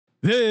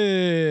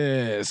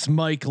This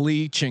Mike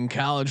Leach and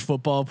college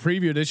football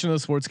preview edition of the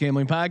Sports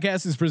Gambling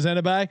Podcast is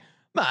presented by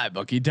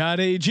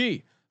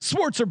MyBookie.ag.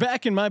 Sports are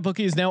back, and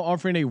MyBookie is now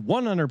offering a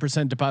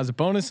 100% deposit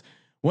bonus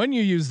when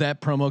you use that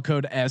promo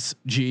code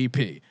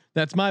SGP.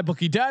 That's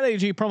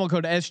MyBookie.ag, promo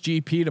code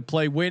SGP to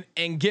play, win,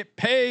 and get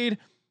paid.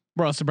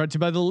 We're also brought to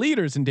you by the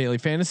leaders in daily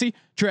fantasy,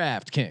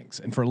 DraftKings.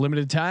 And for a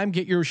limited time,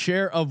 get your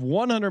share of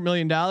 $100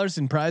 million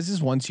in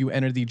prizes once you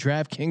enter the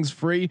DraftKings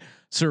free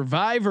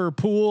Survivor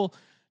Pool.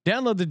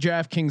 Download the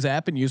DraftKings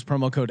app and use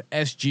promo code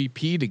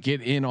SGP to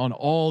get in on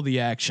all the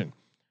action.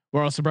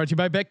 We're also brought to you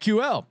by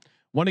BetQL.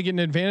 Want to get an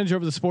advantage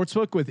over the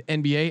sportsbook with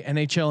NBA,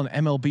 NHL, and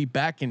MLB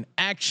back in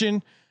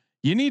action?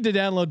 You need to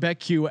download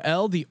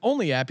BetQL, the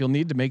only app you'll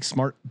need to make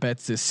smart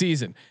bets this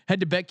season.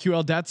 Head to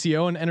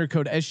betql.co and enter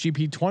code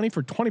SGP20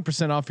 for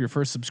 20% off your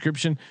first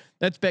subscription.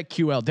 That's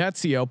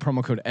betql.co,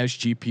 promo code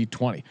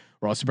SGP20.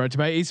 We're also brought to you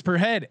by Ace Per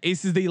Head.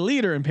 Ace is the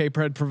leader in pay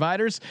per head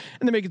providers,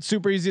 and they make it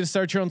super easy to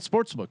start your own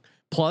sportsbook.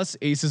 Plus,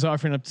 Ace is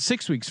offering up to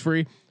 6 weeks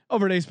free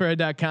over at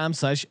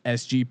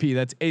aceperhead.com/SGP.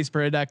 That's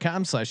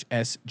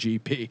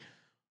aceperhead.com/SGP.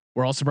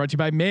 We're also brought to you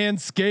by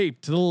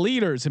Manscaped, the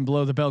leaders in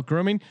below the belt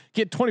grooming.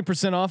 Get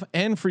 20% off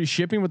and free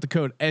shipping with the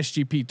code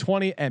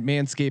SGP20 at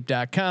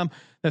manscaped.com.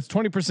 That's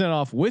 20%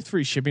 off with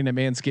free shipping at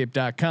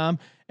manscaped.com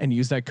and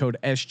use that code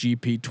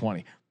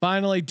SGP20.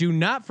 Finally, do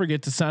not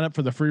forget to sign up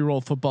for the free roll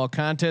football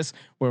contest,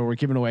 where we're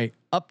giving away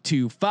up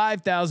to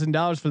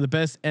 $5,000 for the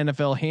best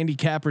NFL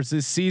handicappers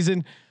this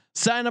season.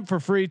 Sign up for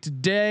free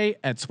today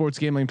at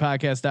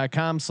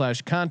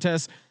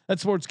sportsgamblingpodcast.com/contest.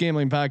 That's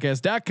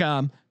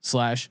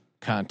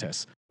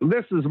sportsgamblingpodcast.com/contest.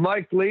 This is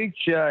Mike Leach,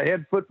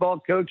 head football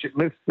coach at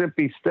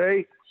Mississippi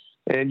State,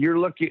 and you're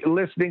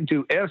listening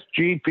to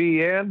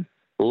SGPN.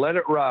 Let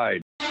it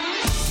ride.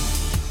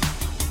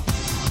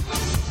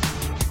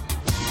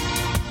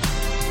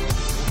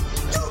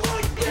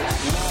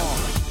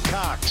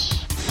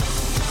 Cox.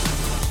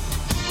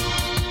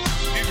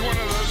 He's one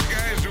of those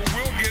guys who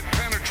will get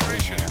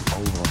penetration.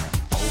 Over.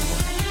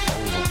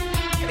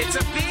 It's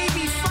a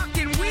baby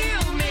fucking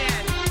wheel,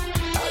 man.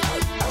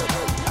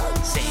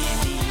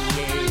 San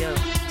Diego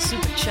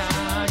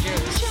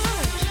Superchargers.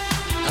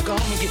 Now go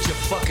home and get your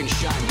fucking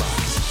shine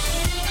box.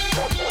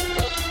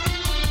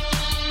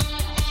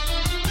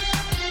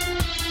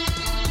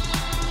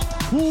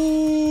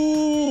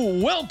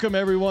 Ooh, welcome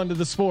everyone to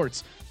the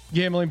Sports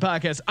Gambling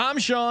Podcast. I'm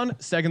Sean,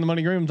 stacking the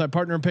money green with my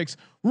partner in picks,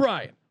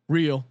 Ryan,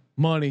 Real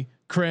Money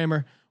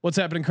Kramer. What's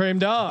happening,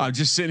 Kramer dog? I'm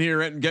just sitting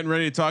here getting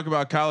ready to talk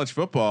about college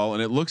football,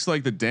 and it looks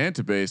like the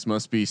database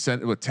must be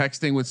sent with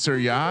texting with Sir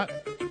Yacht.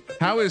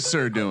 How is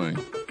Sir doing?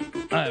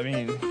 I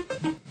mean,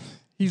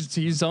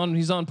 he's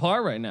on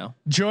par right now.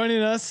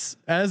 Joining us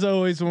as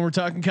always when we're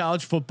talking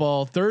college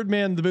football, third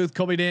man in the booth,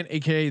 Colby Dant,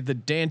 aka the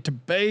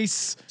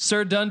Dantabase,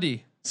 Sir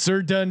Dundee,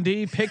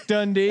 Pick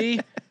Dundee.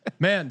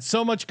 Man,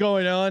 so much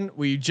going on.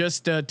 We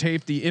just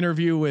taped the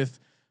interview with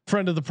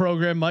friend of the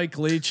program, Mike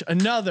Leach.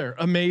 Another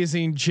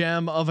amazing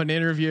gem of an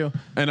interview.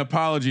 And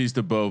apologies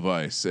to Bo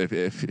Vice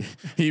if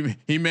he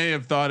may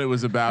have thought it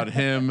was about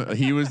him.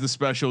 He was the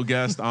special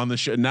guest on the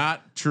show.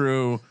 Not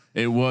true.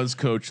 It was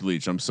Coach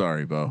Leach. I'm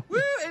sorry, Bo. Woo,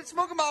 it's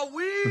smoking my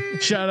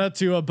weed. Shout out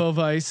to Bo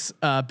Vice,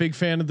 big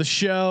fan of the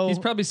show. he's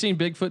probably seen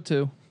Bigfoot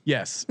too.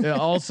 Yes,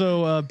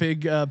 also a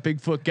big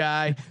Bigfoot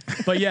guy.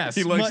 But yes,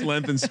 He likes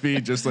length and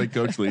speed just like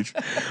Coach Leach.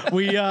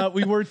 we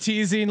were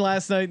teasing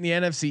last night in the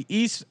NFC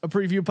East a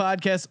preview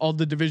podcast. All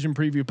the division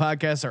preview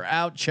podcasts are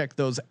out. Check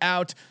those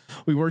out.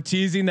 We were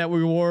teasing that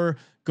we were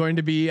going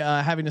to be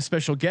having a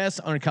special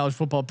guest on a college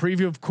football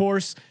preview. Of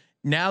course,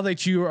 now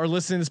that you are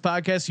listening to this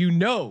podcast, you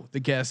know the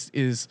guest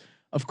is,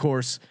 of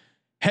course,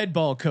 head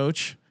ball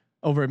coach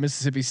over at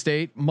Mississippi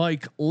State,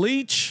 Mike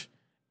Leach.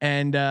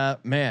 And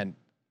man,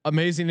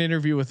 amazing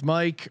interview with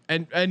Mike,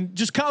 and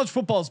just college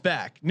football's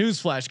back.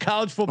 Newsflash: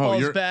 college football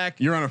is back.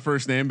 You're on a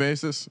first name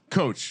basis.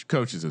 Coach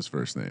is his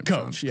first name.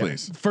 Coach, Sean, yeah.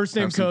 please. First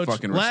name Have some Coach,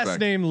 fucking last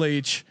respect. name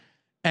Leach,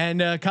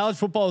 and college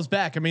football is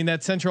back. I mean,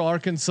 that Central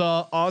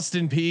Arkansas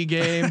Austin P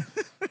game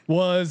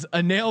was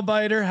a nail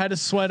biter. Had to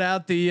sweat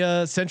out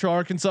the Central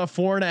Arkansas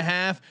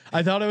 4.5.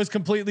 I thought I was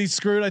completely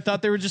screwed. I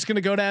thought they were just going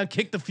to go down,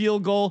 kick the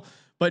field goal,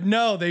 but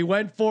no, they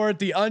went for it.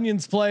 The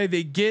Onions play.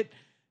 They get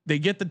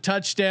the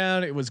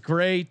touchdown. It was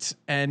great,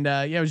 and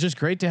yeah, it was just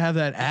great to have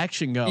that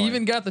action going.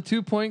 Even got the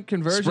 2-point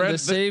conversion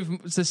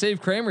to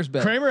save Kramer's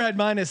bet. Kramer had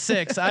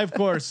 -6. I, of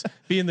course,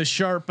 being the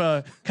sharp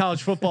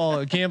college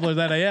football gambler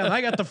that I am,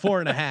 I got the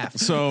 4.5.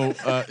 So,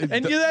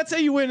 and that's how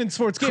you win in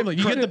sports gambling.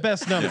 You get the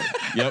best number.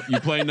 Yep, you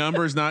play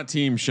numbers, not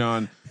teams,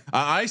 Sean.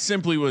 I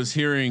simply was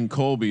hearing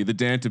Colby, the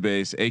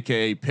Dantabase,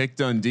 aka Pick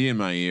Dundee, in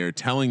my ear,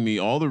 telling me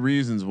all the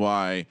reasons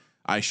why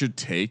I should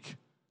take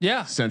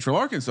Central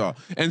Arkansas.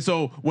 And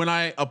so when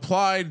I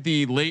applied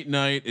the late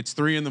night, it's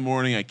 3 a.m,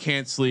 I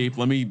can't sleep,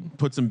 let me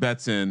put some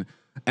bets in.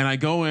 And I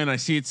go in, I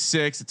see it's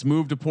 6. It's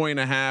moved a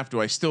 1.5.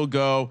 Do I still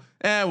go?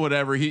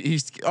 Whatever.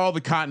 He's all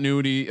the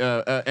continuity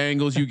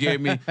angles you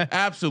gave me.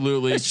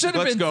 Absolutely. It should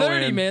have been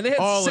 30, man. They had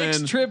all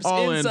 6 trips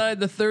inside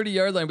the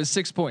 30-yard line with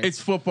 6 points.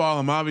 It's football.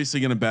 I'm obviously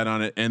going to bet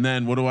on it. And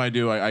then what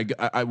do?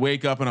 I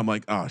wake up and I'm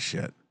like, oh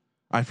shit.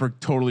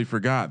 Totally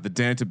forgot. The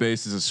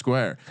database is a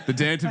square. The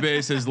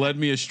database has led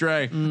me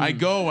astray.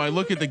 I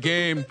look at the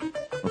game.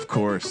 Of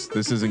course,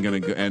 this isn't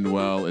going to end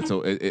well.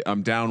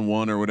 I'm down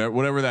 1 or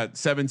whatever that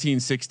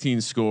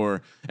 17-16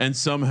 score. And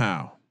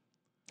somehow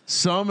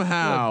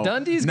Look,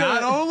 Dundee's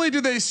not only do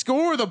they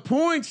score the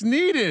points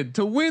needed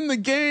to win the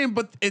game,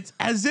 but it's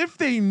as if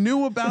they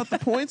knew about the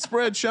point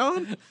spread,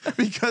 Sean,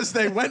 because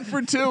they went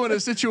for 2 in a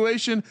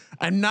situation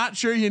I'm not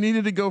sure you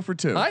needed to go for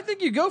 2. I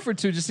think you go for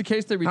 2 just in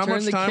case they return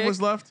the kick. How much time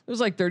was left? It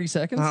was like 30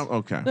 seconds.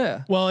 Okay.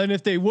 Yeah. Well, and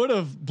if they would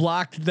have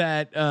blocked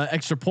that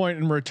extra point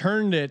and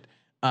returned it,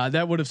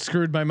 that would have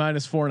screwed my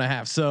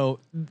 -4.5. So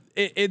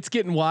it's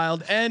getting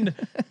wild. And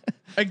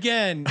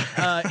again,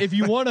 if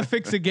you want to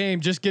fix a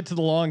game, just get to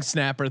the long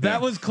snapper.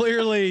 That was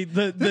clearly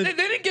the they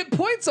didn't get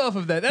points off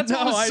of that. That's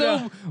what was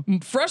so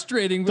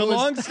frustrating. The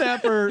long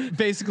snapper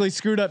basically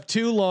screwed up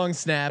 2 long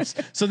snaps,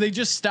 so they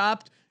just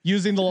stopped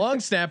using the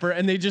long snapper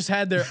and they just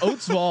had their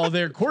Oatsvall,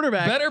 their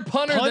quarterback, better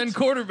punter than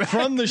quarterback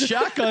from the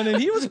shotgun, and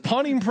he was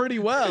punting pretty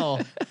well.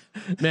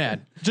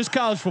 Man, just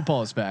college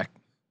football is back.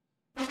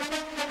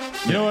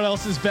 You know what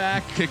else is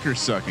back?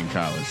 Kickers suck in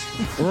college.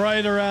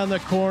 Right around the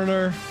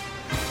corner,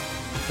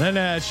 the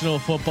National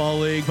Football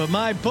League. But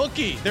my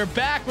bookie, they're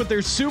back with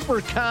their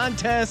super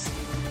contest.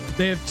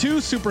 They have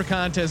 2 super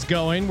contests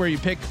going where you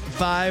pick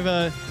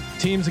 5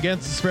 teams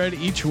against the spread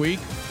each week.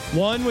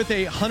 One with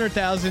a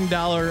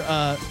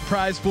 $100,000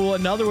 prize pool,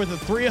 another with a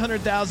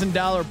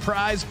 $300,000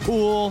 prize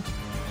pool.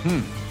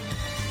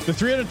 The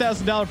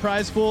 $300,000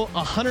 prize pool,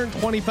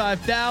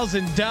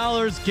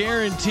 $125,000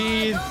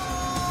 guaranteed.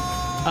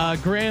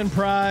 Grand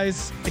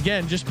prize.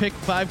 Again, just pick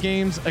 5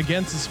 games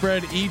against the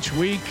spread each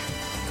week.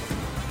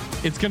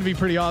 It's going to be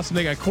pretty awesome.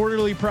 They got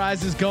quarterly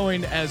prizes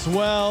going as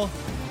well.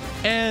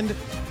 And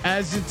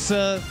as it's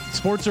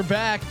sports are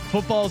back,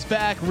 football's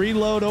back,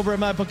 reload over at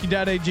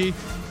mybookie.ag.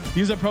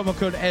 Use that promo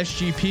code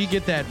SGP.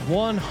 Get that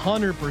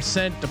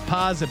 100%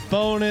 deposit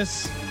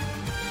bonus.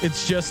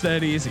 It's just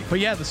that easy. But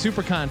yeah, the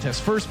super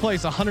contest. First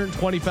place,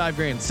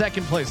 $125,000.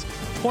 Second place,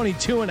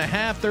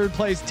 $22.5. Third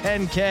place,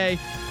 $10K.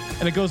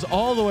 And it goes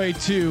all the way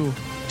to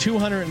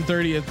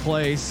 230th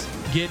place.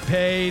 Get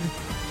paid.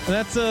 And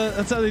that's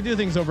how they do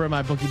things over at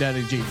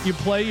mybookie.ag. You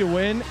play, you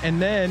win,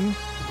 and then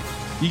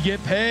you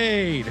get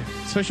paid.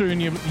 Especially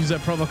when you use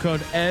that promo code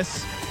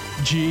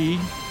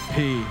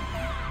SGP.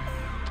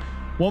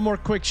 One more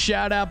quick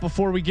shout out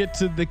before we get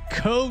to the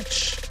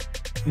coach.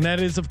 And that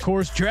is, of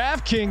course,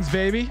 DraftKings,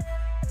 baby.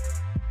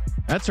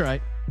 That's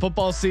right.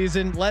 Football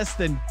season less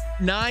than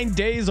 9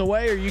 days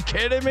away. Are you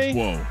kidding me?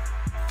 Whoa.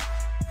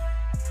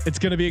 It's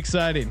going to be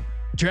exciting.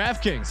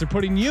 DraftKings, they're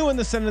putting you in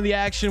the center of the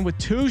action with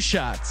 2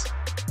 shots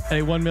at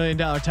a $1 million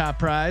top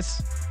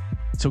prize.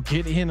 So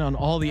get in on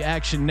all the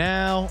action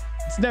now.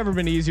 It's never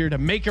been easier to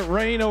make it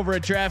rain over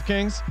at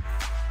DraftKings.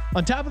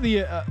 On top of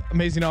the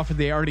amazing offer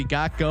they already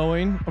got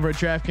going over at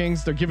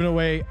DraftKings, they're giving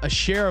away a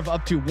share of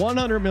up to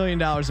 $100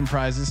 million in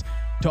prizes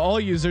to all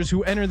users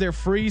who enter their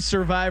free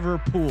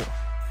survivor pool.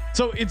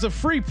 So it's a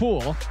free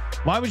pool.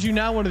 Why would you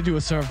not want to do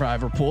a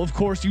survivor pool? Of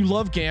course, you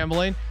love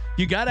gambling.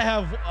 You gotta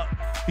have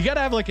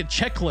like a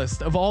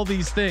checklist of all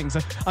these things.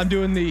 I'm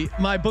doing the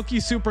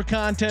MyBookie Super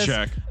Contest.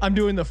 Check. I'm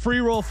doing the free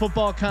roll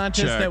football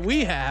contest that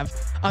we have.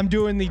 I'm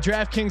doing the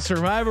DraftKings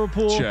Survivor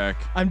Pool. Check.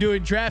 I'm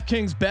doing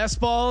DraftKings Best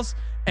Balls,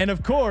 and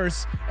of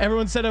course,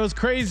 everyone said I was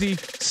crazy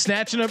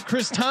snatching up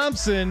Chris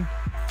Thompson.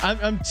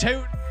 I'm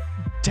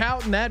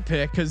touting that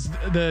pick because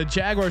the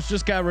Jaguars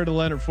just got rid of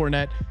Leonard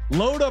Fournette.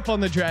 Load up on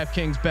the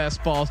DraftKings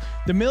Best Balls.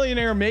 The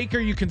Millionaire Maker,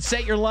 you can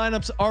set your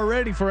lineups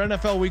already for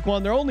NFL Week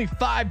 1. They're only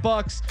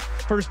 $5.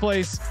 First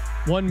place,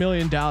 $1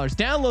 million.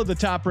 Download the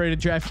top-rated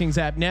DraftKings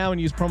app now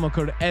and use promo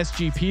code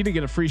SGP to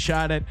get a free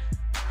shot at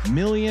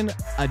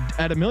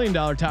 $1 million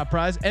top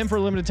prize. And for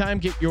a limited time,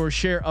 get your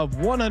share of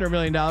 $100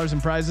 million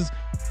in prizes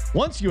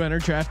once you enter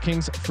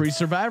DraftKings free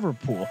survivor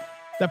pool.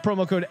 That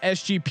promo code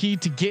SGP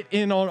to get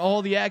in on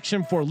all the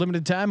action for a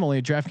limited time. Only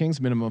at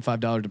DraftKings. Minimum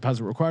 $5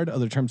 deposit required.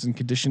 Other terms and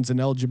conditions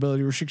and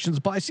eligibility restrictions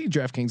apply. See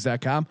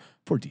DraftKings.com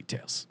for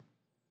details.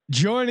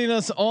 Joining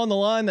us on the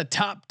line, the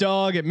top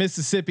dog at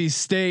Mississippi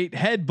State,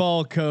 head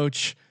ball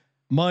coach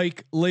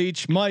Mike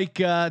Leach. Mike,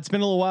 it's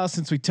been a little while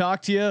since we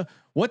talked to you.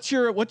 What's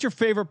your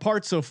favorite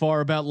part so far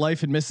about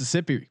life in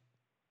Mississippi?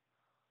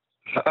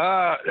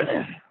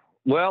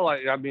 Well,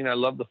 I mean, I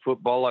love the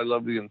football. I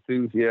love the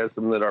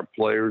enthusiasm that our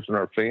players and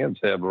our fans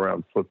have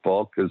around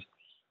football because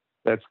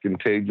that's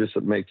contagious.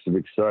 It makes it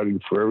exciting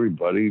for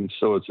everybody. And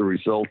so as a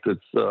result,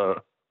 it's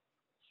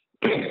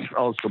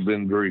also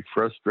been very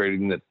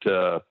frustrating that,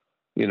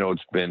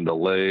 it's been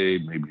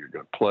delayed. Maybe you're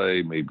going to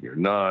play, maybe you're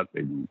not,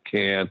 maybe you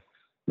can't,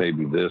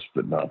 maybe this,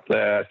 but not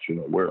that,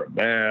 wear a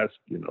mask,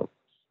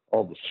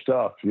 all the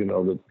stuff,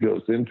 that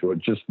goes into it.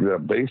 Just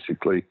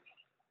basically,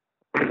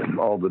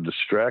 all the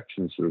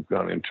distractions that have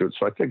gone into it.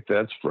 So I think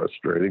that's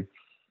frustrating.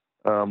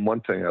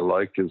 One thing I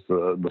like is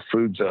the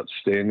food's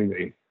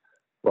outstanding.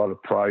 A lot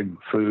of pride in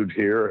food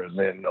here, and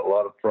then a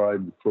lot of pride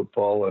in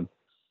football. And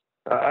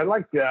I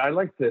like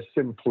the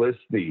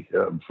simplicity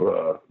of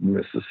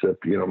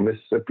Mississippi. You know,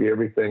 Mississippi,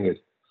 everything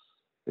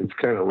it's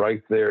kind of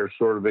right there,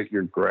 sort of at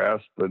your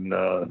grasp.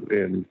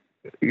 And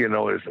you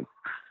know, as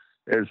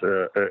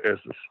a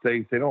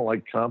state, they don't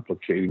like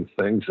complicating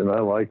things, and I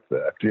like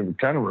that. It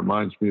kind of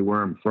reminds me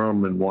where I'm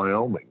from in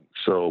Wyoming.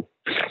 So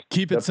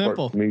keep it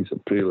simple. To me is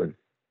appealing.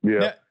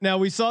 Yeah. Now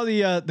we saw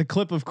the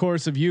clip, of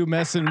course, of you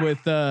messing with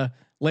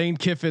Lane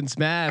Kiffin's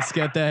mask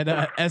at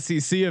that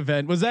SEC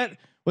event. Was that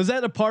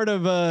a part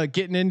of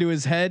getting into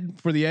his head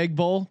for the Egg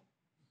Bowl?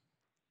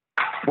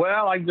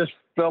 Well, I just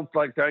felt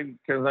like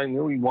because I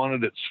knew he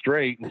wanted it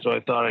straight, and so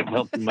I thought I'd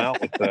help him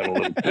out with that a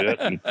little bit.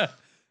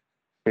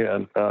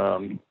 And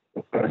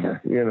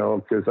you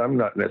know, because I'm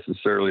not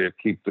necessarily a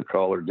keep the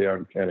collar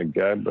down kind of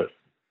guy, but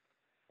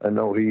I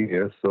know he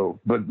is. So,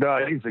 but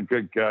no, he's a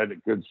good guy, a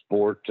good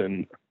sport,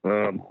 and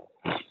I've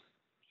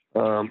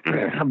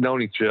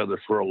known each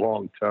other for a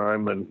long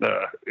time, and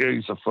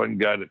he's a fun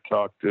guy to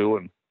talk to.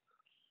 And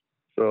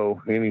so,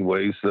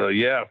 anyways,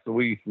 yeah. So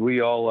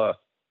we all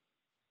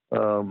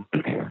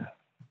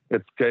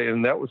it's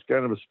and that was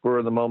kind of a spur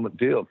of the moment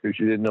deal because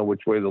you didn't know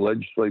which way the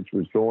legislature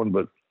was going,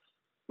 but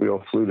we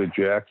all flew to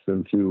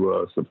Jackson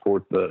to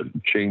support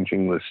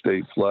changing the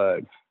state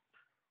flag.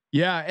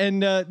 Yeah,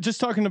 and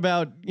just talking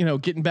about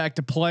getting back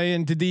to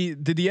playing, did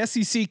the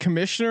SEC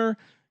commissioner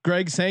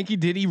Greg Sankey,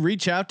 did he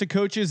reach out to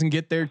coaches and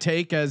get their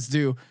take as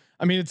to?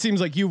 I mean, it seems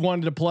like you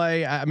wanted to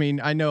play. I mean,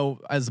 I know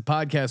as a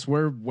podcast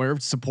we're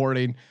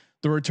supporting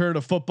the return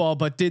of football,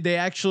 but did they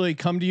actually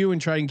come to you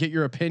and try and get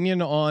your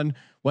opinion on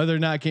whether or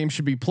not games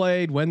should be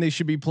played, when they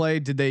should be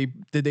played? Did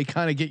they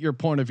kind of get your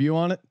point of view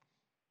on it?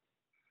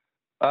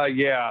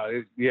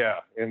 Yeah,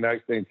 and I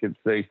think it's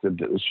safe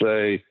to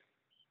say.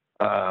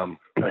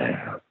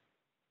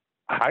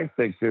 I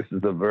think this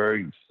is a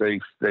very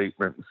safe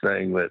statement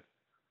saying that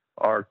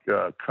our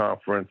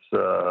conference,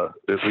 at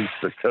least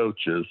the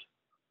coaches,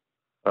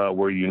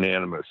 were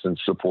unanimous in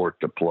support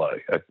to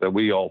play.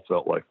 We all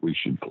felt like we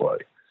should play.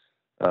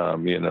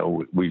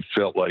 We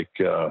felt like,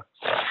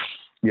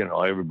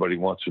 everybody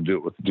wants to do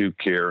it with due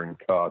care and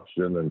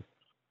caution,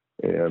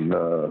 and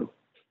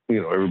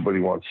everybody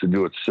wants to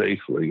do it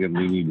safely, and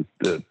we need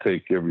to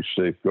take every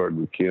safeguard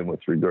we can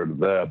with regard to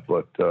that.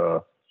 But,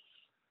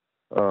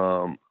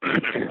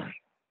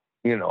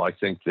 I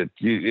think that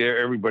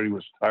everybody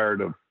was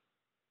tired of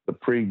the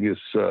previous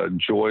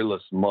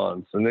joyless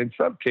months. And in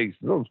some cases,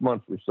 those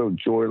months were so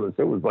joyless,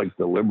 it was like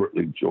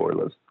deliberately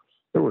joyless.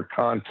 There were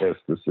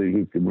contests to see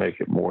who could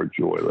make it more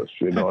joyless,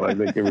 and I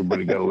think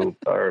everybody got a little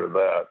tired of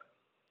that.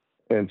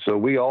 And so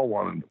we all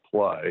wanted to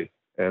play.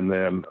 And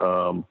then,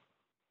 and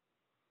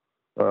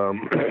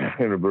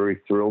are very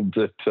thrilled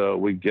that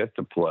we get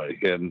to play.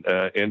 And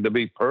to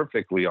be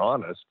perfectly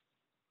honest,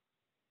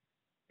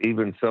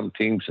 even some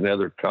teams in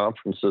other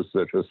conferences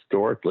that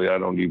historically I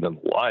don't even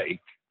like,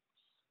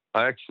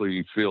 I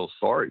actually feel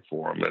sorry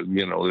for them. That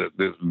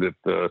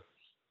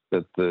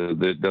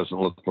it doesn't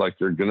look like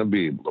they're going to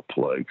be able to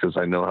play, because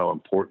I know how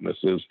important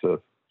this is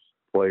to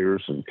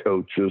players and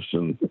coaches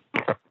and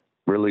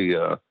really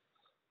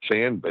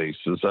fan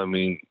bases. I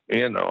mean,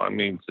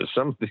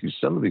 some of these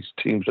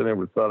teams, I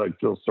never thought I'd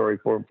feel sorry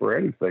for them for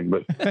anything,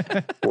 but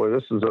boy,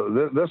 this is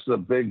a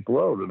big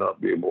blow to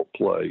not be able to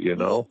play,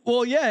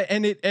 Well, yeah.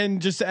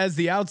 And just as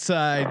the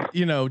outside,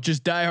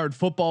 just diehard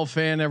football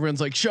fan,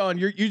 everyone's like, Sean,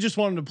 you just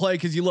want them to play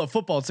because you love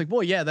football. It's like,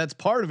 well, yeah, that's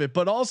part of it.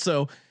 But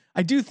also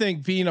I do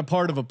think being a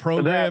part of a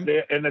program,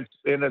 and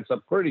it's a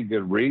pretty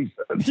good reason.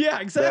 Yeah,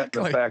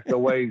 exactly. The fact, the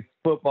way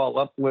football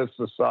uplifts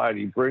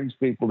society, brings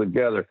people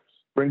together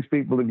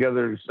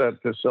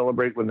to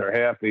celebrate when they're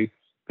happy,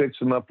 picks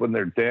them up when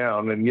they're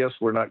down. And yes,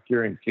 we're not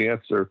curing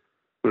cancer,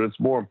 but it's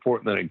more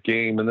important than a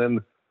game. And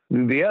then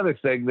the other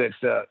thing that,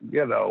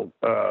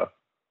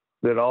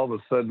 that all of a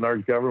sudden our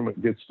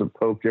government gets to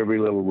poke every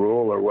little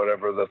rule or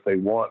whatever that they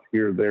want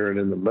here, there, and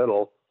in the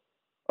middle.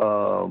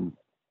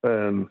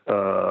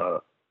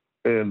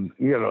 And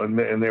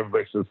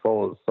everybody says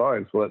follow the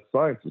science. Well, that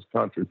science is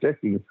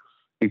contradicting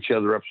each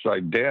other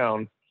upside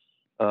down,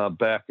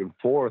 back and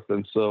forth.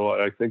 And so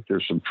I think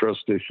there's some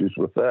trust issues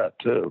with that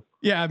too.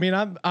 Yeah. I mean,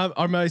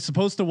 am I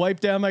supposed to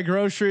wipe down my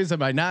groceries?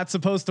 Am I not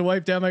supposed to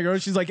wipe down my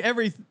groceries? Like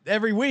every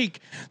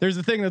week there's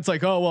a thing that's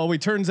like, oh, well,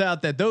 it turns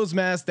out that those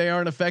masks, they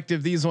aren't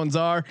effective. These ones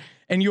are.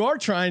 And you are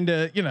trying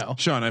to,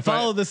 Sean,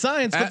 follow the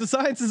science, but the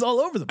science is all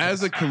over the place.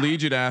 As a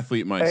collegiate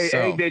athlete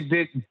myself.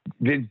 Hey,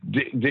 did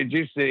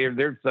you see,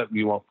 there's something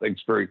you won't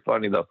think's very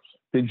funny though.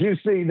 Did you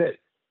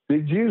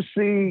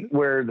see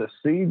where the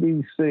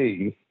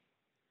CDC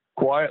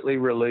quietly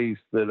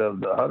released that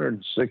of the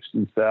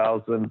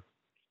 160,000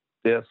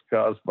 deaths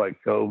caused by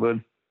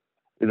COVID,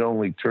 it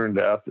only turned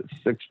out that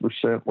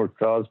 6% were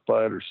caused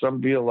by it, or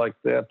some deal like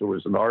that? There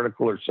was an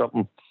article or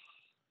something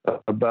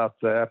about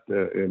that,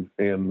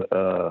 and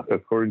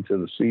according to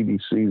the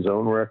CDC's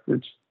own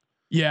records.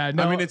 Yeah,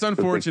 no, I mean it's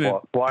unfortunate.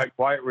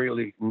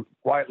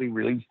 Quietly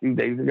released 2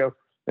 days ago,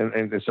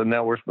 and so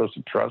now we're supposed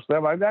to trust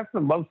them. That's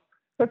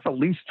the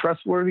least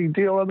trustworthy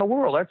deal in the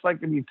world. That's like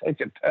if you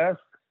take a test,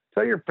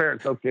 tell your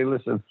parents, okay,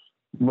 listen.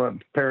 When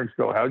parents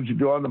go, how'd you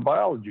do on the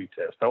biology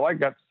test? Oh, I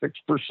got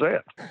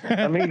 6%.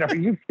 I mean, are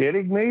you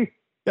kidding me?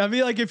 I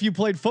mean, like if you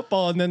played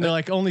football and then they're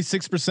like only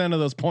 6% of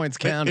those points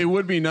count. It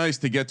would be nice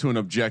to get to an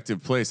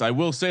objective place. I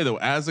will say though,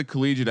 as a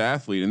collegiate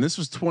athlete, and this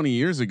was 20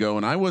 years ago,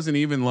 and I wasn't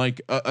even like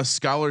a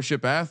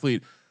scholarship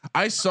athlete.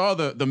 I saw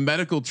the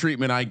medical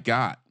treatment I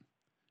got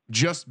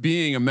just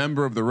being a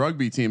member of the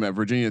rugby team at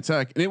Virginia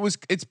Tech, and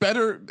it's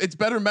better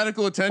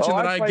medical attention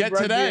than I get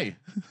today.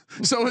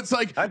 So it's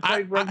like I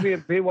played rugby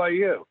at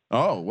BYU.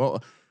 Oh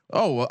well.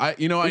 I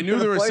knew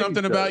there was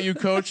something about you,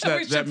 Coach,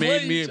 that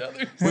made me.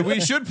 We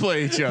should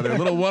play each other. A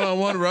little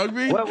one-on-one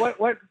rugby.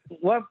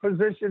 What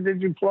position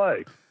did you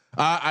play?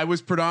 I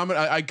was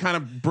predominant. I kind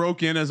of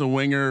broke in as a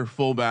winger,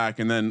 fullback,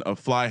 and then a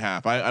fly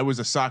half. I was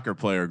a soccer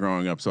player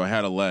growing up, so I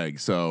had a leg.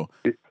 So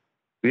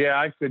yeah,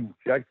 I couldn't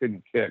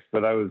kick,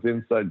 but I was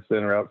inside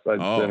center, outside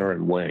center,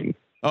 and wing.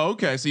 Oh,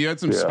 okay. So you had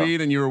some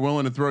speed, and you were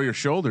willing to throw your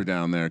shoulder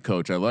down there,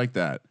 Coach. I like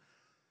that.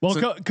 Well,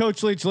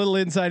 Coach Leach, little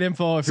inside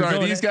info. Sorry,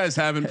 these guys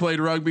haven't played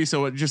rugby,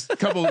 so it just a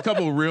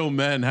couple real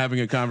men having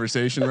a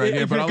conversation right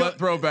here. But I'll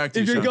throw it back to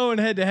you. If you're going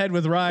head to head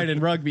with Ryan in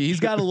rugby, he's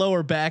got a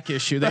lower back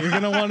issue that you're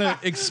going to want to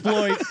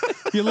exploit.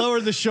 You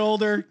lower the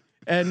shoulder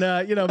and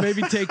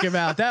maybe take him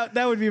out.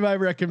 That would be my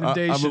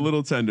recommendation. I'm a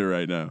little tender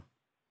right now.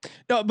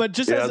 No, but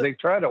just they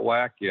try to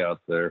whack you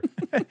out there.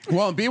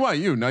 Well,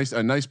 BYU,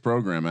 a nice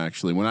program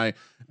actually. When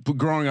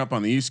growing up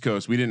on the East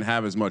Coast, we didn't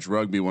have as much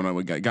rugby. When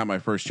I got my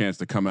first chance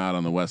to come out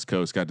on the West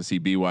Coast, got to see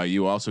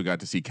BYU, also got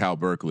to see Cal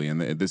Berkeley,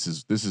 and this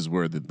is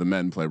where the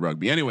men play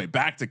rugby. Anyway,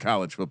 back to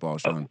college football,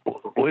 Sean.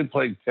 We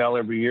played Cal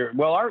every year.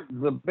 Well,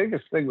 the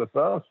biggest thing with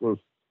us was,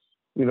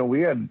 we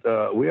had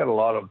a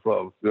lot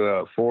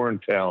of foreign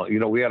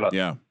talent. We had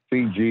a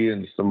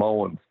Fijians,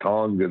 Samoans,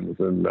 Tongans,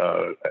 and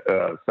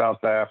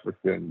South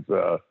Africans,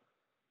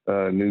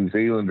 New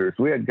Zealanders.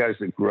 We had guys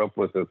that grew up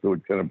with us that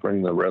would kind of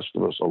bring the rest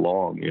of us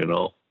along.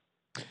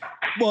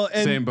 Well,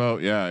 same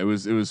boat. Yeah, it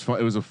was fun.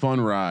 It was a fun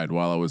ride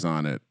while I was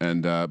on it.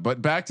 And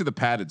but back to the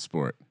padded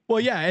sport.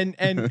 Well, yeah,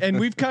 and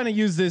we've kind of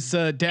used this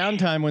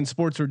downtime when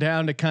sports were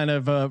down to kind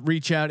of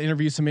reach out,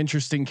 interview some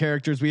interesting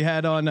characters. We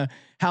had on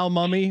Hal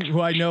Mummy,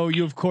 who I know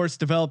you of course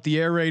developed the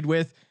air raid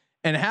with,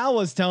 and Hal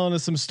was telling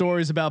us some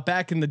stories about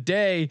back in the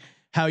day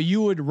how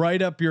you would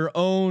write up your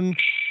own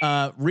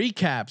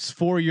recaps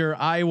for your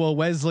Iowa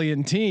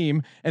Wesleyan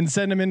team and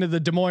send them into the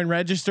Des Moines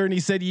Register. And he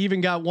said you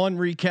even got one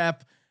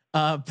recap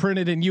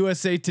printed in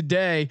USA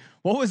Today.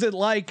 What was it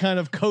like kind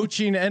of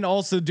coaching and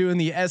also doing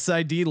the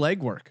SID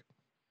legwork?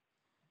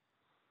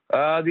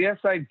 The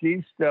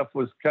SID stuff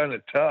was kind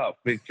of tough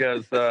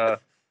because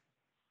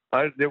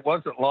it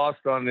wasn't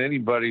lost on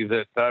anybody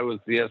that I was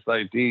the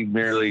SID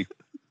merely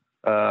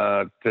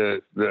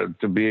to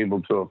be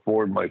able to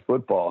afford my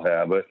football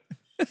habit.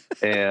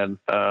 And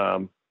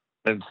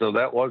so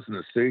that wasn't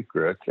a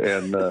secret.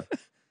 And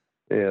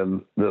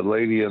the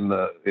lady in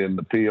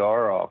the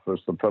PR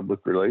office, the public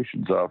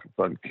relations office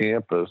on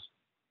campus,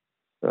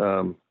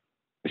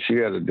 she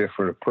had a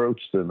different approach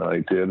than I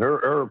did.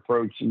 Her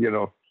approach, in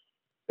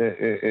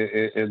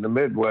the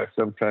Midwest,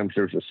 sometimes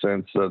there's a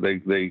sense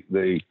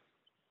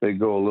they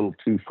go a little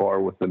too far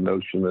with the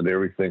notion that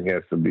everything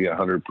has to be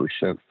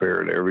 100%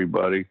 fair to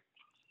everybody.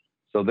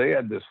 So they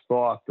had this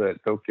thought that,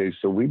 okay,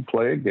 so we'd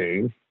play a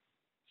game,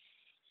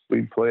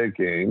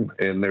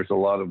 and there's a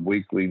lot of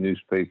weekly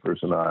newspapers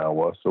in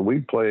Iowa. So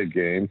we'd play a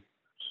game,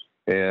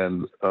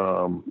 and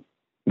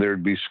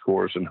there'd be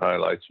scores and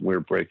highlights. And we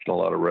were breaking a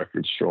lot of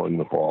records throwing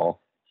the ball.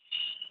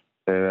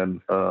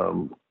 And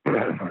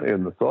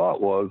the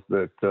thought was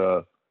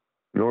that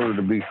in order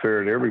to be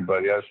fair to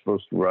everybody, I was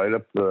supposed to write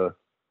up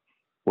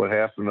what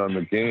happened on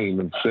the game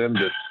and send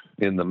it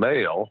in the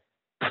mail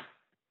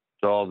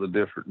to all the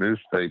different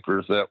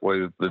newspapers. That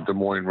way, the Des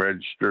Moines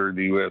Register,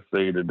 the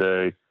USA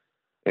Today,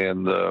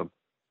 and the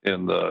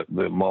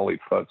Molly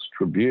Futz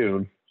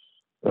Tribune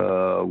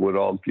would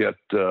all get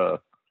the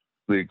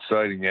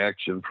exciting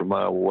action from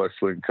Iowa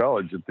Wesleyan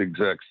College at the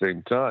exact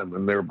same time,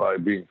 and thereby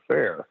being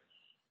fair.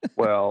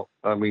 Well,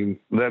 I mean,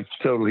 that's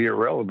totally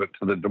irrelevant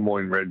to the Des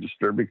Moines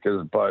Register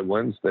because by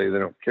Wednesday, they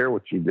don't care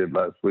what you did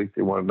last week.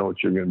 They want to know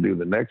what you're going to do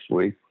the next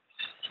week.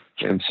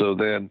 And so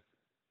then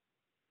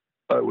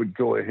I would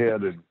go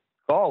ahead and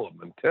call them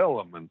and tell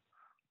them and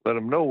let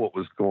them know what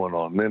was going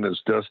on. Then as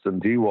Dustin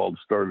Dewald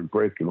started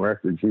breaking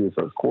records, he was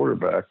our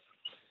quarterback.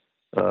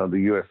 The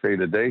USA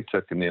Today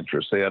took an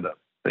interest. They had an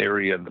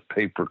area in the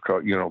paper,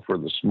 for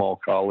the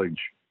small college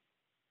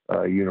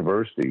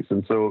universities.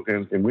 And so,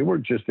 and we were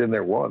just in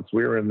there once.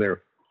 We were in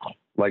there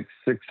like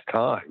 6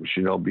 times,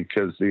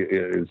 because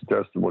as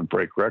Dustin would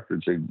break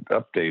records, they'd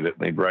update it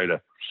and they'd write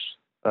it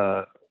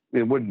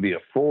wouldn't be a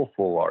full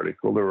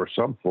article. There were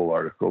some full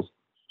articles,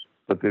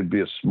 but there'd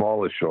be a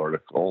smallish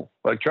article.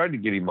 I tried to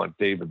get him on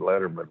David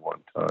Letterman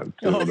one time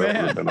too. Oh, that would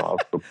have been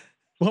awesome.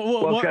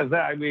 Because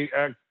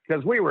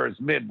because we were as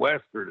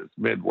Midwestern,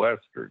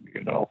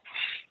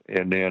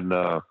 and then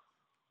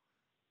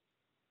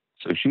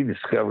so she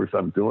discovers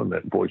I'm doing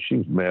that. Boy,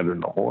 she's mad in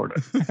the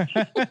hornet.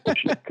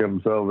 She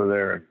comes over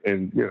there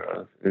and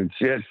and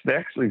she had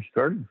actually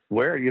started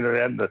swearing.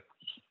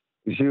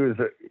 She was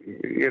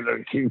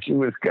she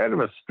was kind of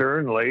a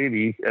stern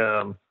lady.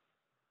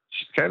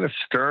 She's kind of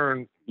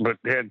stern, but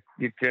had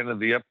kind of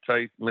the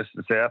uptight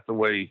Mrs.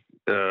 Hathaway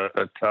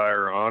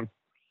attire on,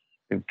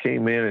 and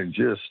came in and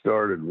just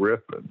started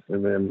ripping.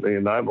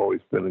 And I've always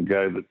been a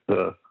guy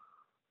that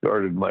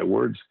guarded my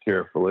words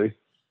carefully.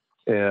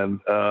 And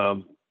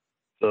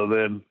so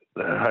then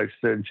I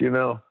said,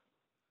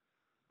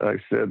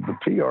 the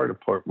PR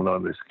department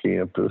on this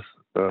campus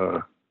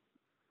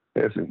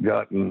hasn't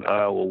gotten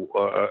Iowa.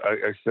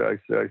 I said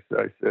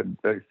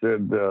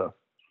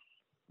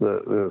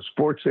the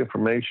sports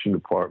information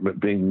department,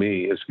 being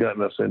me, has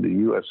gotten us into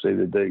USA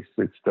Today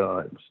 6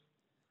 times.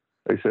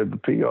 I said the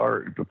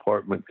PR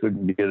department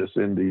couldn't get us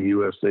into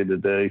USA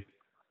Today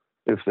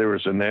if there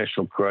was a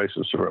national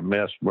crisis or a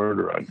mass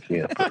murder on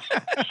campus.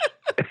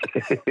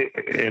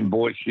 And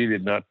boy, she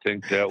did not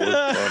think that was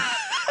fun.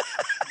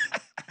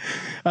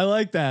 I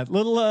like that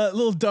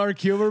little dark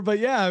humor, but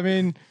yeah, I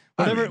mean,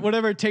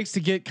 whatever it takes to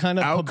get kind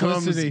of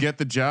outcomes, publicity. Get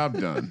the job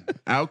done.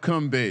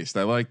 Outcome based.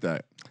 I like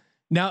that.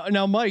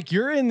 Now, Mike,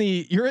 you're in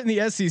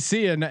the SEC,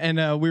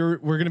 and we're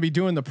going to be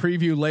doing the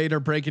preview later,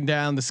 breaking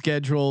down the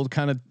schedule,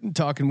 kind of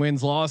talking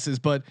wins, losses.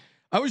 But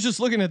I was just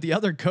looking at the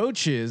other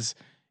coaches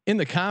in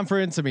the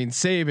conference. I mean,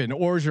 Saban,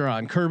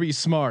 Orgeron, Kirby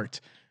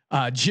Smart,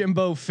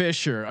 Jimbo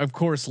Fisher, of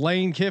course,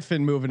 Lane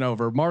Kiffin moving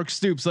over, Mark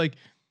Stoops. Like,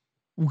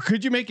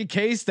 could you make a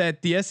case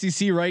that the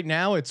SEC right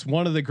now, it's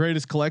one of the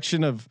greatest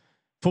collection of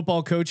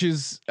football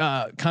coaches,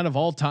 kind of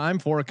all time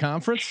for a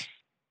conference?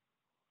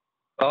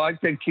 Oh, I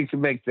think you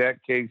can make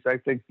that case. I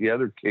think the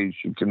other case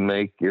you can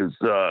make is,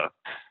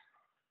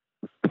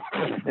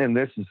 and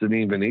this is an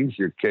even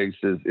easier case,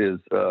 is this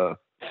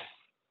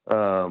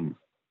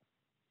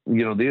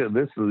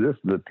is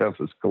the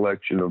toughest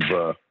collection of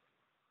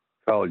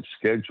college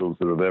schedules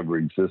that have ever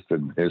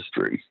existed in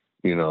history.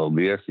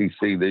 The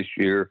SEC this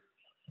year,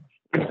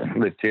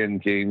 the 10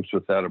 games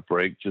without a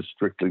break, just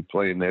strictly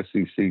playing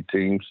SEC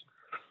teams.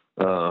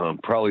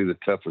 Probably the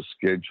toughest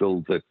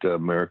schedule that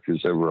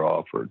America's ever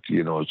offered,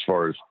 as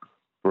far as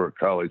for a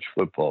college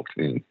football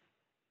team.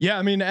 Yeah.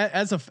 I mean,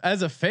 as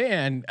a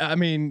fan, I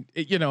mean,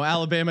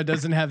 Alabama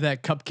doesn't have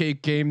that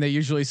cupcake game they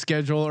usually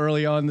schedule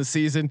early on in the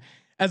season.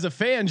 As a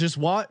fan, just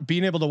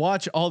being able to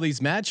watch all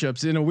these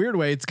matchups in a weird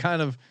way, it's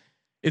kind of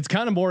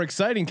more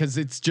exciting because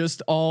it's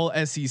just all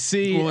SEC.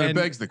 Well, it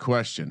begs the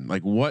question,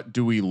 like, what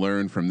do we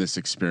learn from this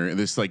experience,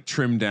 this like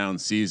trimmed down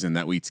season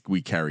that we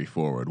carry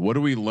forward? What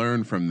do we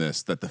learn from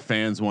this that the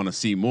fans want to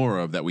see more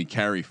of, that we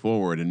carry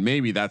forward? And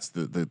maybe that's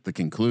the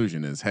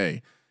conclusion is,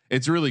 hey,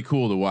 it's really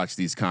cool to watch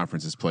these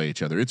conferences play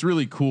each other. It's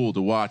really cool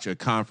to watch a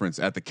conference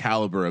at the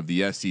caliber of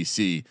the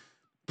SEC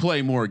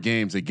play more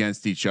games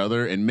against each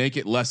other and make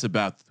it less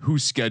about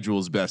whose schedule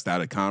is best out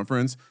of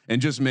conference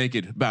and just make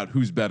it about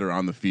who's better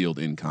on the field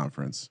in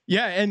conference.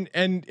 Yeah.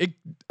 And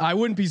I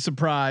wouldn't be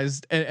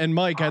surprised. And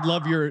Mike, I'd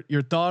love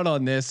your thought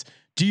on this.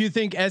 Do you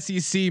think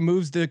SEC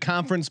moves to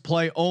conference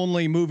play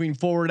only moving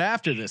forward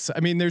after this? I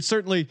mean, there's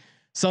certainly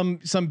some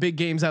big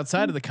games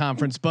outside of the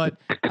conference, but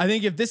I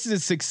think if this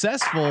is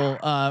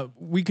successful,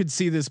 we could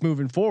see this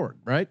moving forward,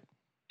 right?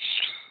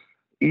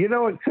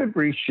 It could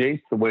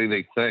reshape the way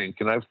they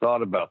think, and I've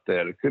thought about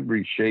that. It could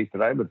reshape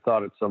it. I haven't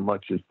thought it so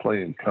much as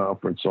playing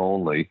conference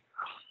only,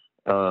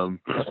 but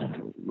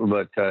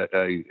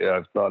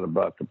I've thought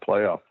about the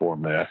playoff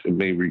format. It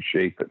may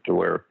reshape it to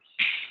where,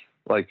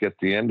 like at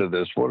the end of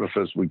this, what if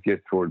as we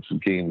get towards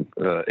game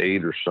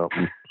 8 or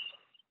something,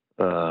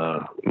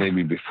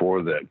 maybe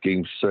before that,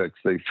 game 6,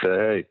 they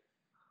say, hey,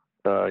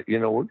 we're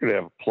going to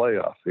have a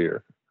playoff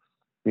here.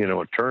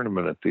 A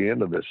tournament at the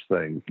end of this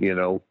thing,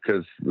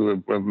 because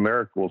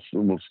America will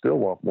still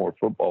want more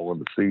football when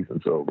the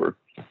season's over.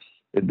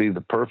 It'd be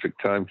the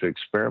perfect time to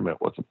experiment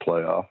with a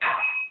playoff.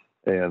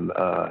 And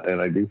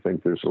I do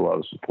think there's a lot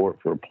of support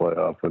for a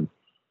playoff, and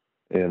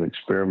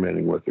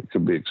experimenting with it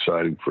could be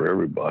exciting for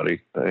everybody.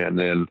 And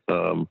then,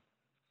 so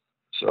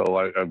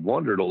I've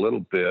wondered a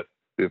little bit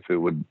if it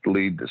would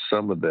lead to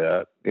some of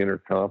that.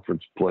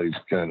 Interconference plays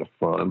kind of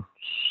fun.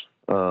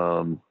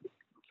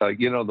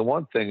 The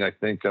one thing I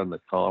think on the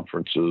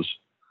conferences,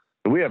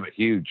 we have a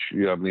huge,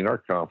 our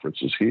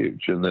conference is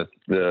huge, and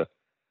that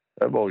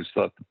I've always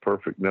thought the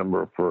perfect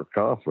number for a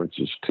conference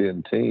is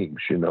 10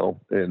 teams,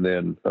 and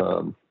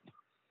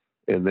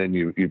then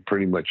you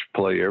pretty much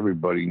play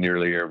everybody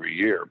nearly every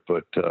year.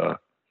 But, so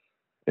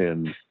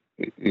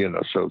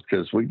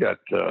because we got,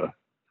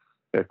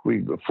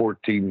 we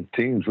 14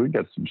 teams, we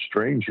got some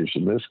strangers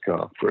in this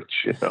conference,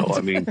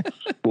 I mean,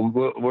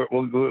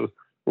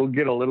 we'll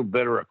get a little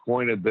better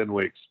acquainted than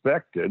we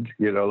expected.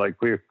 Like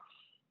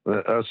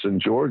us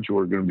and George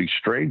were going to be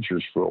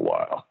strangers for a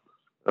while.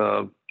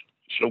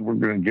 So we're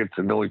going to get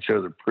to know each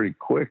other pretty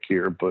quick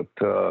here. But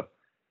the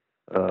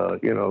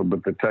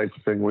type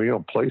of thing where you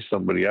don't play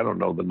somebody, I don't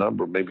know the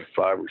number, maybe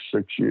 5 or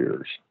 6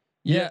 years.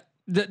 Yeah.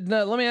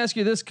 Now, let me ask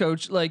you this,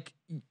 Coach. Like,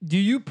 do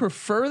you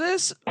prefer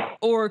this,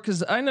 or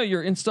because I know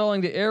you're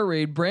installing the air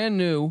raid, brand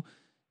new,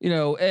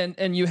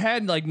 and you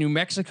had like New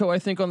Mexico, I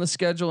think, on the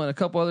schedule, and a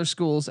couple other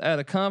schools at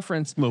a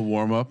conference. A little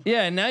warm up.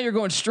 Yeah, and now you're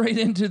going straight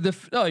into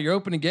your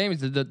opening game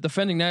is the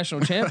defending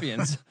national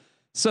champions.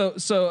 So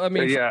I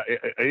mean,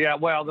 yeah.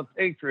 Well, the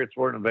Patriots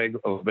weren't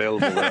available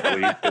that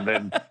week, and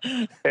then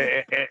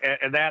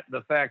and that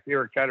the fact they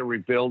were kind of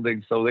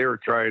rebuilding, so they were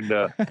trying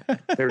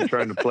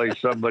to play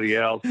somebody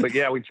else. But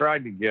yeah, we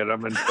tried to get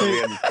them, and so we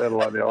had to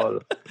settle on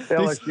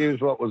LSU is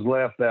what was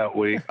left that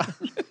week.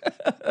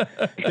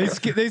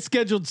 They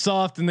scheduled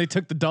soft, and they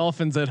took the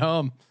Dolphins at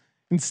home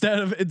instead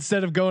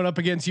of going up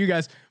against you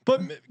guys.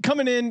 But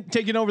coming in,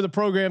 taking over the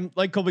program,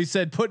 like Colby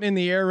said, putting in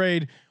the air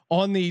raid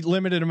on the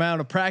limited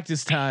amount of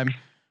practice time.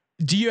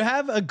 Do you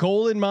have a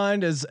goal in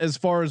mind as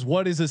far as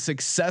what is a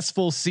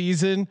successful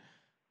season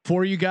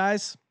for you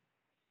guys?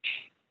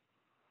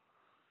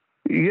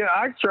 Yeah,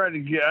 I try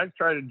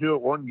to do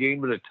it one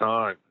game at a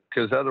time,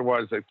 because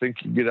otherwise I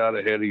think you get out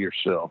ahead of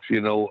yourself. They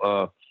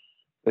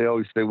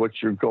always say, what's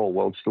your goal?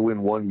 Well, it's to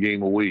win one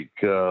game a week.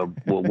 If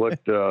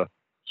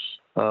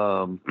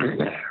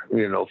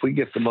we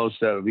get the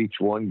most out of each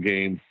one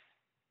game,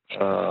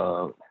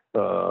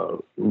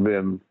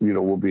 then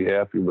we'll be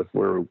happy with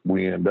where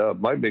we end up.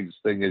 My biggest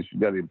thing is you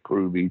got to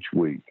improve each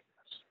week.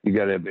 You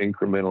got to have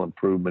incremental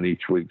improvement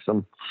each week.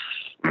 Some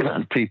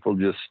people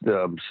just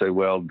say,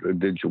 "Well,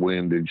 did you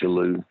win? Did you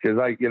lose?" Because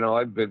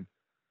I've been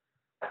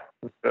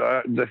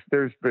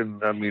there's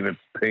been. I mean, it's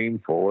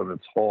painful and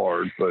it's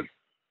hard, but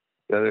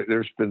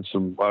there's been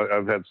some.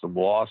 I've had some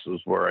losses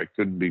where I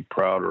couldn't be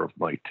prouder of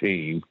my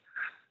team.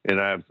 And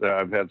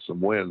I've had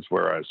some wins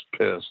where I was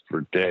pissed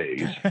for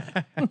days,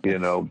 but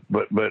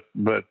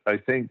I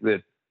think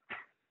that,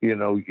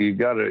 you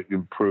got to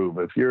improve.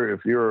 If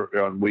you're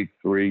on week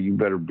 3, you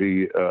better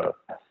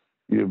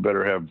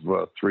have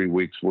 3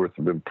 weeks worth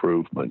of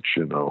improvement,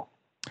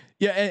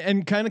 Yeah.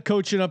 And kind of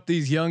coaching up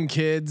these young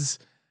kids,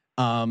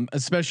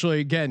 especially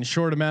again,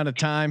 short amount of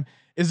time.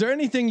 Is there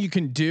anything you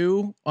can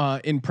do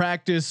in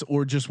practice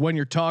or just when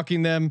you're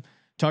talking to them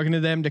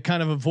to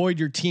kind of avoid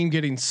your team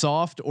getting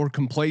soft or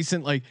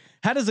complacent? Like,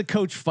 how does a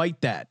coach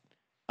fight that?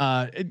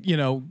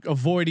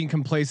 Avoiding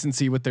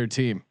complacency with their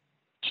team.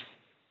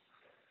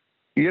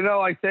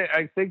 I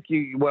think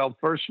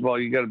first of all,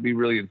 you got to be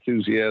really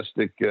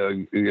enthusiastic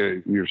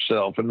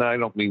yourself, and I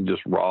don't mean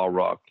just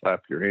rah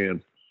clap your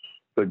hands,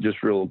 but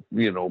just real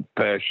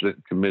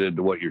passionate, committed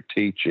to what you're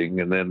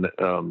teaching, and then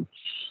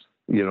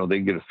they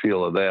get a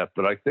feel of that.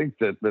 But I think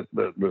that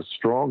the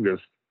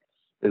strongest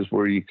is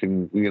where you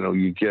can,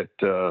 you get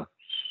your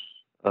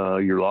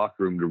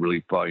locker room to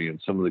really buy in.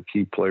 Some of the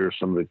key players,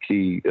 some of the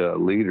key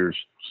leaders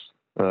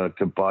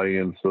to buy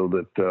in, so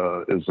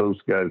that as those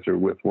guys are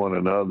with one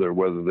another,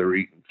 whether they're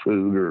eating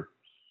food or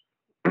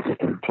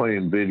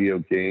playing video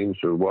games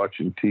or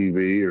watching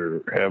TV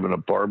or having a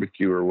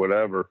barbecue or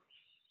whatever,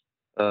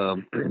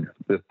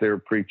 that they're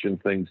preaching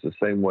things the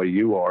same way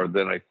you are,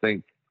 then I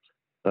think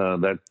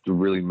that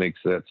really makes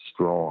that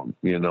strong,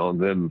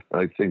 and then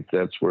I think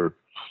that's where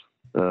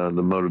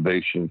the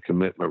motivation,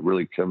 commitment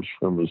really comes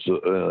from.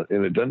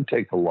 And it doesn't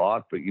take a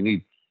lot, but you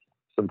need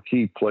some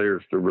key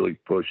players to really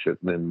push it,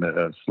 and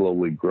then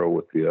slowly grow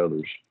with the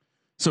others.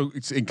 So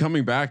in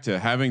coming back to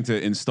having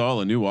to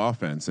install a new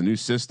offense, a new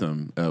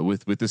system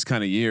with this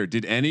kind of year,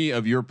 did any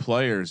of your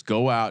players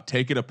go out,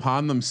 take it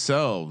upon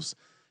themselves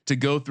to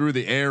go through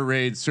the air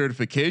raid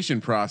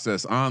certification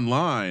process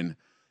online?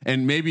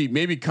 And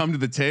maybe come to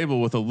the table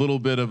with a little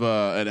bit of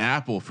an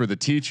apple for the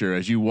teacher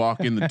as you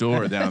walk in the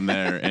door down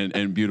there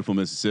in beautiful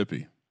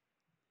Mississippi.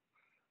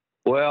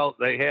 Well,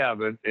 they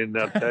haven't, and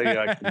I'll tell you,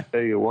 I can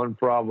tell you one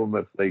problem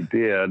if they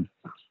did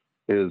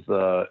is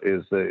and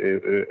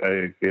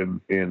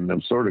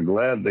I'm sort of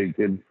glad they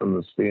did, from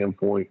the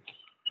standpoint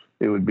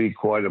it would be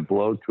quite a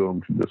blow to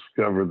them to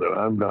discover that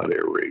I'm not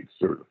air raid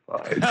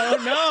certified.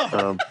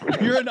 Oh no!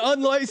 You're an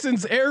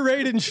unlicensed air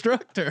raid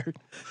instructor.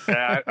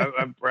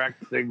 I'm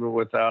practicing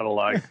without a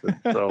license,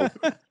 so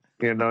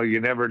you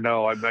never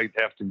know. I might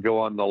have to go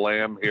on the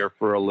lam here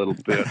for a little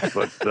bit,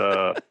 but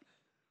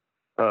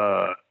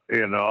I'll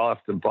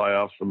have to buy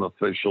off some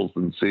officials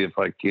and see if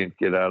I can't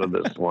get out of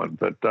this one.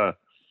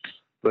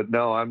 But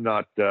no, I'm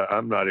not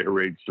air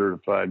raid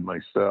certified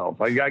myself.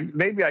 I got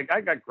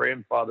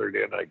grandfathered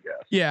in, I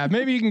guess. Yeah,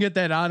 maybe you can get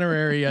that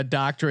honorary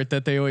doctorate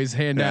that they always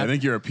hand out. I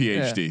think you're a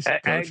PhD.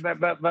 Yeah.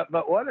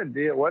 But what a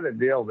deal! What a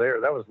deal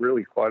there. That was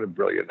really quite a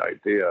brilliant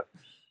idea.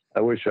 I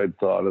wish I'd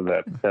thought of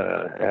that.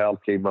 Hal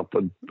came up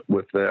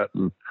with that,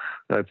 and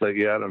I thought,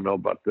 I don't know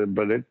about that,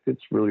 but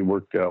it's really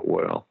worked out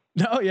well.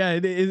 No, yeah,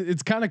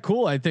 it's kind of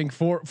cool. I think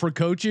for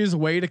coaches, a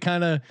way to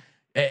kind of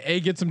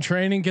get some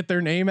training, get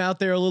their name out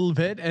there a little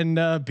bit,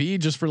 and B,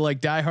 just for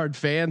like diehard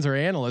fans or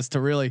analysts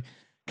to really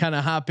kind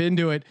of hop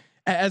into it.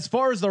 As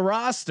far as the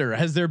roster,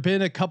 has there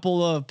been a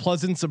couple of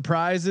pleasant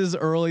surprises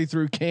early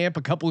through camp?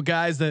 A couple of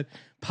guys that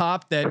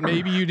popped that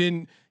maybe you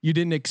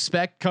didn't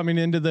expect coming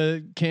into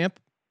the camp?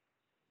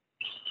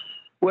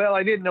 Well,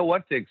 I didn't know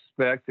what to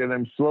expect, and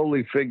I'm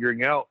slowly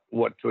figuring out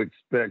what to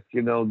expect.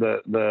 You know,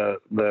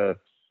 the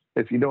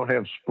if you don't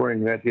have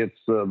spring, that hits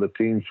the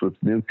teams with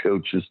new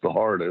coaches the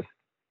hardest.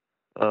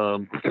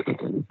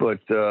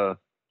 But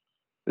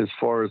as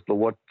far as the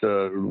what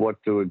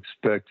to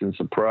expect and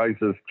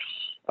surprises,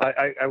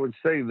 I would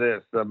say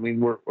this. I mean,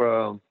 we're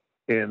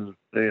and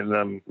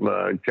I'm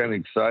kind of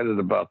excited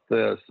about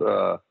this.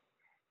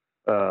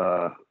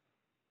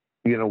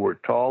 You know, we're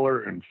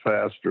taller and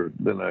faster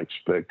than I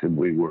expected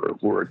we were.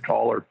 We're a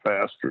taller,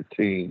 faster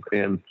team.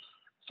 And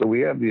so we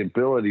have the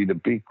ability to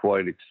be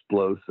quite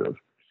explosive.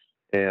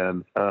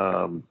 And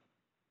so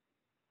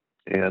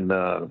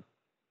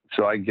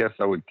I guess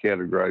I would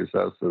categorize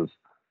us as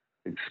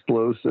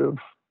explosive,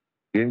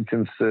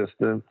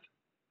 inconsistent,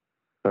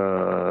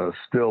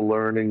 still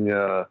learning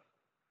our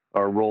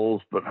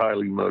roles, but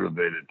highly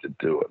motivated to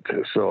do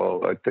it.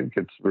 So I think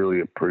it's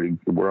really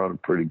we're on a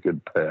pretty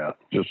good path.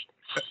 Just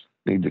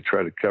need to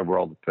try to cover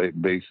all the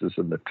bases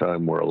in the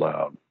time we're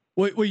allowed.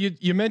 Well,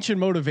 you mentioned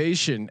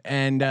motivation,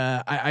 and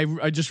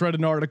I just read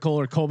an article,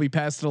 or Colby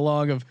passed it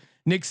along, of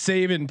Nick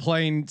Saban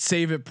playing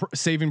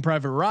Saving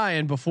Private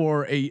Ryan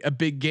before a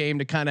big game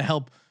to kind of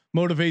help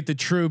motivate the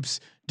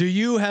troops. Do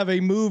you have a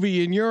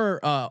movie in your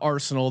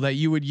arsenal that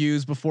you would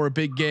use before a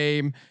big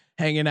game,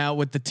 hanging out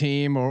with the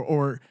team,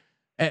 or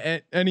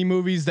any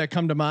movies that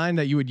come to mind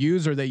that you would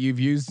use or that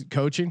you've used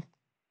coaching?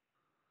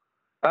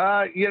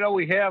 You know,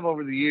 we have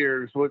over the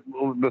years.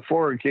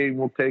 Before a game,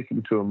 we'll take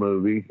them to a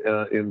movie,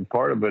 and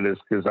part of it is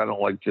because I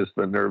don't like just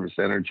the nervous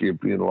energy of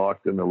being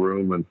locked in the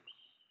room, and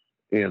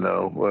you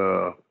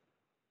know,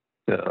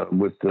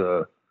 with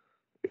the,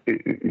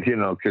 you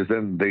know, because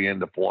then they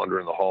end up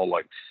wandering the hall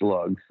like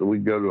slugs. So we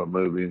go to a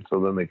movie, and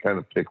so then they kind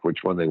of pick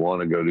which one they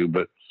want to go to.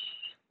 But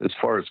as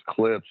far as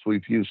clips,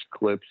 we've used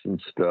clips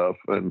and stuff,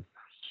 and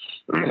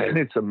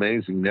it's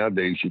amazing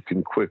nowadays. You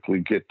can quickly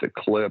get the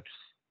clips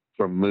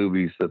from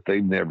movies that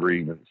they've never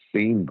even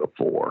seen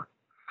before,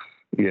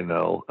 you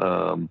know,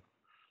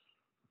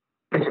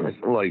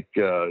 like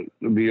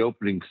the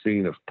opening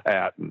scene of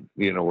Patton,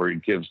 you know, where he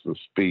gives the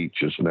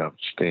speech, is an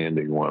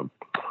outstanding one.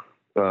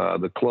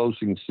 The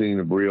closing scene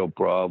of Rio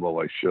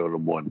Bravo, I showed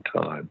him one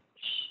time.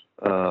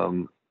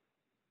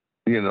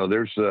 You know,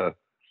 there's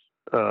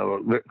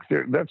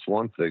that's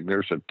one thing.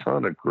 There's a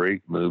ton of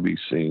great movie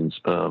scenes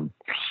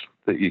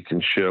that you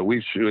can show.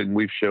 We've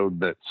showed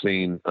that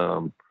scene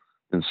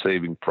in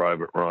Saving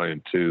Private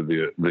Ryan too,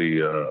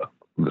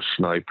 the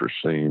sniper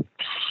scene,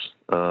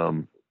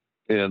 and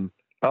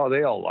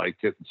they all like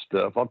it and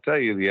stuff. I'll tell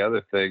you the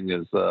other thing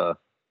is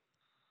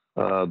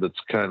that's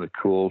kind of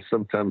cool.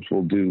 Sometimes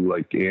we'll do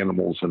like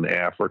animals in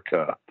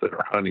Africa that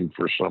are hunting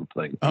for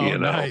something. Oh, you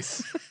know?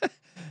 Nice.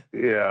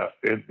 Yeah,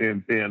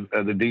 and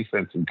the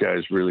defensive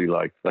guys really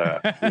like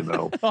that. You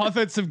know,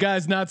 offensive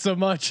guys not so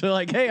much. They're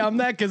like, hey, I'm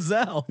that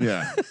gazelle.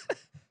 Yeah.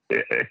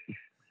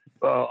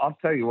 I'll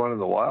tell you, one of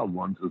the wild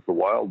ones is the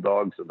wild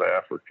dogs of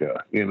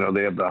Africa. You know,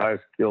 they have the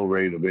highest kill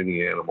rate of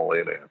any animal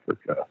in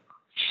Africa.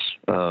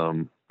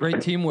 Great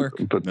teamwork.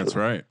 But That's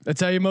right.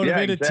 That's how you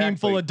motivate Yeah, a team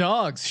full exactly. of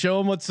dogs. Show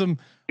them what a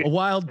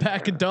wild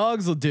pack of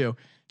dogs will do.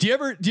 Do you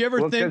ever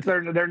well, think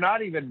they're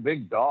not even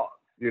big dogs?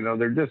 You know,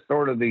 they're just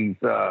sort of these.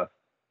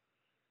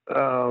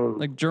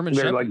 Like German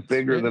They're Shepherds, like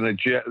bigger right? than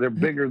they're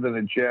bigger than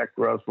a Jack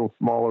Russell,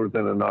 smaller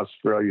than an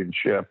Australian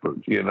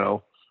Shepherd. You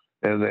know,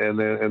 and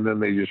then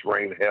they just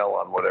rain hell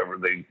on whatever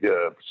they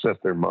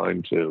set their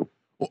mind to.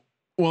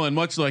 Well, and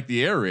much like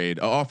the air raid,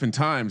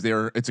 oftentimes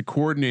it's a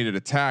coordinated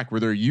attack where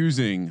they're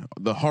using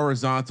the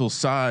horizontal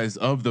size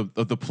of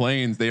the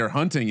planes they are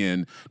hunting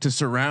in to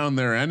surround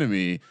their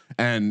enemy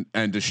and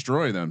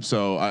destroy them.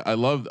 So I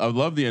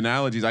love the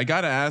analogies. I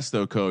got to ask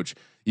though, Coach,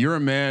 you're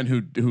a man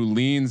who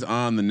leans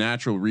on the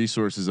natural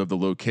resources of the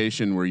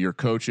location where you're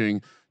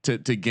coaching to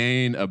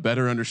gain a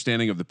better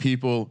understanding of the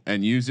people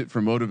and use it for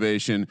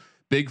motivation.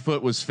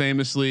 Bigfoot was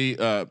famously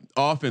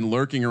often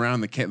lurking around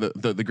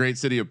the great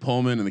city of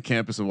Pullman and the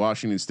campus of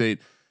Washington State.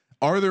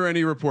 Are there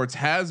any reports?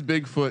 Has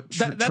Bigfoot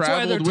That's why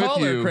traveled they're with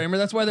taller, you? Kramer.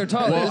 That's why they're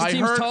taller. Well, This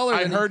team's taller.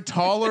 I heard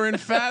taller and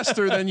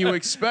faster than you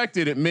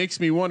expected. It makes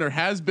me wonder: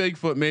 has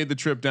Bigfoot made the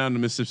trip down to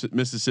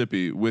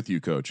Mississippi with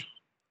you, Coach?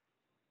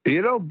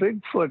 You know,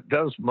 Bigfoot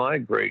does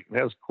migrate and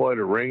has quite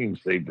a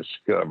range. They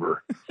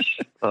discover.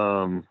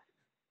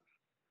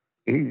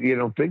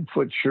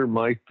 Bigfoot sure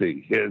might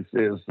be.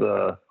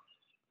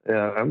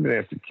 I'm going to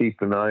have to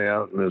keep an eye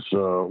out, and as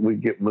we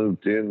get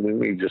moved in, we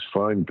may just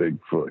find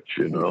Bigfoot,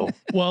 you know?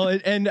 Well,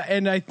 and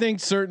I think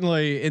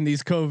certainly in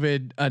these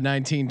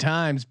COVID-19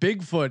 times,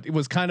 Bigfoot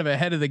was kind of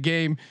ahead of the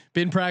game,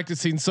 been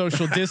practicing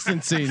social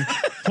distancing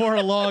for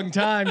a long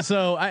time.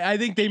 So I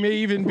think they may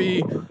even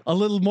be a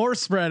little more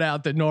spread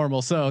out than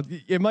normal. So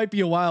it might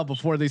be a while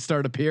before they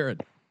start appearing.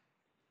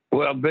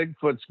 Well,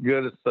 Bigfoot's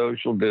good at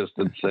social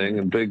distancing,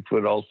 and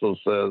Bigfoot also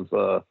says,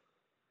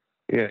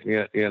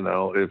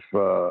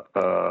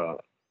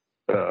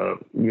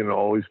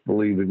 always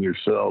believe in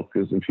yourself,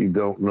 because if you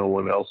don't, no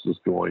one else is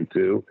going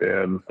to.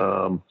 And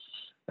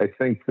I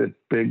think that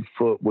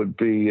Bigfoot would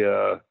be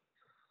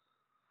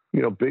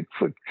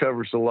Bigfoot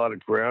covers a lot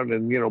of ground,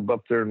 and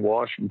up there in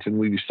Washington,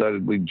 we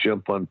decided we'd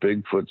jump on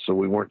Bigfoot, so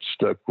we weren't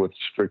stuck with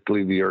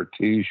strictly the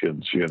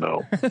artesians.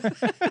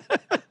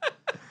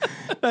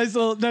 Nice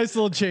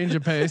little change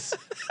of pace.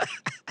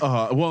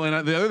 Well,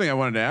 and the other thing I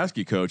wanted to ask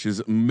you, Coach,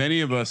 is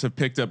many of us have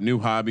picked up new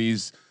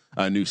hobbies,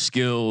 new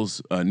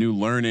skills, new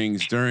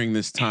learnings during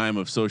this time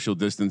of social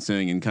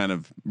distancing and kind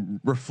of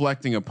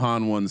reflecting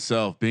upon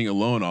oneself, being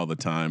alone all the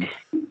time.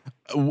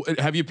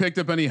 Have you picked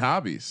up any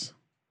hobbies?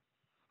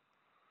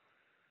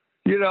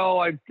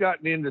 I've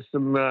gotten into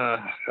some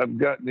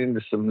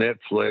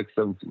Netflix.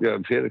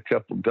 I've hit a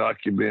couple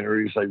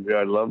documentaries.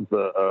 I love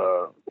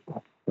the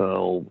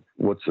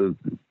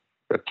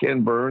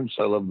Ken Burns.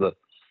 I love the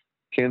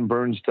Ken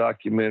Burns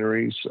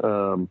documentaries.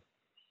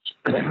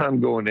 I'm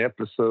going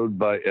episode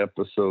by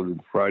episode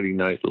in Friday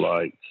Night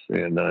Lights,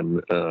 and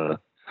I'm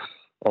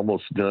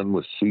almost done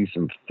with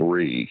season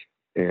 3.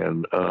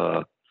 And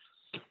so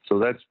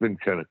that's been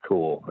kind of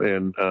cool.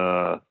 And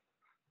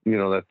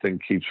that thing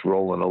keeps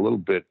rolling a little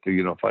bit.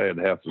 If I had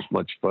half as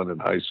much fun in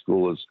high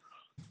school as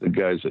the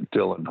guys at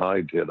Dillon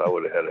High did, I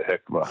would have had a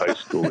heck of a high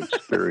school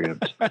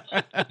experience.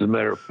 As a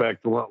matter of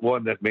fact,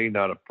 one that may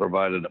not have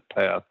provided a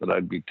path that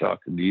I'd be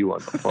talking to you on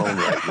the phone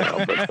right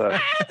now.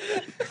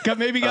 But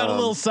maybe got a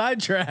little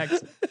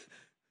sidetracked.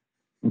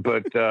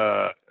 But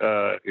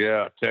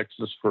yeah,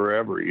 Texas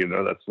forever.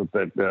 That's what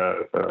that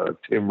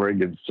Tim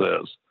Riggins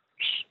says.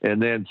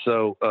 And then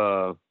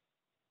so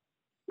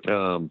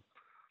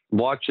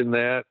watching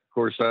that, of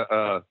course,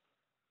 I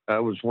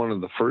was one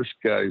of the first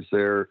guys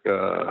there.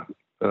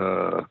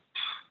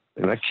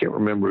 And I can't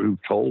remember who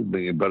told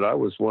me, but I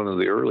was one of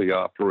the early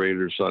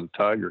operators on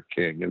Tiger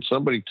King, and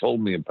somebody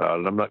told me about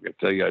it. I'm not going to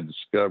tell you I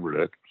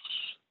discovered it,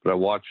 but I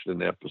watched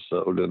an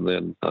episode and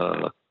then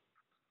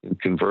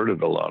and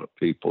converted a lot of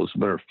people. As a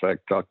matter of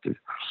fact,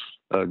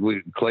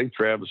 Clay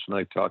Travis and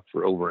I talked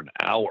for over an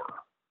hour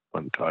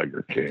on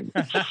Tiger King,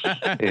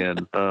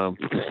 and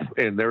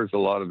there's a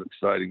lot of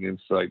exciting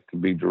insight to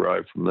be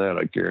derived from that,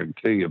 I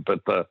guarantee you.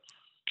 But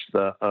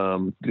so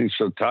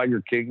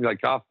Tiger King,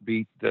 like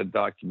offbeat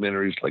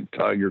documentaries like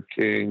Tiger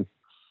King,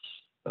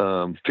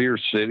 Fear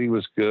City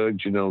was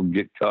good.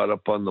 Get caught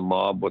up on the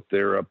mob, what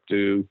they're up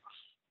to.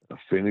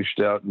 Finished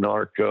out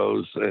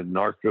Narcos, and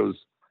Narcos,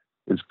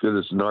 as good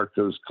as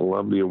Narcos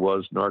Colombia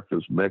was,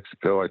 Narcos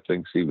Mexico I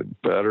think is even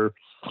better.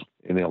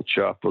 And El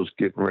Chapo's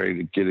getting ready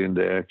to get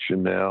into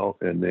action now.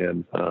 And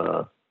then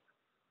I'll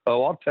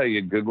tell you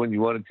a good one.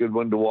 You want a good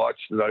one to watch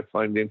that I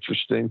find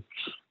interesting?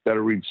 Got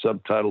to read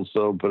subtitles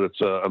though, but it's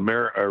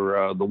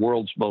The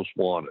World's Most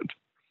Wanted.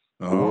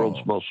 The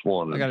World's Most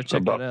Wanted. I got to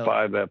check about that out.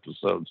 5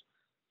 episodes.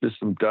 Just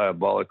some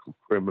diabolical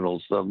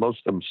criminals.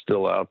 Most of them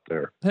still out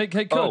there. Hey,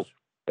 Coach.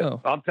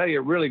 I'll tell you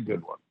a really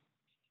good one.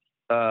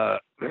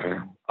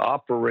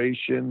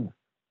 Operation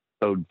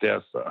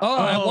Odessa.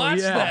 I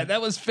watched that.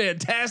 That was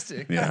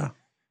fantastic. Yeah.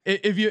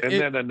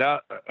 Then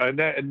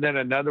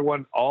another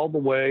one all the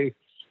way.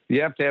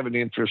 You have to have an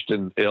interest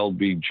in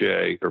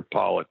LBJ or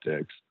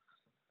politics.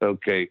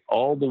 Okay,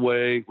 all the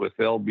way with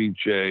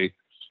LBJ.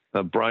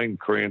 Bryan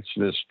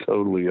Cranston is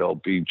totally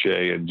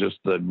LBJ, and just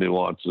the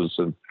nuances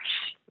and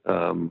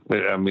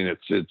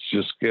it's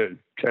just kind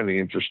of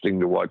interesting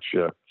to watch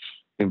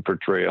him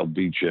portray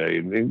LBJ,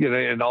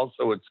 and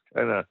also it's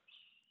kind of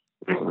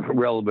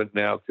relevant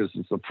now because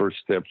it's the first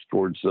steps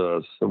towards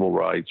civil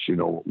rights.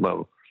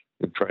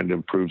 Trying to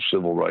improve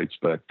civil rights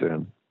back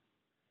then.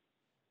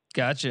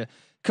 Gotcha,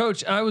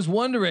 Coach. I was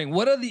wondering,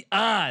 what are the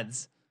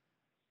odds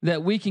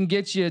that we can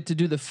get you to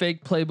do the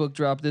fake playbook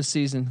drop this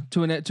season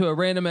to a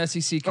random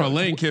SEC coach?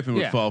 Lane Kiffin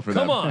would fall for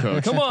that.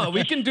 Coach. Come on,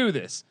 we can do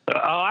this.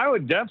 I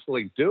would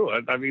definitely do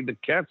it. I mean, the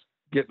cat's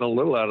getting a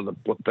little out of the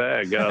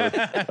bag,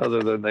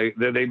 other than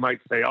they might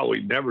say, "Oh,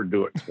 we never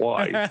do it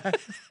twice."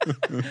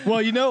 Well,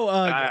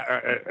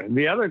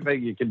 the other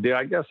thing you can do,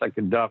 I guess, I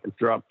can drop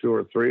 2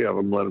 or 3 of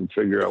them, let them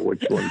figure out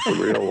which one's the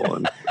real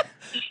one.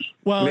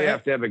 Well, they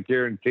have to have a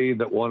guarantee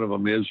that one of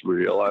them is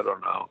real. I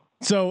don't know.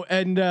 So,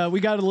 and we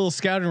got a little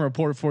scouting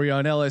report for you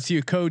on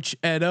LSU. Coach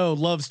Ed O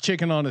loves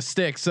chicken on a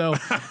stick. So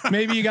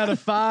maybe you got to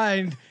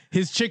find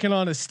his chicken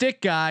on a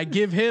stick guy,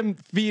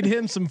 feed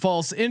him some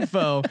false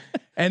info.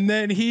 And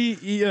then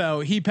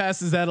he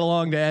passes that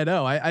along to Ed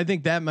O. I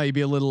think that might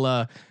be a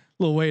little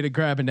way to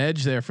grab an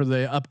edge there for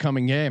the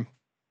upcoming game.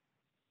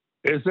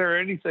 Is there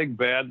anything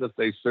bad that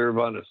they serve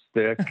on a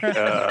stick?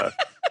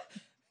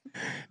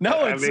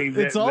 No,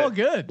 it's all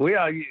good. We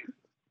ought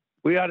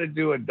to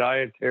do a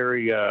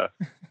dietary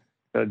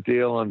a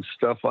deal on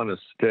stuff on a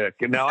stick.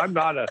 And now I'm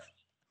not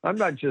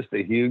just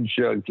a huge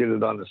get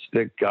it on a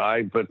stick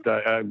guy, but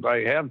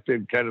I have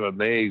been kind of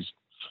amazed,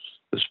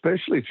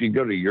 especially if you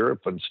go to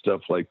Europe and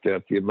stuff like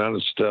that, the amount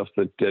of stuff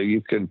that you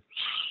can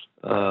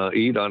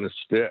eat on a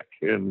stick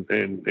and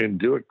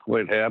do it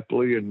quite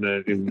happily. And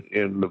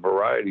the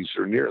varieties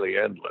are nearly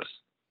endless.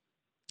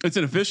 It's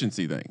an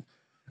efficiency thing.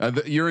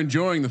 You're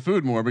enjoying the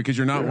food more because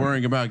you're not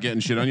worrying about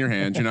getting shit on your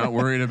hands. You're not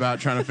worried about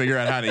trying to figure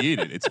out how to eat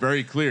it. It's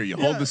very clear. You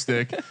hold the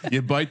stick,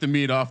 you bite the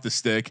meat off the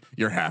stick,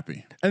 you're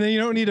happy. And then you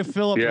don't need to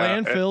fill up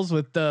landfills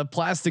with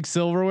plastic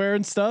silverware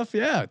and stuff.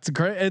 Yeah, it's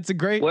a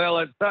great. Well,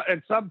 at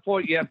some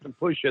point you have to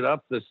push it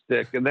up the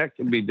stick, and that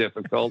can be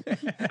difficult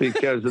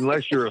because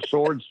unless you're a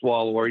sword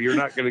swallower, you're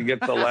not going to get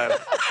the last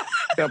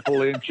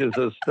couple inches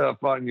of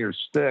stuff on your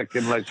stick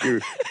unless you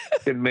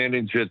can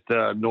manage it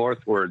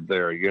northward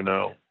there, you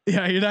know.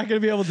 Yeah, you're not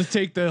going to be able to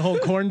take the whole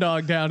corn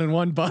dog down in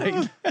one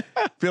bite.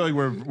 I feel like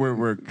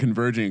we're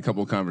converging a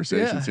couple of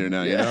conversations here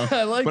now, you know.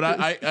 I like but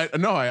this. I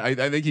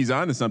think he's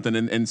onto something.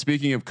 And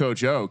speaking of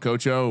Coach O,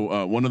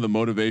 one of the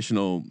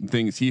motivational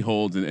things he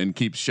holds and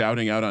keeps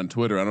shouting out on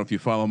Twitter. I don't know if you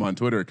follow him on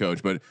Twitter,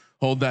 Coach, but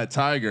hold that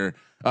tiger.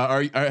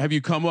 Have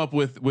you come up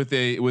with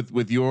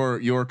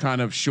your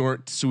kind of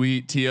short,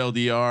 sweet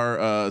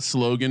TLDR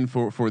slogan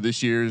for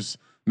this year's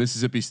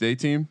Mississippi State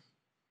team?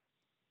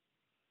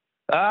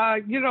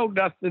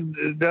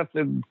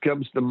 Nothing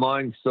comes to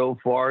mind so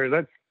far.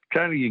 That's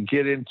kind of, you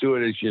get into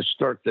it as you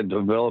start to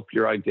develop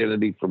your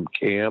identity from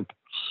camp,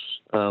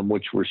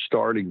 which we're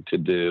starting to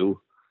do.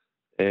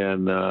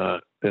 And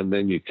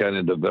then you kind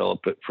of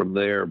develop it from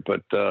there.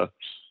 But,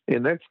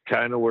 and that's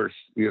kind of where,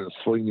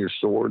 Swing Your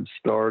Sword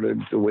started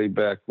way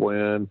back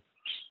when.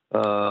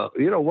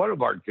 One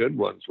of our good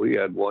ones we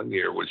had one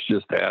year was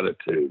just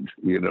attitude,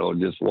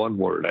 just one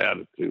word,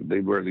 attitude. They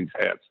wear these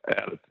hats,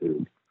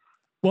 attitude.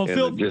 Well, and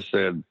Phil it just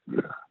said,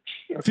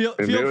 Phil,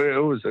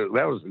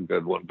 that was a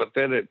good one, but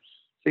then it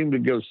seemed to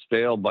go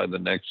stale by the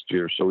next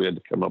year. So we had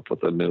to come up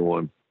with a new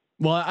one.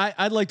 Well,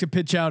 I'd like to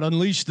pitch out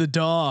Unleash the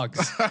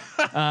Dogs.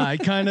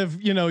 Kind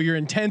of, your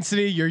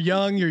intensity, you're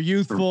young, you're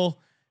youthful.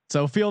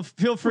 So feel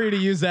free to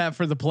use that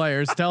for the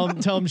players. Tell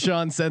them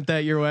Sean sent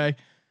that your way.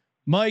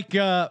 Mike,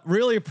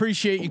 really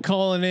appreciate you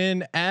calling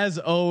in as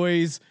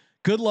always.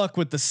 Good luck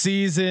with the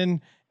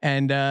season.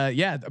 And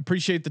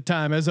appreciate the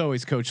time as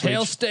always, Coach Leach.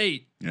 Hail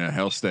State. Yeah,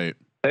 Hail State.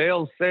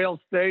 Hail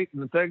State,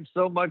 and thanks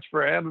so much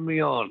for having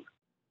me on.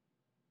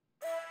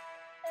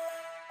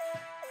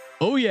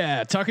 Oh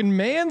yeah, talking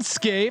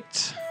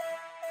Manscaped.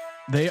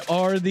 They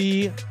are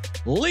the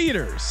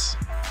leaders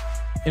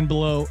in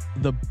below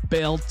the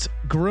belt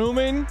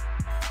grooming.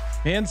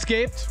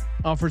 Manscaped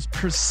offers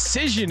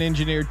precision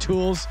engineered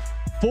tools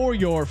for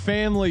your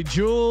family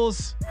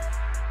jewels.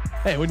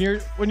 Hey, when you're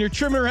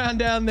trimming around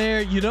down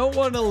there, you don't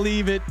want to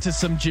leave it to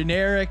some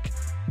generic,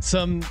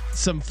 some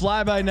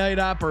fly by night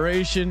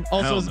operation.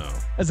 Also,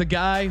 as a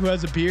guy who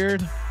has a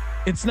beard,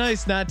 it's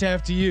nice not to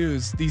have to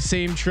use the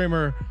same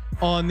trimmer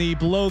on the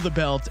below the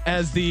belt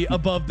as the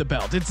above the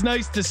belt. It's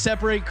nice to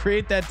separate,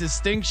 create that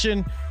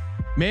distinction.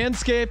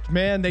 Manscaped,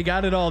 man, they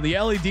got it all. The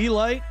LED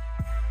light.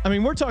 I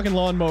mean, we're talking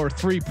lawnmower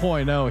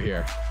 3.0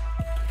 here.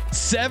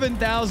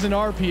 7,000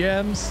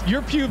 RPMs.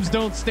 Your pubes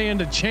don't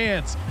stand a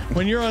chance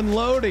when you're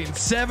unloading.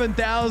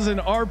 7,000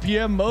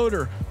 RPM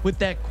motor with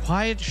that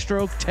Quiet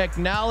Stroke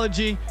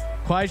technology.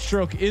 Quiet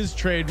Stroke is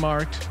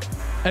trademarked.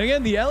 And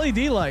again, the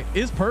LED light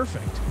is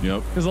perfect.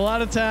 Yep. Because a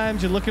lot of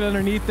times you're looking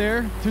underneath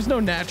there's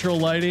no natural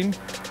lighting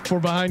for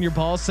behind your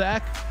ball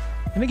sack.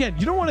 And again,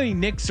 you don't want any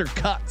nicks or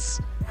cuts.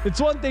 It's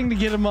one thing to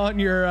get them on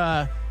your,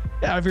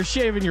 if you're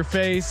shaving your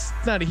face,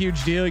 it's not a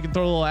huge deal. You can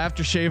throw a little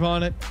aftershave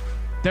on it.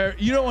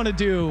 You don't want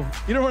to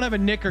have a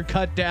nick or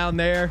cut down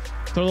there.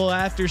 Throw a little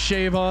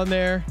aftershave on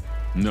there.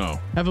 No.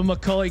 Have a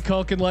Macaulay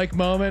Culkin like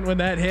moment when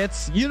that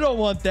hits. You don't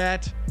want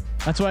that.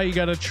 That's why you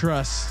got to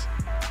trust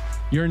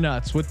your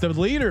nuts with the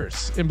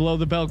leaders in below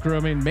the belt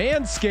grooming,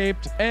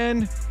 Manscaped.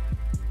 And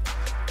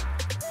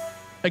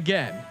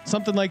again,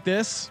 something like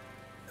this,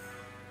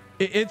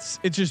 it's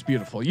just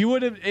beautiful.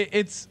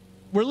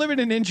 We're living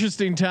in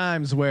interesting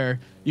times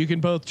where you can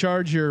both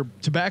charge your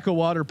tobacco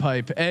water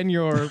pipe and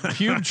your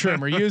pube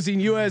trimmer using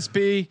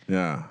USB.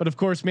 Yeah. But of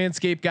course,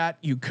 Manscaped got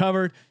you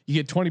covered. You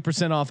get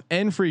 20% off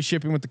and free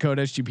shipping with the code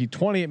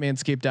SGP20 at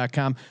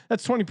manscaped.com.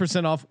 That's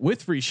 20% off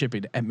with free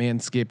shipping at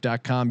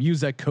manscaped.com. Use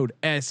that code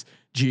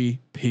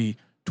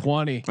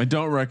SGP20. I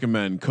don't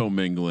recommend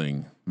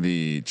commingling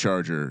the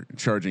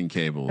charging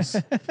cables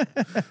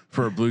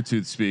for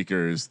Bluetooth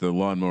speakers, the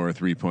lawnmower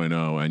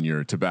 3.0, and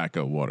your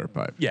tobacco water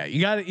pipe. Yeah, you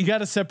got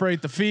to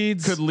separate the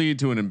feeds. Could lead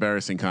to an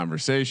embarrassing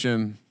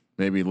conversation,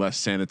 maybe less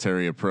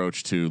sanitary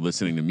approach to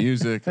listening to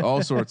music,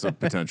 all sorts of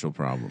potential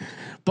problems.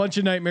 Bunch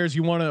of nightmares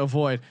you want to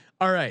avoid.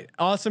 All right,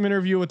 awesome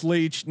interview with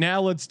Leach.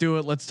 Now let's do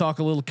it. Let's talk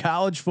a little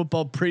college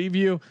football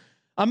preview.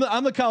 I'm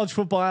the college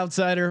football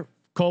outsider.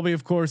 Colby,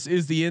 of course,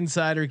 is the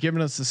insider,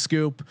 giving us the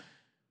scoop.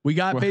 We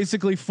got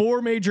basically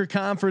 4 major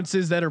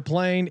conferences that are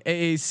playing: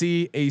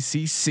 AAC,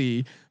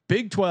 ACC,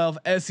 Big 12,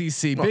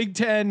 SEC, Big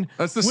 10.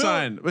 That's the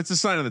sign. It's a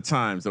sign of the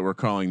times that we're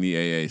calling the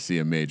AAC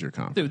a major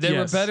conference. Dude, they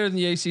were better than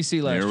the ACC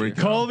last year.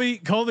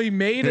 Colby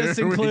made us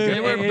include.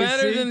 They were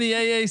better than the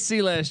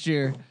AAC last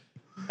year.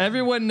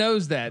 Everyone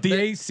knows that.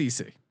 The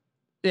ACC.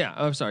 Yeah,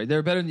 I'm sorry. They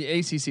were better than the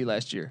ACC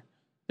last year.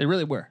 They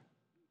really were.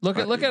 Look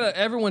at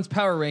everyone's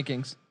power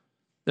rankings.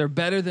 They're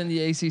better than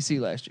the ACC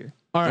last year.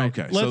 All right,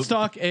 okay. Let's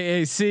talk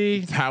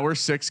AAC. Power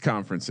 6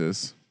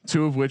 conferences.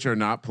 2 of which are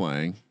not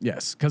playing.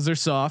 Yes, because they're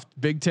soft.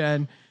 Big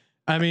Ten.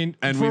 I mean,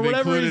 and we've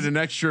included an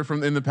extra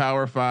from in the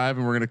Power 5,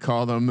 and we're going to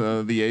call them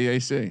the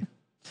AAC.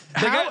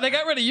 They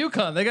got rid of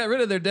UConn. They got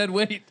rid of their dead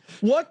weight.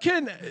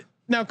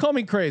 Now call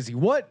me crazy.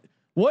 What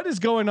is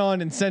going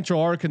on in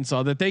Central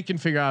Arkansas that they can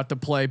figure out to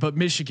play, but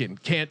Michigan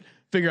can't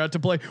figure out to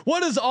play?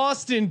 What does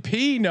Austin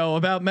P know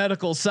about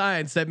medical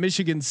science that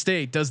Michigan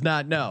State does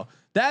not know?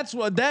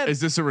 Is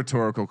this a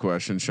rhetorical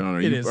question, Sean?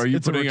 Are you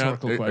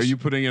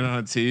putting it on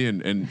a tee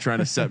and trying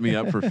to set me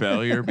up for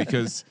failure?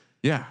 Because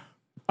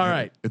all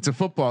right, it's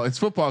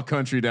football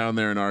country down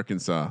there in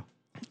Arkansas.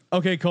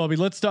 Okay, Colby,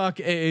 let's talk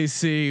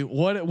AAC.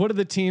 What are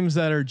the teams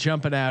that are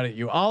jumping out at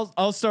you?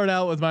 I'll start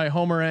out with my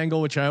homer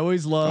angle, which I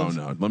always love.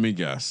 Oh no, let me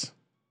guess.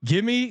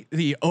 Give me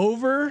the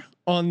over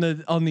on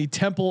the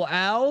Temple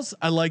Owls.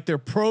 I like their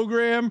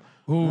program.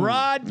 Ooh.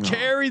 Rod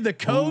Carey, the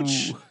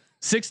coach. Ooh.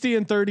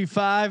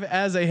 60-35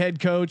 as a head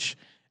coach.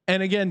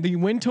 And again, the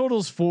win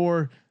totals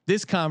for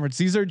this conference,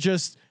 these are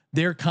just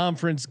their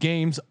conference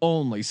games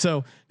only.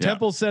 So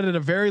Temple set at a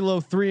very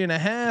low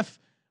 3.5.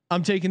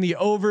 I'm taking the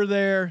over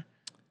there.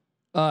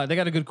 They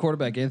got a good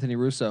quarterback, Anthony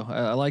Russo.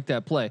 I like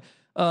that play.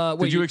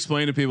 Did you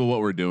explain to people what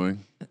we're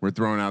doing? We're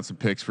throwing out some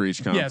picks for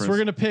each conference. Yes, we're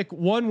going to pick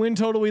one win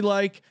total we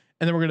like,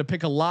 and then we're going to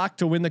pick a lock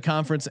to win the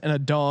conference and a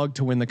dog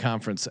to win the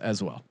conference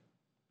as well.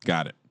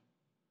 Got it.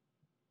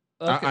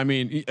 Okay. I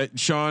mean,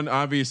 Sean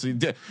obviously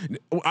did.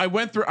 I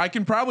went through. I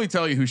can probably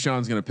tell you who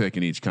Sean's going to pick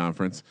in each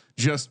conference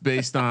just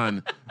based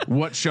on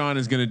what Sean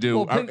is going to do.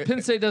 Well,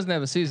 Penn State doesn't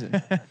have a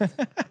season.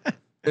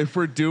 If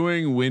we're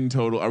doing win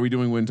total, are we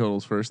doing win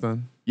totals first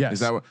then? Yes. Is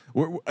that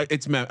what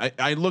it's?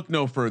 I look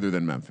no further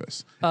than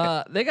Memphis.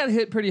 They got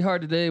hit pretty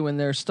hard today when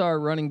their star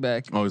running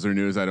back. Oh, is there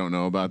news I don't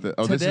know about that?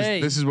 Oh, today,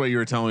 this is what you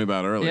were telling me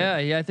about earlier.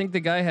 Yeah. I think the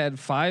guy had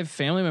 5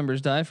 family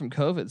members die from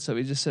COVID, so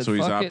he just said, so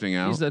he's Fuck opting it.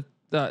 out. He's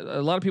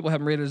a lot of people have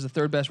him rated as the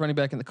 3rd best running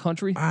back in the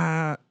country.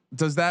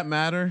 Does that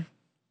matter?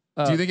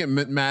 Do you think it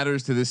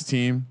matters to this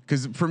team?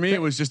 Because for me, it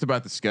was just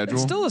about the schedule.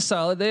 It's still a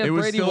solid. They have it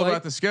was Brady still White,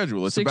 about the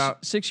schedule. It's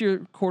about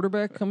 6-year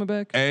quarterback coming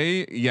back.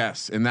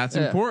 Yes, and that's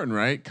important,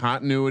 right?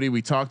 Continuity.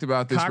 We talked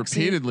about this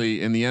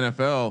repeatedly in the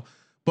NFL,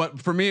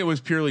 but for me, it was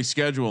purely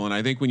schedule. And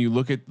I think when you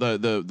look at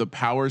the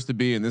powers to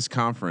be in this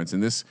conference, in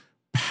this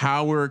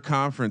power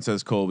conference,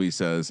 as Colby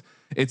says,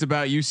 it's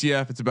about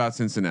UCF, it's about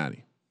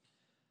Cincinnati,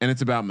 and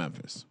it's about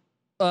Memphis.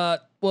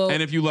 And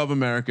if you love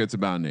America, it's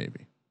about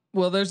Navy.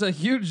 Well, there's a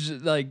huge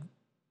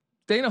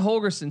Dana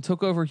Holgerson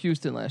took over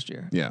Houston last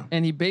year. Yeah.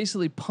 And he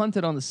basically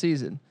punted on the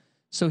season.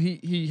 So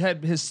he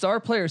had his star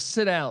players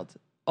sit out,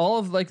 all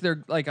of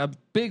their a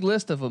big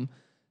list of them.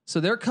 So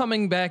they're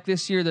coming back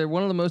this year. They're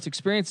one of the most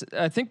experienced,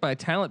 I think, by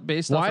talent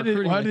based. Why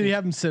did he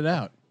have them sit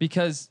out?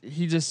 Because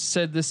he just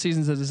said this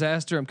season's a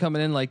disaster. I'm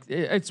coming in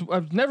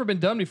I've never been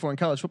done before in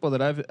college football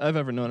that I've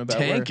ever known about.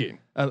 Tanking.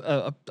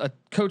 A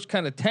coach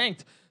kind of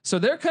tanked. So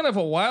they're kind of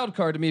a wild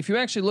card to me. If you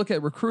actually look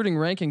at recruiting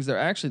rankings, they're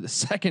actually the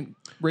 2nd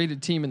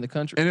rated team in the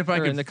country. And if I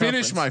can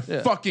finish my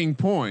fucking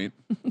point,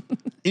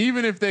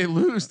 even if they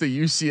lose to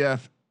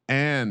UCF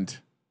and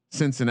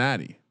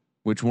Cincinnati,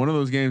 which one of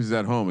those games is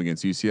at home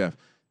against UCF,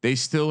 they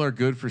still are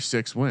good for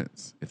 6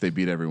 wins if they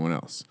beat everyone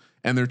else.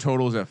 And their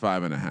total is at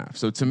 5.5.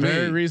 So to me,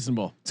 very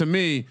reasonable. To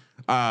me,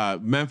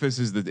 Memphis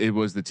was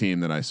the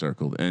team that I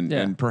circled,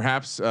 and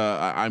perhaps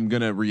I'm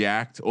gonna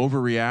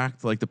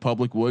overreact like the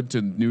public would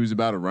to news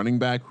about a running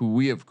back who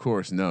we of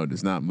course know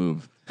does not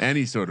move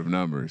any sort of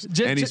numbers,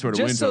 any sort of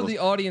win just so totals. The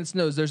audience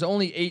knows, there's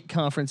only 8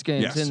 conference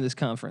games in this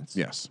conference.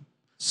 Yes.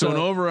 So an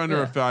over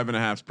under of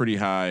 5.5 is pretty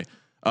high.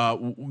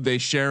 They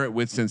share it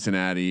with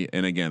Cincinnati,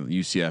 and again,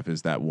 UCF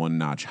is that one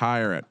notch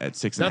higher at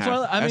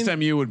 6.5.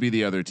 SMU would be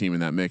the other team in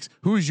that mix.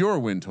 Who's your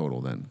win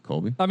total then,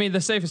 Colby? I mean, the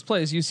safest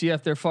play is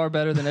UCF. They're far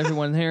better than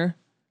everyone here.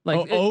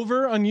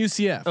 Over on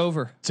UCF.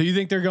 Over. So you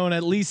think they're going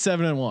at least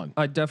 7-1?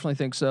 I definitely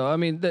think so. I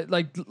mean,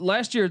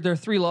 last year, their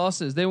 3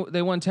 losses. They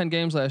won 10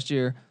 games last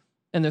year,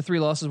 and their 3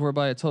 losses were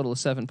by a total of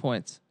 7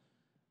 points.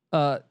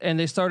 And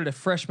they started a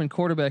freshman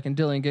quarterback in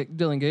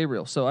Dylan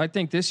Gabriel. So I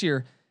think this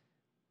year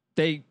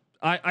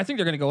I think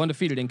they're going to go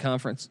undefeated in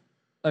conference.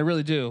 I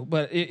really do.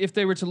 But if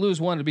they were to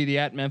lose one, it'd be the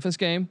at Memphis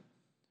game.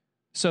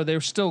 So they're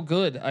still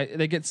good.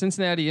 They get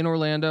Cincinnati in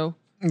Orlando.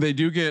 They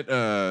do get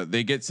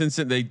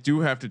Cincinnati. They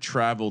do have to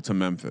travel to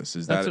Memphis.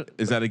 Is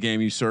that a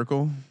game you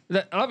circle?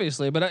 That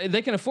obviously, but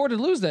they can afford to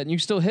lose that, and you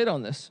still hit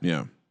on this.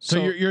 Yeah.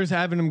 So you're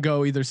having them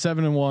go either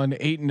 7-1,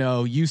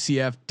 8-0.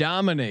 UCF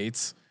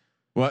dominates.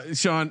 Well,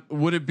 Sean,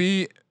 would it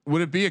be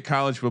a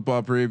college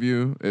football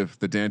preview if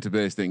the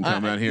database didn't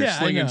come out here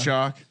slinging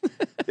chalk?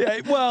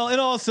 Yeah. Well,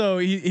 and also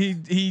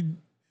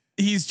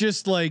he's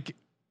just like,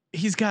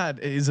 he's got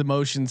his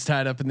emotions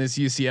tied up in this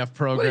UCF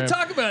program. What are you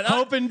talking about?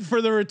 Hoping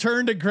for the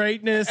return to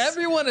greatness.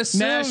 Everyone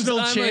assumes I'm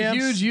a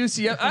huge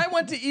UCF. I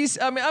went to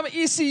I'm an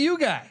ECU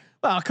guy.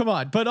 Well, come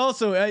on. But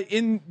also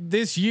in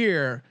this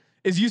year,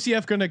 is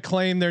UCF going to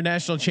claim their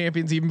national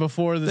champions even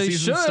before the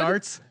season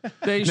starts?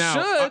 They should.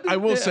 I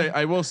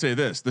will say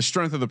this: the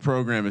strength of the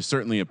program is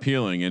certainly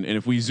appealing, and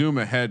if we zoom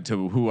ahead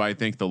to who I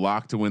think the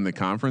lock to win the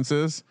conference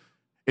is,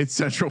 it's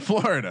Central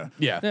Florida.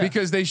 Yeah.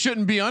 Because they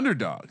shouldn't be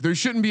underdog. There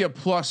shouldn't be a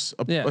plus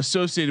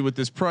associated with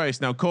this price.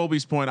 Now,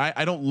 Colby's point,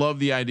 I don't love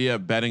the idea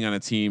of betting on a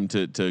team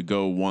to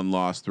go one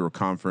loss through a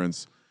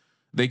conference.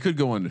 They could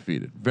go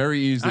undefeated very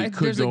easily.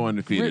 Could go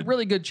undefeated.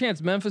 Really good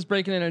chance. Memphis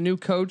breaking in a new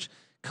coach.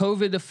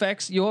 COVID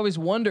effects. You always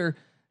wonder,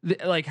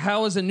 like,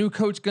 how is a new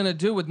coach going to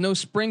do with no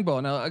spring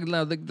ball?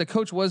 Now the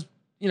coach was,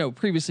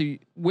 previously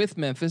with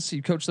Memphis.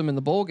 He coached them in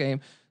the bowl game,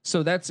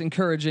 so that's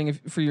encouraging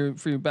for your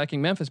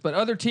backing Memphis. But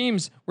other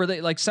teams where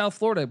they like South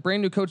Florida,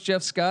 brand new coach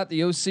Jeff Scott,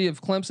 the OC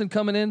of Clemson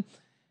coming in.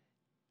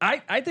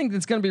 I think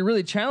it's going to be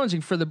really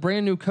challenging for the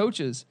brand new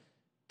coaches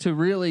to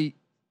really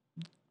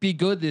be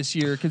good this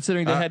year,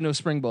 considering they had no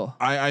spring ball.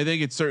 I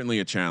think it's certainly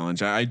a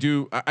challenge. I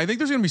think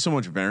there's going to be so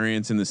much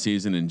variance in the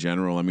season in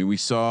general. I mean, we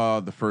saw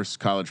the first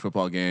college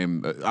football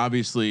game.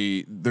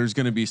 Obviously, there's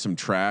going to be some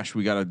trash.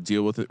 We got to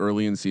deal with it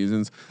early in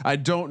seasons. I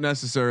don't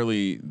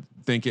necessarily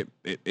think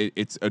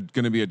it's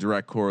going to be a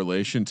direct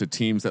correlation to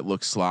teams that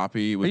look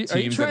sloppy with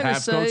teams that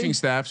have coaching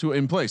staffs who are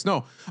in place.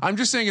 No, I'm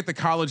just saying at the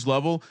college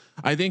level,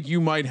 I think you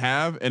might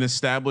have an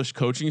established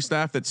coaching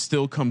staff that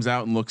still comes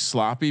out and looks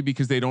sloppy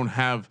because they don't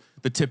have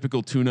the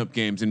typical tune-up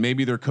games, and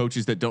maybe they're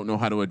coaches that don't know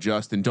how to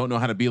adjust and don't know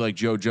how to be like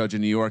Joe Judge in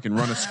New York and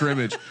run a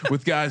scrimmage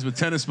with guys with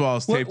tennis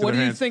balls taped to their hands.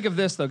 What do you think of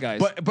this, though, guys?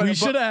 But we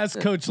should ask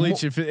Coach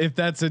Leach if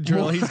that's a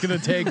drill he's going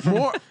to take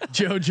from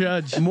Joe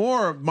Judge.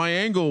 More my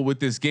angle with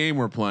this game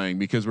we're playing,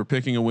 because we're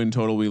picking a win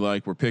total we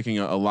like, we're picking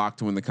a lock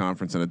to win the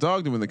conference and a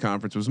dog to win the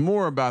conference, was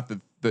more about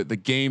the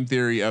game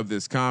theory of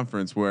this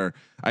conference, where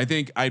I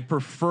think I'd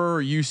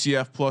prefer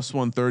UCF plus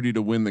 130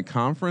 to win the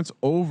conference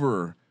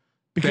over.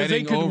 Because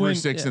they could over win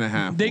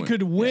 6.5. They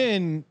could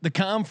win the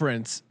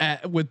conference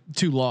with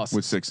 2 losses.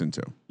 With 6 and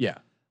 2. Yeah.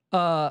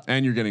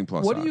 And you're getting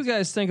plus. What odds. do you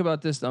guys think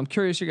about this, though? I'm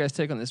curious your guys'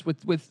 take on this.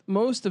 With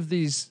most of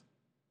these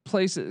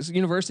places,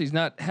 universities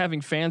not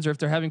having fans, or if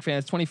they're having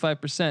fans,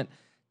 25%.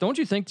 Don't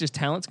you think just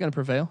talent's going to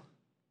prevail?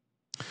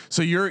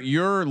 So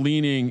you're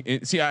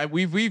leaning. See,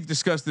 we've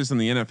discussed this on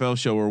the NFL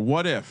show. Or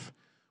what if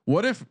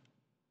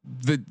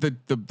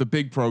the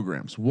big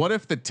programs? What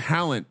if the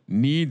talent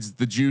needs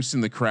the juice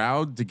in the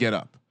crowd to get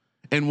up?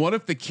 And what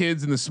if the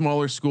kids in the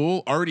smaller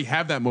school already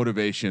have that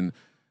motivation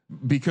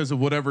because of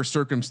whatever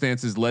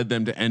circumstances led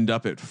them to end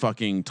up at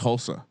fucking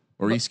Tulsa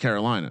or East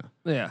Carolina?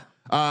 Yeah.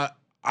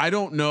 I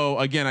don't know.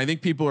 Again, I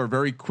think people are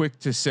very quick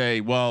to say,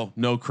 well,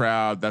 no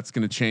crowd, that's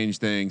going to change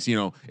things.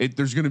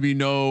 There's going to be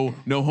no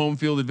home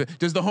field.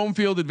 Does the home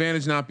field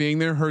advantage not being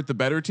there hurt the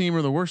better team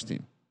or the worst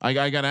team? I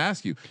got to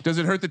ask you, does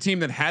it hurt the team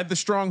that had the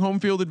strong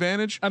home field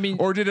advantage? I mean,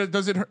 or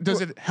does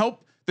it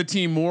help the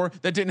team more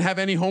that didn't have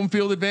any home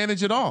field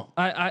advantage at all?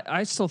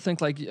 I still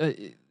think like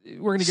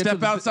we're gonna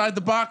step outside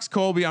the box,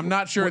 Colby. I'm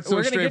not sure it's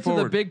so straightforward. We're gonna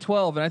get to the Big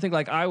 12, and I think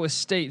like Iowa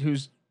State,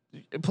 who's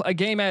a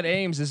game at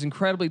Ames, is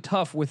incredibly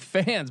tough with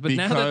fans. But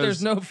now that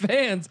there's no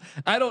fans,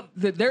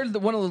 they're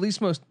one of the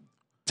least most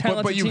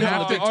talented. But you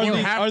have to.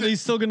 Are they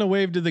still going to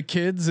wave to the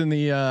kids in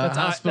the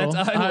hospital?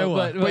 That's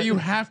Iowa. But you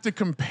have to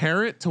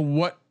compare it to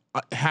what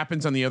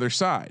happens on the other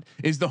side.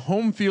 Is the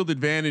home field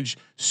advantage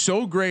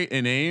so great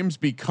in Ames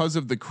because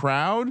of the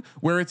crowd,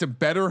 where it's a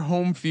better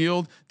home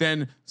field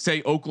than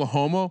say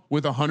Oklahoma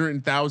with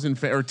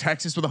 100,000 or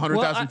Texas with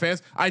 100,000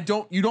 fans?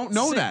 You don't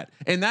know that.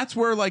 And that's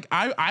where like,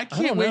 I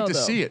can't wait to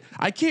see it.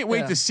 I can't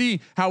wait to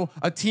see how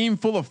a team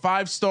full of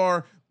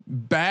 5-star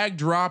bag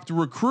dropped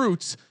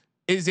recruits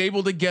is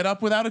able to get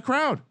up without a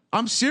crowd.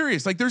 I'm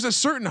serious. Like there's a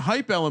certain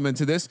hype element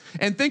to this.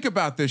 And think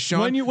about this, Sean.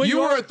 When you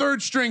were a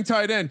 3rd string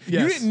tight end.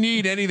 Yes. You didn't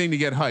need anything to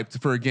get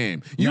hyped for a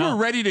game. You were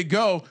ready to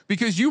go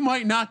because you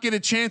might not get a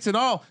chance at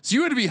all. So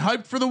you had to be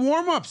hyped for the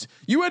warm-ups.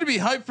 You had to be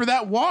hyped for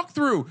that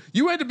walkthrough.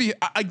 You had to be,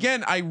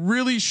 again, I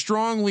really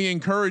strongly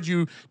encourage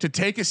you to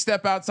take a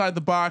step outside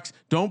the box.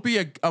 Don't be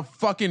a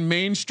fucking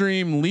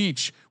mainstream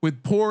leech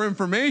with poor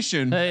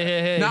information.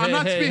 Hey. Now,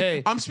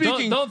 I'm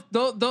speaking.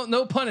 Don't,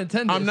 no pun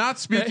intended. I'm not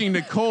speaking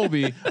to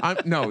Colby.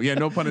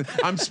 No pun intended.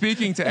 I'm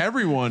speaking to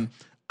everyone.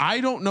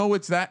 I don't know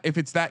if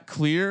it's that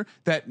clear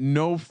that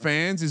no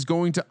fans is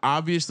going to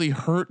obviously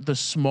hurt the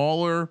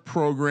smaller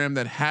program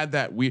that had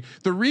that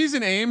the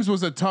reason Ames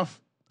was a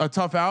tough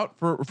out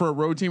for a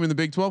road team in the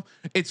Big 12.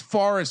 It's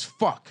far as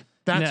fuck.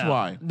 That's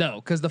why. No,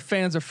 because the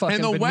fans are fucking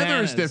and the bananas.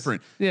 weather is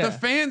different. Yeah. The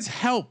fans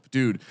help,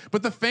 dude.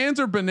 But the fans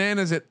are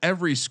bananas at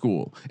every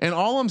school. And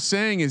all I'm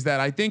saying is that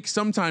I think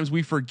sometimes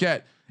we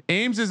forget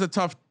Ames is a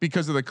tough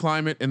because of the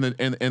climate and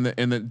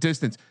the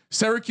distance.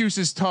 Syracuse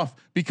is tough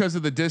because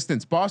of the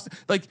distance. Boston,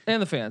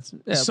 and the fans.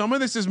 Yeah. Some of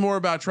this is more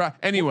about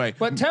anyway.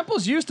 But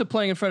Temple's used to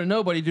playing in front of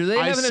nobody. Do they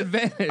have an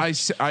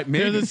advantage?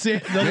 Maybe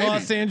the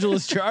Los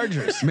Angeles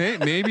Chargers.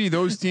 Maybe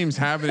those teams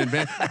have an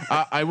advantage.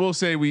 I will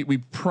say we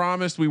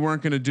promised we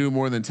weren't going to do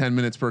more than 10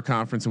 minutes per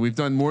conference, and we've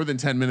done more than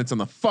 10 minutes on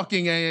the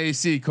fucking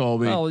AAC,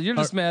 Colby. Oh, you're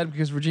just mad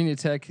because Virginia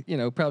Tech,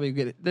 probably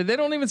get it. They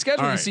don't even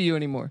schedule to see you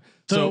anymore.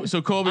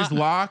 So Colby's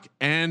lock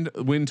and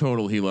win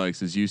total he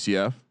likes is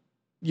UCF.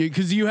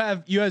 Because you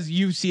have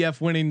UCF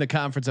winning the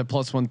conference at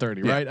plus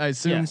 130, right? I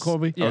assume,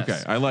 Colby. Yes.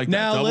 Okay, I like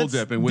that double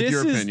dipping with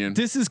your opinion.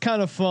 This is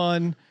kind of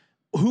fun.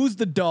 who's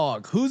the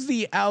dog? Who's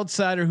the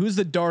outsider? Who's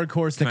the dark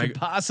horse that could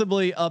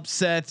possibly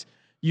upset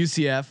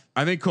UCF?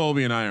 I think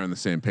Colby and I are on the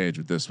same page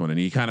with this one, and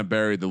he kind of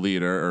buried the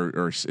lead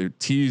or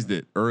teased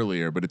it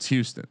earlier, but it's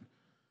Houston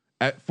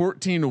at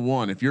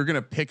 14-1. If you're going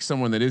to pick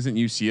someone that isn't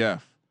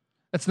UCF,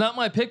 that's not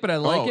my pick, but I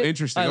like it.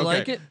 Interesting. I okay.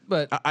 like it,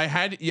 but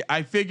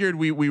I figured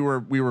we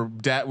were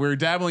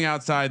dabbling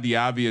outside the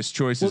obvious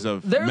choices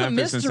of they're Memphis,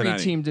 a mystery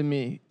Cincinnati. team to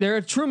me. They're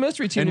a true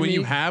mystery team. And to when me,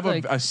 you have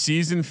a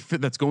season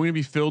that's going to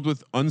be filled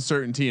with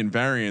uncertainty and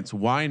variance,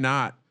 why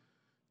not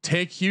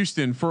take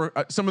Houston for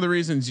some of the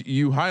reasons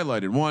you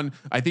highlighted? One,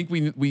 I think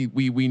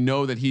we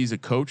know that he's a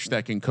coach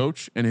that can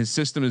coach, and his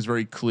system is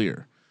very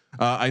clear.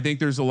 I think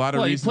there's a lot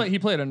of reasons. He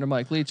played under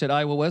Mike Leach at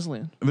Iowa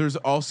Wesleyan. There's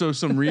also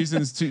some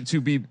reasons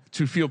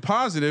to feel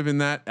positive in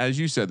that, as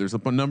you said, there's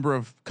a number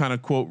of kind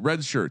of quote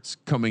red shirts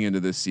coming into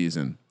this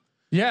season.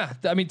 Yeah,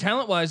 I mean,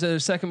 talent wise, they're the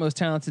second most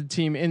talented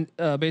team in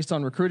based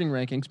on recruiting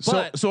rankings.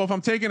 But so if I'm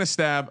taking a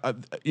stab,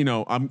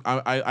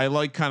 I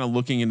like kind of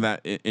looking in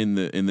that in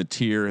the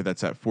tier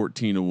that's at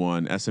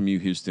 14-1. SMU,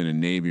 Houston,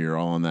 and Navy are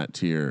all on that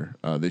tier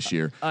this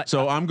year.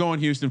 So I'm going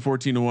Houston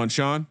 14-1.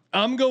 Sean,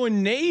 I'm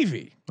going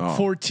Navy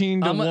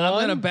 14-1. I'm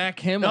gonna back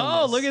him.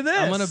 Oh, look at this!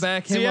 I'm gonna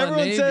back him. See,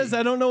 everyone Navy. says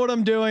I don't know what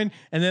I'm doing,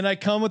 and then I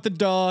come with the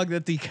dog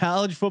that the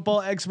college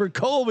football expert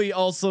Colby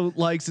also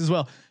likes as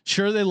well.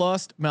 Sure, they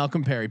lost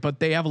Malcolm Perry, but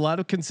they have a lot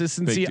of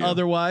consistency.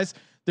 Otherwise,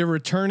 they're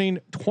returning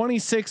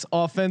 26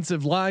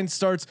 offensive line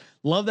starts.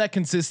 Love that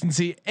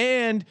consistency.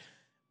 And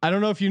I don't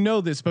know if you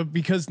know this, but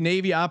because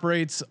Navy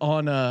operates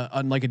on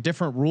like a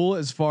different rule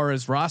as far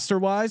as roster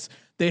wise,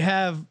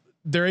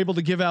 they're able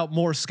to give out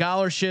more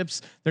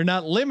scholarships. They're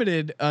not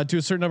limited to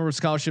a certain number of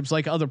scholarships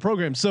like other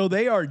programs. So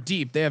they are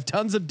deep. They have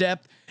tons of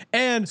depth.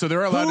 And so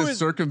they're allowed to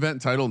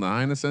circumvent Title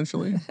IX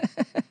essentially.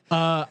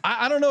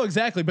 I don't know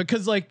exactly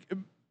because like.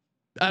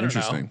 I don't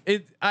know.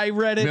 I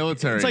read it.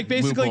 Military. It's like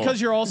basically because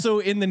you're also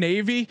in the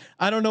Navy.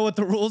 I don't know what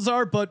the rules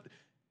are, but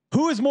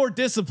who is more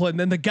disciplined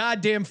than the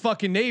goddamn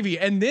fucking Navy?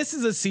 And this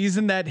is a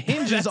season that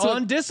hinges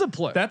on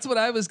discipline. That's what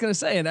I was going to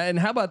say. And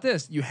how about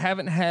this? You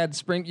haven't had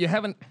spring. You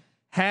haven't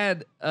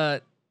had.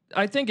 I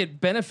think it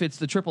benefits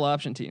the triple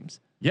option teams.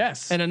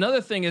 Yes. And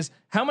another thing is,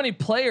 how many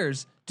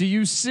players do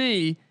you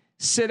see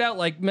sit out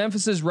like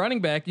Memphis's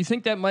running back? You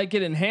think that might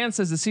get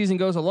enhanced as the season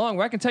goes along?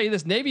 Well, I can tell you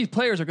this: Navy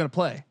players are going to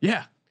play.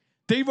 Yeah.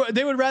 They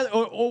would rather,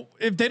 or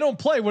if they don't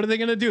play, what are they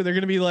going to do? They're going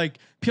to be like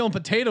peeling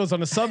potatoes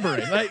on a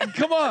submarine. Like,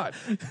 come on,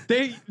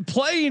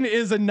 playing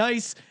is a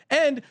nice.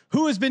 And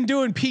who has been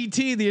doing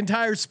PT the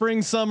entire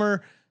spring,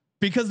 summer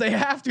because they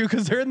have to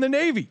because they're in the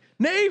Navy.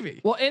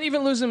 Well, and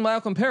even losing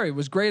Malcolm Perry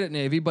was great at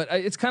Navy, but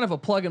it's kind of a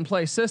plug and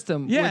play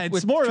system. Yeah,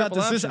 it's more about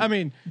the system. I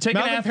mean,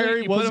 Malcolm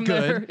Perry was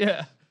good.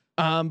 There,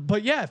 yeah.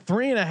 But yeah,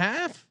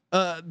 3.5.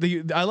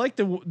 I like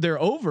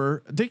they're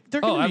over.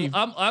 They're gonna be.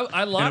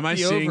 I like. Am I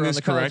seeing this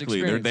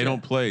correctly? They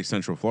don't play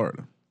Central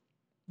Florida.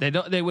 They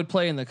don't. They would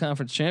play in the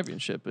conference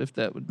championship if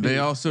that would be. They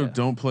also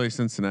don't play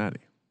Cincinnati.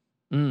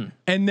 And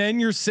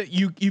then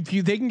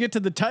if they can get to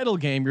the title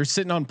game, you're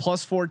sitting on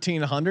plus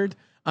 1400.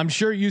 I'm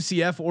sure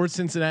UCF or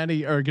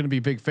Cincinnati are going to be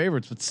big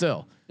favorites, but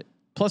still.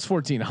 Plus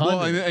 1400. Well,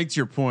 I think to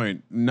your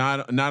point,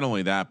 not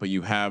only that, but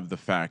you have the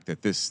fact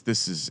that this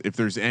is, if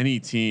there's any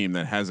team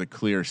that has a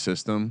clear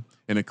system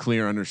and a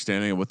clear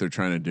understanding of what they're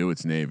trying to do,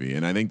 it's Navy.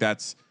 And I think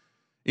that's,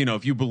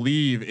 if you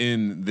believe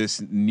in this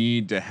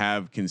need to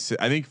have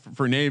I think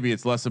for Navy,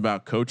 it's less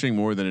about coaching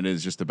more than it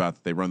is just about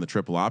that they run the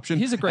triple option.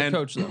 He's a great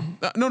coach though.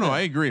 No,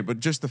 I agree. But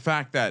just the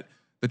fact that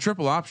the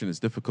triple option is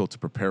difficult to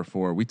prepare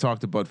for. We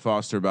talked to Bud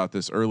Foster about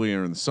this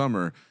earlier in the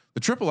summer. The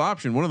triple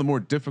option, one of the more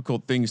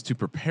difficult things to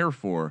prepare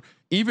for,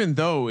 even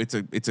though it's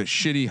a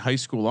shitty high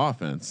school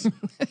offense,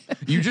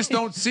 you just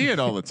don't see it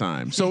all the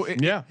time. So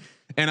yeah.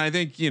 And I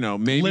think,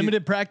 maybe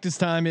limited practice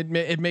time,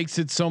 it makes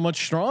it so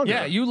much stronger.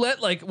 Yeah. You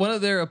let like one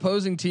of their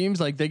opposing teams,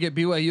 like they get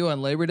BYU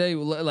on Labor Day,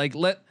 like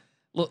let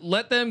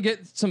them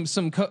get some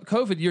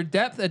COVID. Your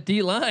depth at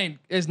D line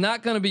is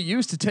not going to be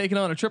used to taking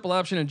on a triple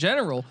option in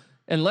general,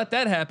 and let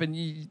that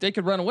happen. They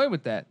could run away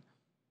with that.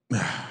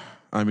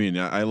 I mean,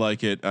 I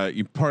like it.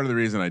 Part of the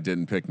reason I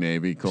didn't pick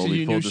Navy, Colby, so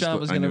you knew Sean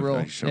was going to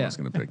roll. Sean was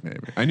going to pick Navy.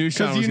 I knew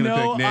Sean was going to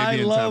pick Navy I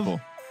and love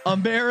Temple.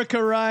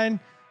 America, Ryan.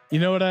 You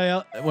know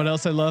what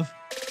else I love?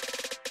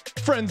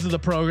 Friends of the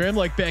program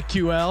like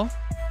BetQL.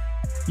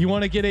 You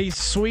want to get a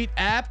sweet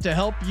app to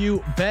help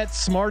you bet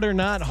smarter,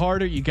 not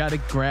harder? You got to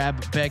grab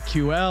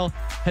BetQL.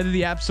 Head to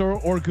the App Store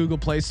or Google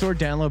Play Store.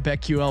 Download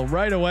BetQL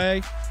right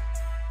away.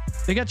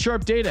 They got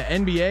sharp data: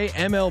 NBA,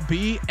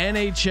 MLB,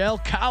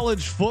 NHL,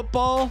 college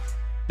football.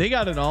 They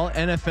got it all.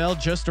 NFL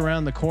just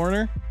around the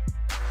corner,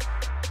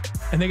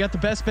 and they got the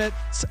best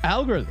bets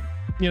algorithm.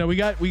 We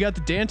got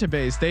the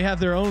database. They have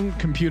their own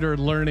computer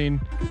learning.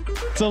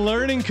 It's a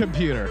learning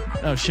computer.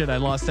 Oh shit! I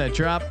lost that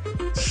drop.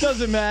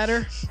 Doesn't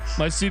matter.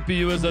 My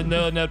CPU is a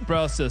neural net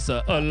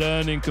processor, a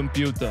learning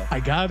computer. I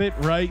got it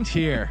right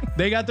here.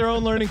 They got their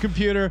own learning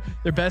computer.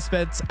 Their best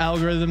bets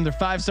algorithm. Their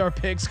 5-star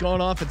picks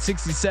going off at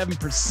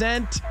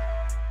 67%.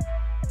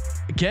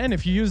 again,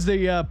 if you use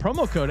the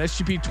promo code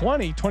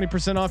SGP20,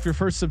 20% off your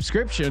first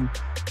subscription.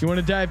 You want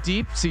to dive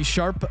deep, see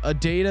sharp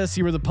data,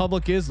 see where the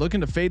public is,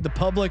 looking to fade the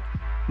public.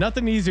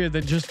 Nothing easier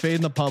than just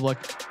fading the public.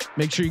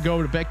 Make sure you go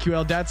over to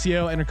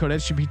betql.co, enter code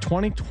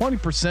SGP20,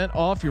 20%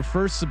 off your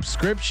first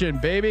subscription,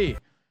 baby.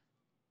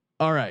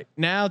 All right,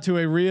 now to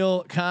a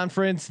real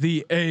conference,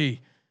 the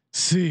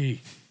ACC.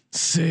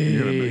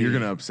 You're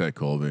gonna upset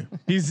Colby.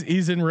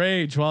 He's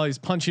enraged while he's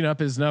punching up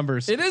his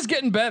numbers. It is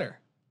getting better.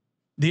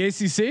 The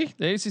ACC?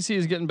 The ACC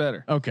is getting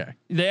better. Okay.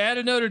 They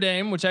added Notre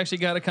Dame, which actually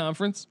got a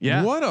conference.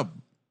 Yeah.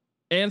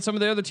 And some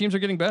of the other teams are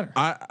getting better.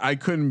 I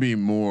couldn't be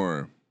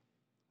more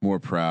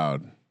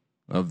proud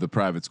of the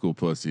private school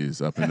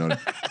pussies up in Notre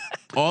Dame.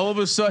 All of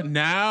a sudden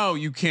now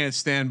you can't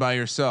stand by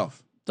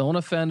yourself. Don't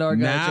offend our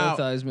guy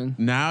Joe Theismann.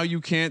 Now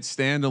you can't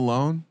stand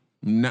alone.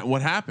 Now,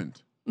 what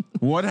happened?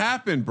 What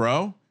happened,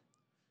 bro?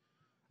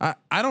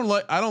 I don't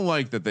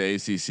like that the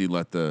ACC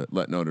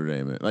let Notre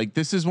Dame in. Like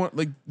this is what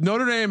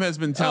Notre Dame has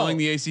been telling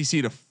the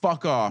ACC to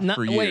fuck off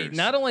for years. Wait,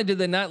 not only did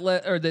they not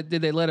let did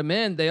they let them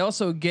in, they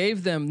also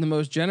gave them the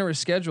most generous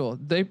schedule.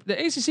 The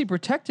ACC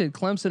protected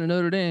Clemson and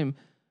Notre Dame.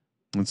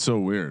 It's so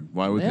weird.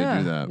 Why would they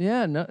do that?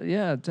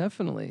 Yeah,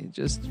 definitely.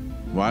 Just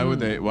why would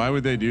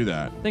they do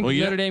that? I think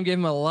Notre Dame gave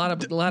them a lot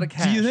of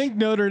cash. Do you think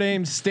Notre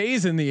Dame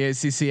stays in the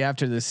ACC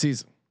after this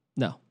season?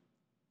 No.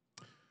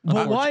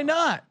 Well, why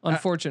not?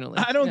 Unfortunately,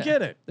 I don't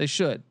get it. They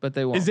should, but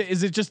they won't.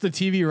 Is it just the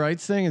TV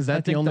rights thing? Is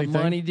that the only thing?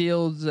 Money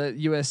deals that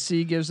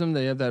USC gives them?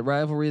 They have that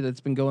rivalry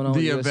that's been going on.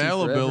 The with USC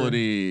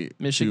availability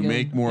Michigan, to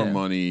make more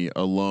money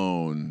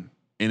alone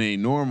in a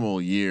normal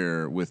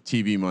year with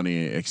TV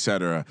money,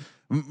 etc.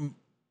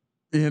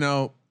 You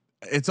know,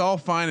 it's all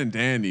fine and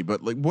dandy,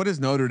 but like, what has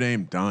Notre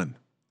Dame done?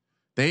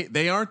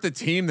 They aren't the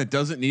team that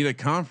doesn't need a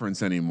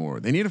conference anymore.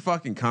 They need a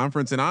fucking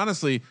conference. And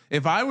honestly,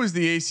 if I was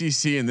the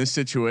ACC in this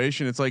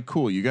situation, it's like,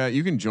 cool, you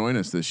can join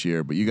us this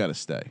year, but you got to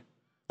stay.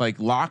 Like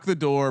lock the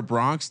door,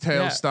 Bronx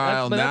Tale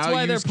style. But now that's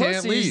why you they're can't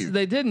pussies. leave.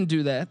 They didn't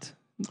do that.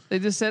 They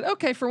just said,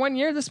 okay, for 1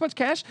 year, this much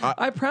cash.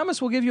 I promise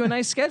we'll give you a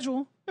nice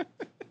schedule.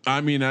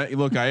 I mean, I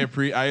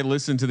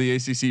listened to the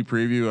ACC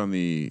preview on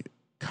the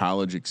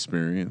college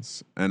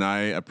experience, and I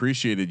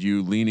appreciated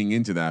you leaning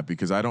into that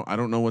because I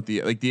don't know what the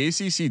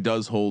ACC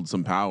does hold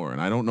some power,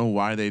 and I don't know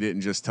why they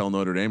didn't just tell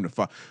Notre Dame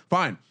to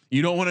fine.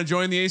 You don't want to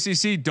join the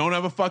ACC? Don't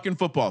have a fucking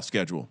football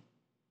schedule.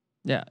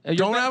 Yeah,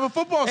 don't have a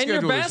football schedule.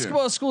 And your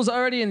basketball school's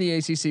already in the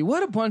ACC.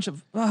 What a bunch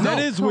of that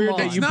is weird.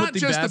 That you not put the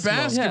just basketball.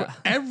 the basketball.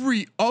 Yeah.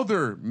 Every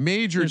other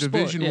major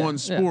Division I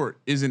sport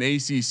is an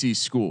ACC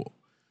school,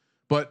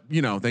 but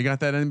you know they got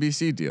that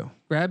NBC deal.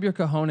 Grab your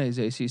cojones,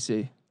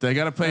 ACC. They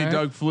got to pay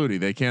Doug Flutie.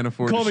 They can't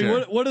afford. Colby, to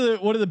share. what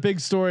are the big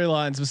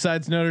storylines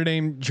besides Notre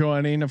Dame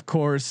joining? Of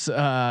course,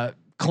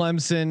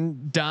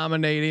 Clemson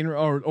dominating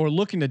or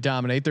looking to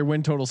dominate. Their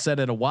win total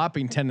set at a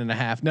whopping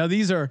 10.5. Now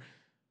these are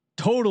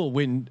total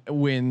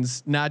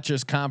wins, not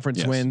just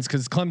conference wins,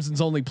 because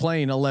Clemson's only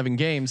playing 11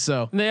 games.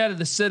 So and they added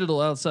the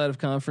Citadel outside of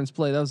conference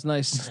play. That was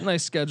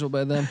nice schedule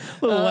by them.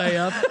 Little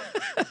layup.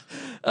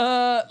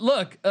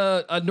 Look,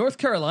 North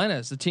Carolina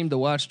is the team to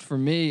watch for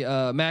me.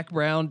 Mac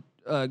Brown.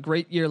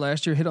 Great year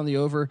last year, hit on the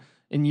over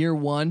in year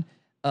one.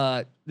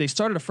 They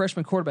started a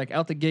freshman quarterback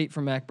out the gate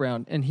from Mac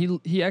Brown, and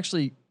he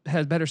actually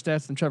had better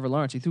stats than Trevor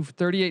Lawrence. He threw for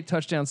 38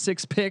 touchdowns,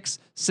 6 picks.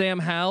 Sam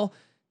Howell,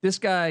 this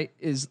guy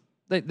is.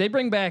 They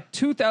bring back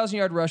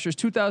 2,000-yard rushers,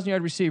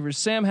 2,000-yard receivers,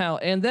 Sam Howell,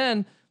 and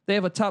then they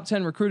have a top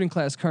 10 recruiting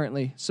class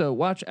currently. So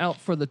watch out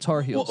for the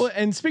Tar Heels. Well,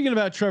 and speaking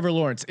about Trevor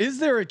Lawrence, is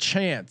there a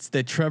chance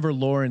that Trevor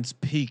Lawrence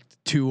peaked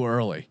too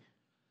early?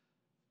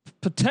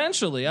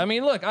 Potentially. I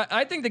mean, look,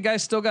 I think the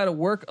guy's still got to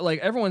work. Like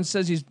everyone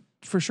says, he's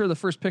for sure the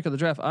first pick of the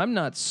draft. I'm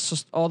not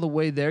all the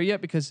way there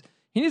yet because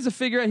he needs to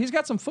figure out. He's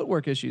got some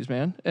footwork issues,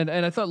 man. And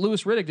I thought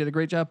Louis Riddick did a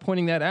great job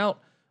pointing that out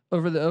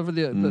over the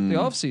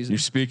offseason. You're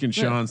speaking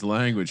Sean's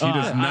language. He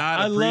does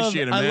not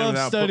appreciate a man I love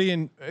without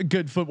studying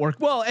good footwork.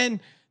 Well, and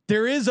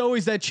there is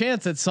always that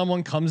chance that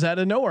someone comes out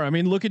of nowhere. I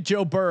mean, look at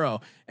Joe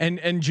Burrow,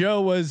 and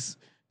Joe was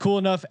cool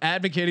enough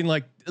advocating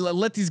like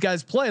let these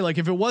guys play. Like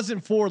if it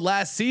wasn't for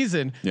last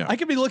season, I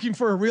could be looking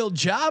for a real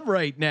job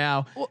right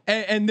now.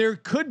 And there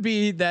could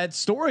be that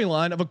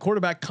storyline of a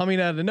quarterback coming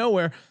out of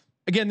nowhere.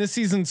 Again, this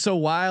season's so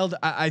wild.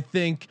 I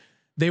think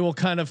they will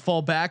kind of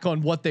fall back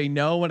on what they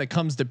know when it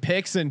comes to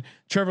picks. And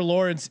Trevor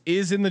Lawrence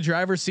is in the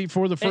driver's seat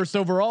for the first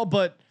overall,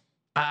 but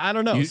I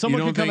don't know.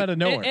 Someone could come out of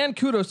nowhere. And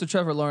kudos to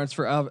Trevor Lawrence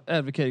for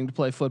advocating to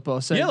play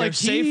football, saying they're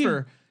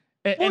safer.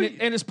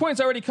 And his points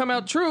already come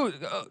out true.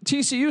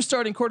 TCU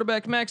starting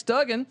quarterback Max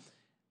Duggan,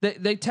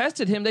 they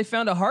tested him. They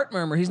found a heart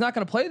murmur. He's not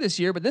going to play this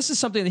year, but this is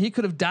something that he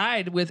could have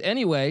died with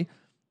anyway.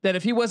 That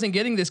if he wasn't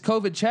getting this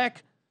COVID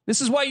check, this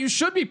is why you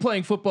should be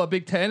playing football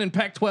Big Ten and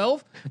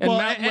Pac-12 and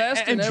Mountain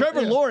West and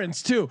Trevor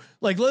Lawrence too.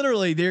 Like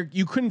literally,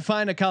 you couldn't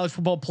find a college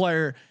football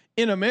player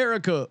in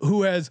America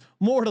who has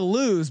more to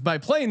lose by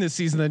playing this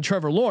season than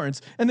Trevor Lawrence.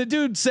 And the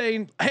dude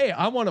saying, "Hey,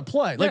 I want to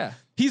play." Like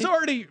He's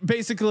already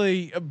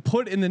basically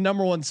put in the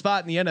number 1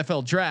 spot in the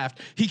NFL draft.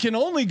 He can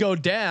only go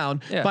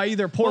down by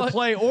either poor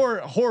play or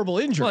horrible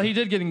injury. Well, he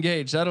did get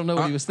engaged. I don't know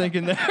what he was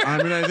thinking there.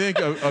 I mean, I think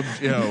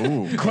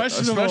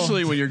questionable,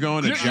 especially when you're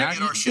going to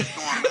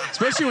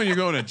especially when you're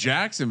going to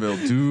Jacksonville,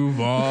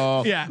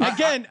 Duval. Yeah,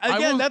 again,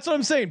 that's what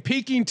I'm saying.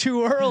 Peaking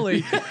too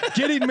early,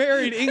 getting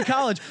married in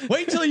college.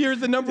 Wait till you're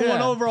the number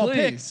 1 overall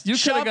pick. You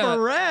shop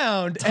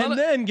around and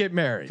then get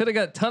married. Could have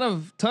got ton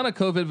of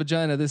COVID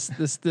vagina this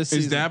season.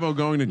 Is Dabo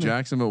going to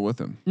Jacksonville with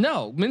him?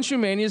 No, Minshew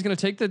Mania is going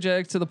to take the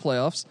Jags to the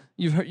playoffs.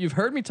 You've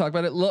heard me talk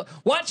about it.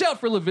 Watch out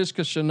for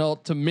Laviska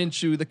Shenault to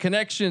Minshew. The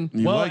connection.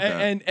 And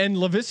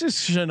Laviska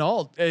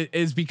Shenault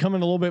is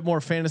becoming a little bit more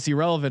fantasy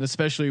relevant,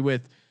 especially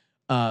with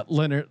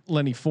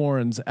Lenny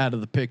Foreign's out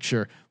of the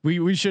picture.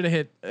 We should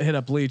have hit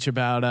up Leach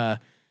about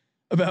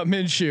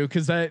Minshew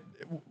because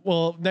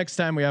next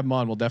time we have him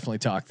on, we'll definitely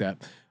talk that.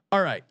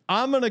 All right,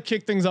 I'm gonna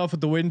kick things off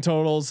with the win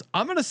totals.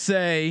 I'm gonna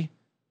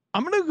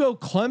go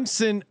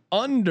Clemson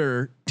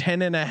under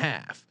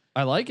 10.5.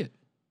 I like it.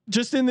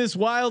 Just in this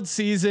wild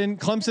season,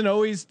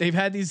 Clemson they've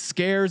had these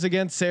scares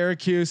against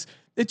Syracuse.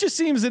 It just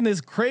seems in this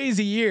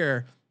crazy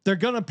year they're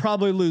gonna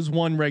probably lose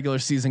one regular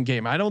season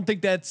game. I don't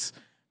think that's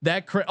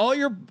that all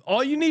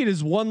you need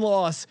is one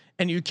loss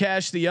and you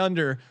cash the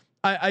under.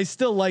 I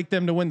still like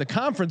them to win the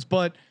conference,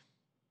 but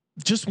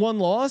just one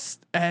loss.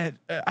 I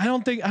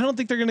don't think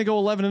they're going to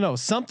go 11-0.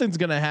 Something's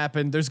going to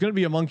happen. There's going to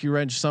be a monkey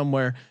wrench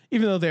somewhere,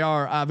 even though they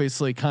are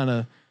obviously kind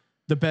of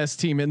the best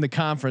team in the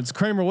conference.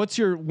 Kramer, what's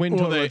your win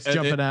total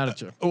jumping out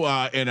at you?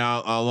 And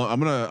I'm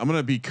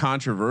gonna be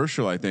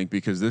controversial, I think,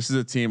 because this is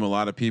a team a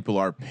lot of people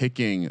are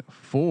picking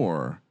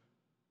for,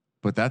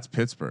 but that's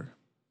Pittsburgh.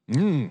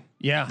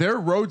 Yeah, their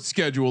road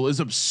schedule is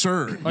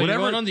absurd.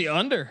 Whatever going on the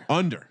under.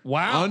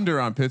 Wow, under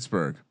on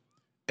Pittsburgh.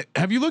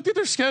 Have you looked at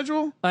their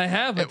schedule? I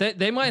have, but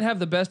they might have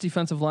the best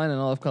defensive line in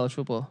all of college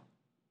football.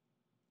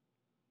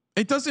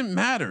 It doesn't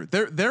matter.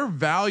 Their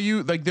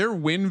value, like their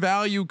win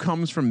value,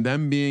 comes from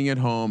them being at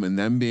home and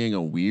them being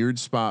a weird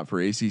spot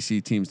for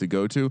ACC teams to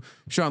go to.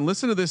 Sean,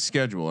 listen to this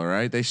schedule. All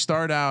right, they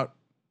start out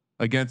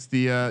against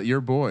the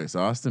your boys,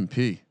 Austin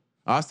PA,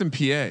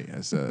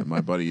 as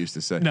my buddy used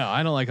to say. No,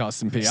 I don't like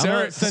Austin P.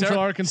 Central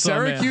Arkansas.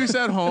 Syracuse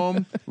at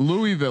home,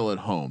 Louisville at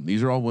home.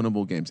 These are all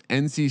winnable games.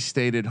 NC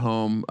State at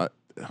home.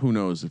 Who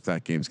knows if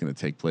that game's going to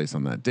take place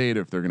on that date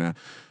or if they're going to.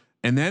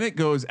 And then it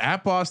goes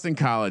at Boston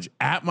College,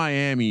 at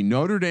Miami,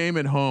 Notre Dame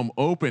at home,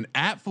 open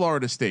at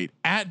Florida State,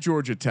 at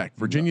Georgia Tech,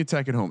 Virginia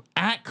Tech at home,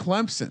 at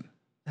Clemson.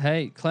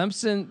 Hey,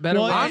 Clemson better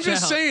watch out. I'm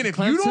just saying, if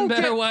Clemson you don't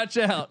better watch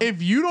out.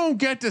 If you don't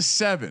get to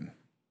 7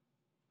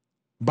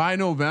 by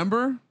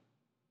November,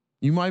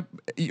 you might,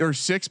 or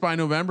 6 by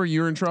November,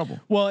 you're in trouble.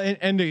 Well,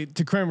 and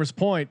to Kramer's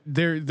point,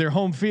 their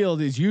home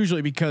field is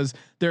usually because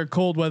they're a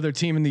cold weather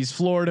team, and these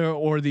Florida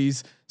or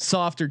these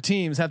softer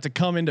teams have to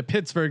come into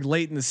Pittsburgh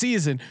late in the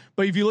season.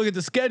 But if you look at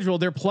the schedule,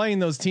 they're playing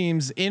those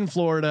teams in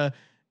Florida,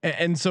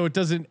 and so it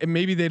doesn't.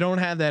 Maybe they don't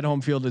have that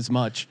home field as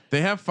much.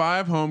 They have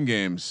 5 home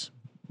games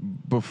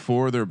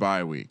before their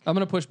bye week. I'm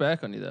going to push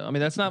back on you though. I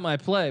mean, that's not my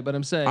play, but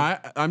I'm saying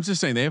I'm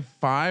just saying they have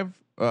 5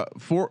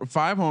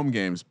 home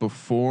games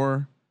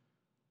before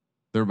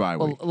their bye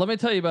week. Well, let me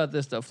tell you about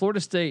this though.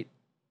 Florida State,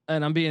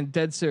 and I'm being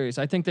dead serious.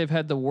 I think they've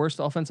had the worst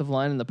offensive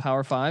line in the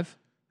Power 5,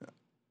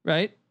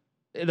 right?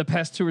 In the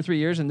past 2 or 3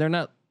 years, and they're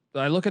not.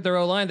 I look at their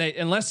O-line.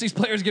 Unless these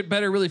players get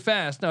better really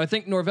fast. Now I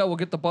think Norvell will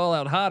get the ball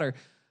out hotter.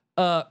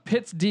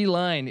 Pitt's D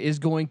line is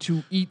going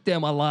to eat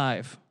them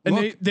alive.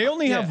 And they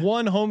only have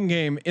one home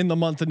game in the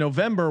month of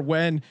November,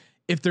 when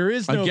if there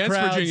is no against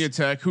crowds, Virginia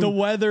Tech, the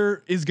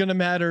weather is going to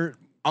matter.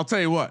 I'll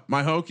tell you what,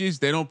 my Hokies,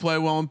 they don't play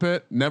well in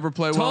Pitt. Never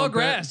play well in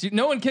grass. Pitt.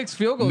 No one kicks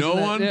field goals. No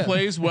one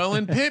plays well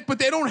in Pitt, but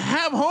they don't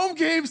have home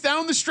games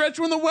down the stretch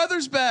when the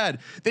weather's bad.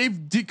 They've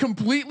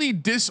completely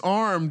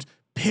disarmed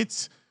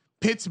Pitt's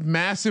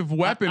massive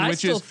weapon,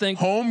 which is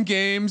home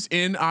games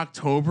in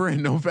October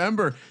and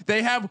November.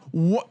 They have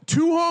 2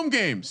 home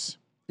games.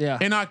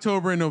 In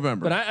October and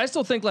November. But I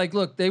still think, like,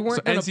 look, they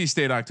weren't NC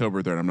State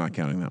October 3rd. I'm not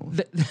counting that one.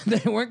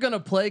 They weren't going to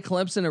play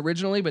Clemson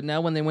originally, but now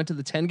when they went to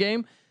the 10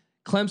 game,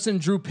 Clemson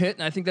drew Pitt,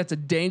 and I think that's a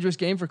dangerous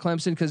game for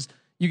Clemson because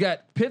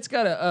Pitt's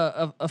got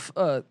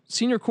a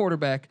senior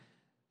quarterback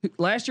who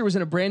last year was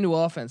in a brand new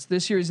offense.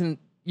 This year is in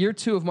year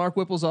 2 of Mark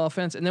Whipple's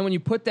offense, and then when you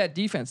put that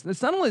defense,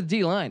 it's not only the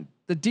D line,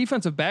 the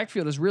defensive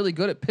backfield is really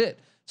good at Pitt.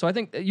 So I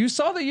think you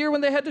saw the year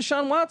when they had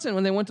Deshaun Watson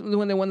when they won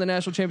the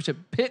national championship.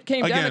 Pitt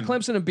came down to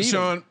Clemson and beat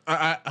Sean,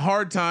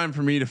 hard time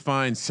for me to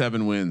find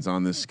 7 wins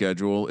on this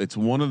schedule. It's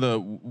one of the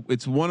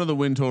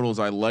win totals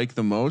I like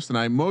the most, and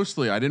I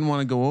didn't want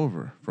to go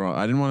over.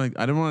 I didn't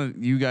want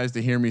you guys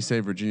to hear me say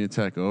Virginia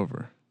Tech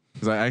over,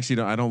 because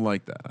I don't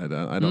like that. I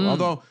don't.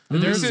 Although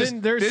this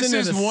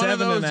is one of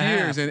those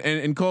years,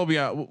 and Colby,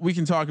 we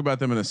can talk about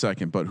them in a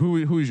second. But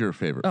who's your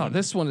favorite? Oh,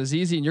 this one is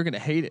easy, and you're going to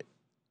hate it.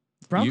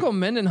 Bronco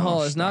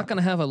Mendenhall is not going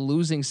to have a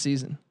losing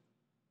season.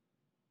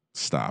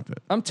 Stop it.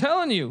 I'm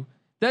telling you,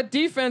 that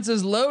defense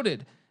is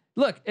loaded.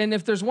 Look, and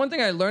if there's one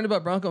thing I learned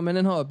about Bronco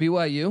Mendenhall at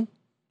BYU,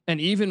 and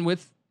even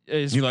with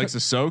he likes to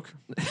soak.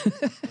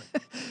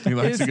 He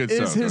likes a good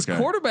soak. His Okay.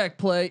 quarterback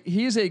play.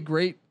 He's a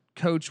great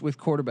coach with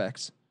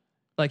quarterbacks.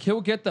 Like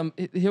he'll get them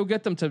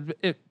to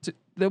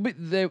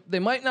they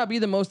might not be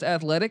the most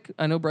athletic.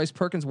 I know Bryce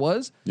Perkins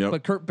was, Yep.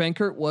 but Kurt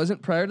Benkert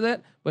wasn't prior to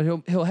that. But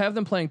he'll have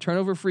them playing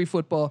turnover free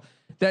football.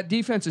 That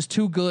defense is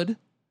too good.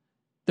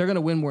 They're going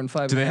to win more than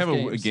 5. Do they have a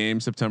games. game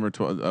September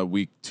 12th,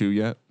 week 2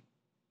 yet?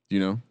 Do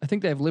you know? I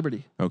think they have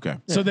Liberty. Okay.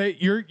 So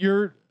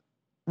you're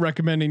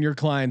recommending your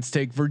clients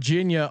take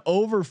Virginia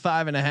over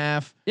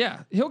 5.5.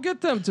 Yeah, he'll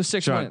get them to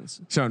 6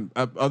 wins. Sean,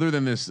 other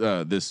than this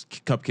this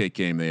cupcake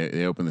game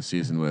they opened the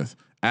season with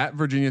at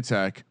Virginia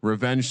Tech,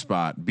 revenge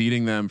spot,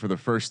 beating them for the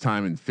first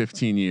time in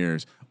 15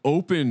 years,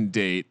 open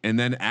date, and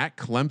then at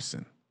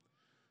Clemson.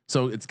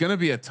 So it's going to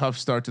be a tough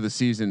start to the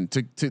season.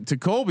 To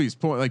Colby's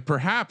point, like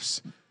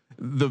perhaps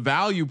the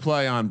value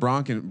play on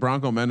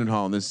Bronco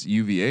Mendenhall and this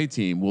UVA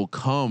team will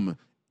come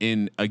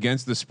in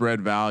against the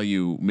spread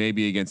value,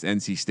 maybe against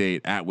NC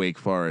State, at Wake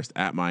Forest,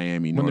 at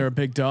Miami, When they're a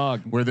big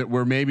dog,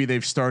 where maybe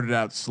they've started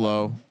out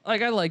slow.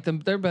 Like I like them.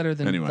 They're better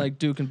than Anyway. like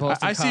Duke and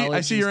Boston I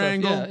College see and your stuff.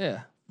 angle. Yeah.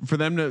 For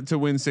them to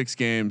win 6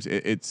 games,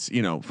 it's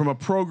from a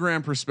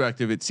program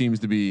perspective, it seems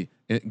to be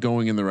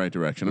going in the right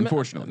direction.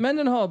 Unfortunately,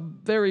 Mendenhall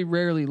very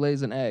rarely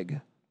lays an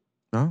egg.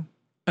 no.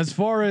 as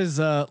far as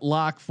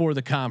lock for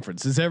the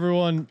conference, is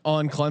everyone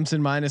on Clemson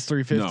minus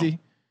 350? No.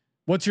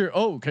 What's your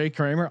okay,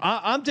 Kramer?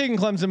 I'm taking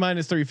Clemson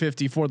minus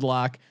 350 for the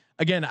lock.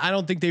 Again, I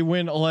don't think they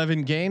win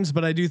 11 games,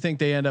 but I do think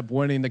they end up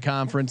winning the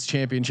conference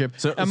championship.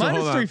 So minus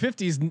hold on.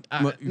 350 is not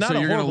So a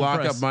you're going to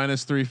lock price. up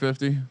minus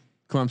 350.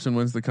 Clemson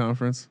wins the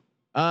conference.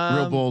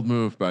 Real bold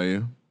move by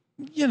you.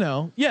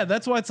 Yeah,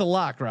 that's why it's a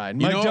lock, Ryan.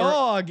 My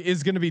dog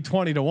is going to be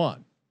 20-1.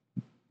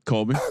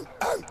 Colby,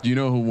 do you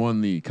know who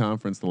won the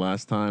conference the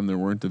last time there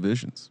weren't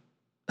divisions?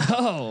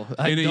 Oh,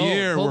 In a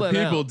year where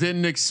people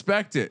didn't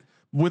expect it,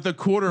 with a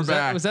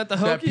quarterback Was that the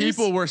that Hokies?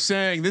 people were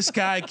saying this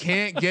guy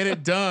can't get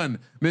it done,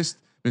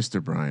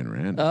 Mr. Brian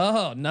Randall.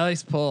 Oh,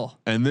 nice pull.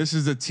 And this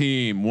is a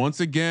team once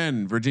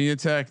again, Virginia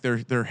Tech.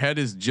 Their head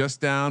is just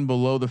down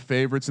below the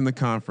favorites in the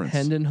conference.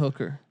 Hendon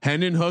Hooker.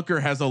 Hendon Hooker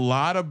has a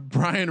lot of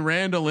Brian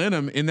Randall in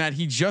him, in that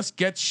he just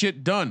gets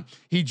shit done.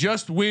 He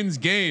just wins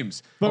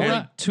games. But And-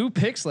 Ra- 2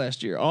 picks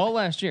last year. All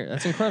last year.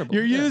 That's incredible.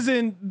 You're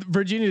using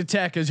Virginia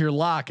Tech as your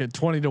lock at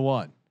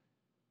 20-1.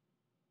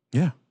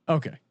 yeah,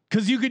 Okay,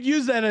 because you could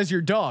use that as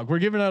your dog. We're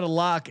giving out a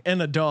lock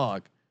and a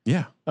dog.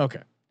 yeah.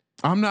 Okay.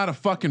 I'm not a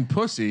fucking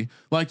pussy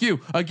like you.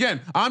 Again,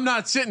 I'm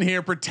not sitting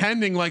here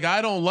pretending like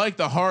I don't like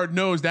the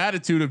hard-nosed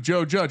attitude of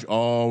Joe Judge.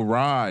 All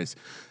rise.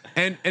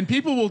 And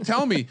people will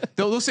tell me,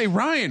 they'll say,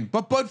 Ryan,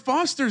 but Bud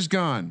Foster's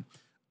gone.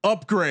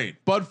 Upgrade.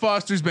 Bud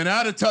Foster's been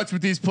out of touch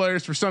with these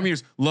players for some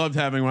years. Loved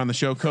having him on the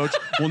show, Coach.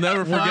 We'll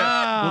never forget.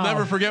 Wow. We'll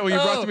never forget what you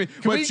brought to me.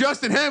 But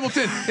Justin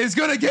Hamilton is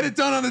going to get it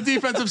done on the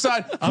defensive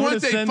side. I'm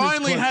gonna Fuente send this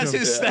finally clip has to him.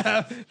 his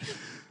staff.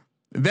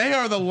 They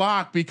are the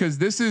lock, because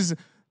this is,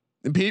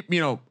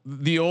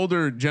 the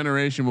older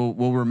generation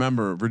will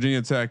remember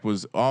Virginia Tech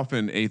was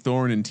often a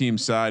thorn in team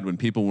side when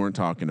people weren't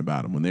talking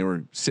about them, when they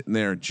were sitting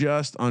there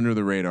just under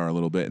the radar a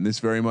little bit. And this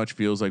very much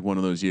feels like one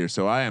of those years.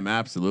 So I am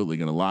absolutely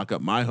going to lock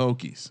up my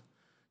Hokies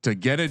to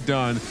get it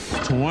done.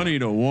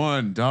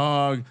 20-1,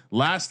 dog.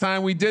 Last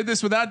time we did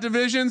this without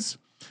divisions.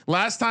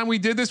 Last time we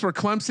did this where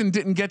Clemson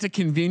didn't get to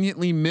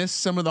conveniently miss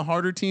some of the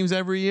harder teams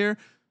every year.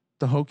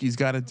 The Hokies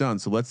got it done.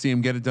 So let's see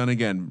them get it done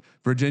again.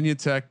 Virginia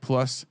Tech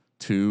plus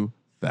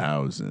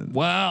 2,000.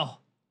 Wow.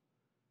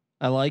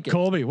 I like it.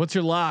 Colby, what's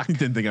your lock?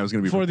 Didn't think I was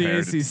going to be For the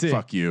prepared. ACC.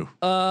 Fuck you.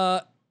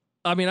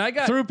 I mean, I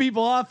got Threw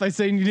people off by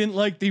saying you didn't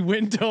like the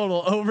win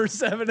total over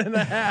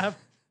 7.5.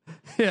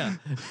 yeah.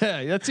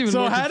 That's even So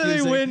more how do they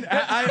confusing. win?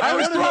 I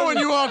was throwing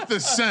you off the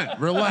scent.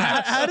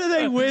 Relax. How do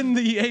they win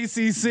the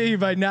ACC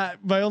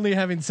by only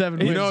having 7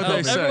 wins? You know what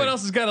they say. Everyone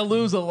else has got to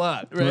lose a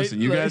lot, right?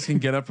 Listen, you Like- guys can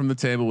get up from the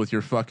table with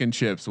your fucking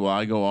chips while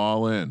I go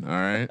all in. All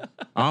right.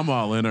 I'm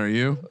all in. Are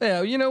you?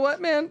 Yeah, you know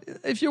what, man?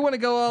 If you want to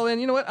go all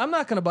in, you know what? I'm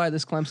not going to buy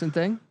this Clemson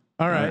thing.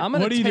 All right. I'm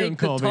going What to are you take doing,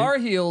 the Colby? Tar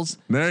Heels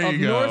There of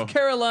you go. North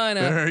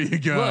Carolina. There you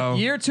go. Look,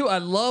 year 2, I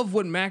love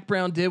what Mac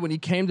Brown did when he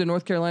came to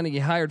North Carolina. He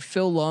hired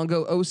Phil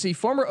Longo,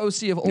 former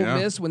OC of Ole Yeah.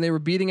 Miss when they were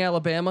beating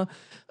Alabama.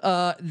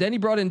 Then he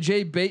brought in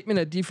Jay Bateman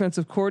at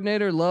defensive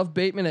coordinator. Love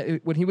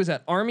Bateman when he was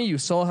at Army. You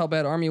saw how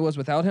bad Army was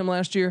without him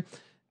last year.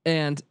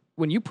 And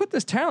when you put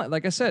this talent,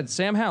 like I said,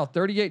 Sam Howell,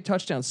 38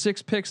 touchdowns,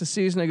 6 picks a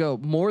season ago,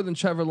 more than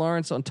Trevor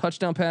Lawrence on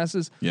touchdown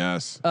passes.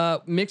 Yes.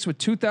 Mixed with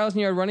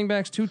 2,000-yard running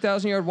backs,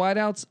 2,000-yard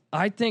wideouts.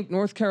 I think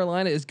North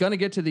Carolina is going to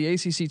get to the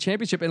ACC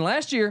championship. And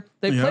last year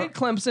they played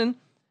Clemson,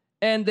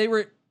 and they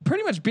were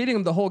pretty much beating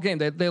them the whole game.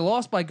 They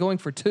lost by going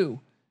for 2.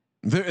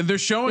 They're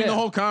showing the Yeah.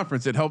 whole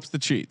conference. It helps the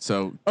cheat.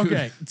 So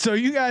Okay, so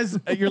you guys,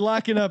 you're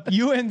locking up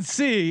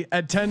UNC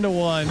at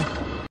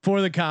 10-1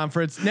 for the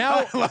conference.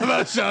 Now, I love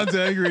how Sean's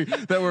angry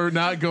that we're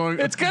not going.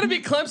 It's going to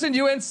be Clemson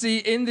UNC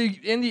in the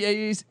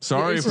ACC.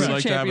 Sorry if we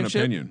like to have an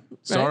championship. opinion.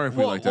 Sorry if we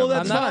Well- like to. well, have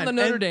I'm an that's not fine. on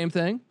the Notre And- Dame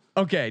thing.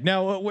 okay,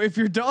 now if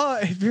your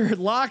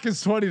lock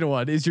is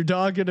 20-1, is your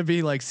dog going to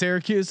be like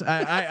Syracuse?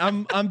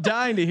 I'm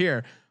dying to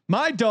hear.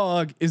 My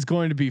dog is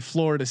going to be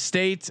Florida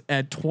State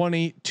at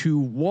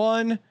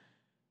 20-1.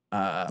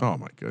 Oh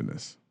my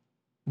goodness.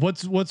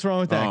 What's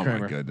wrong with that, Oh Kramer?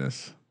 my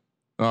goodness.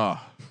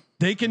 Oh,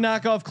 They can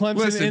knock off Clemson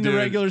listen, in dude, the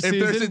regular season.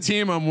 If there's a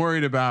team I'm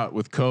worried about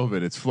with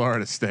COVID, it's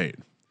Florida State.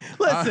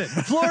 Listen,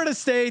 Florida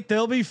State,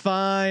 they'll be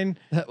fine.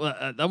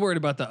 I'm worried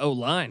about the O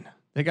line.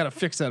 They got to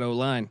fix that O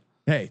line.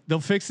 Hey, they'll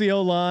fix the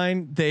O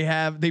line. They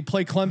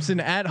play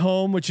Clemson at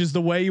home, which is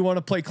the way you want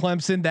to play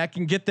Clemson. That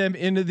can get them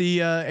into the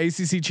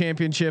ACC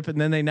championship,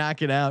 and then they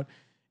knock it out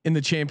in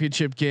the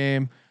championship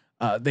game.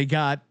 They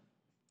got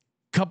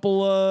a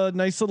couple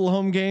nice little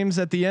home games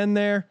at the end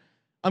there.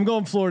 I'm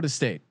going Florida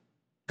State.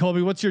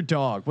 Colby, what's your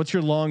dog? What's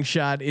your long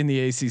shot in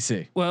the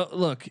ACC? Well,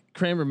 look,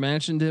 Kramer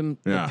mentioned him.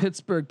 Yeah. The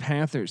Pittsburgh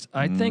Panthers.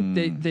 I think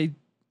they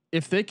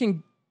if they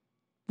can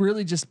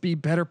really just be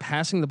better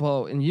passing the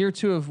ball in year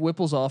 2 of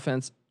Whipple's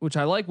offense, which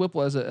I like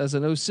Whipple as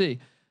an OC.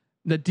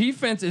 The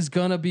defense is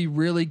gonna be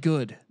really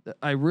good.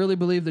 I really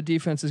believe the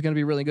defense is gonna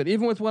be really good,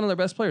 even with one of their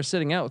best players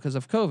sitting out because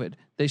of COVID.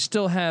 They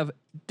still have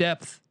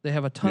depth. They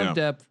have a ton of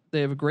depth.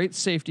 They have a great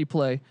safety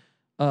play,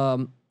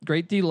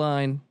 great D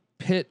line.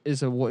 Pitt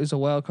is a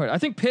wild card. I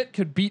think Pitt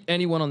could beat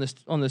anyone on this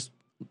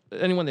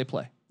anyone they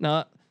play.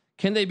 Now,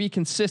 can they be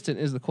consistent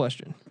is the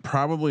question.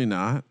 Probably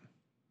not.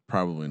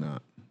 Probably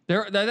not.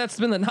 That's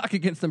been the knock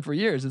against them for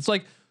years. It's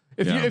like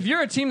if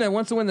you're a team that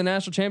wants to win the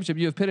national championship,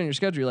 you have Pitt on your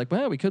schedule. You're like,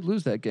 well, we could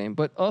lose that game,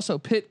 but also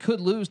Pitt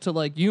could lose to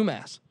like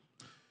UMass.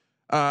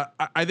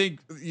 I think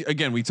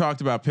again we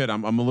talked about Pitt.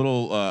 I'm a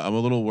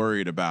little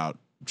worried about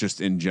just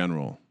in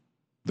general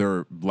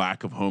their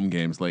lack of home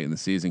games late in the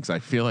season because I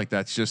feel like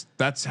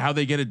that's how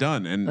they get it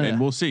done, and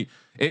we'll see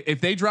if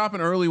they drop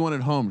an early one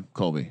at home.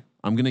 Colby,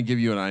 I'm gonna give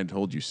you an I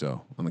told you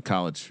so on the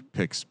college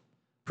picks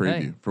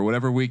preview for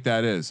whatever week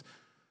that is.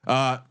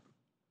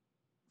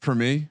 For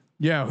me,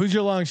 yeah. Who's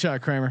your long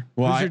shot, Kramer?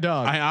 Well, who's your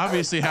dog? I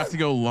obviously have to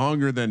go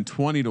longer than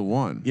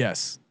 20-1.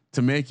 Yes,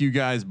 to make you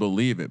guys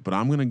believe it, but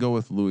I'm gonna go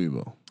with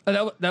Louisville.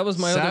 That was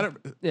my other.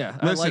 Yeah,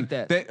 listen, I like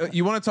that.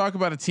 You want to talk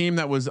about a team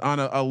that was on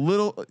a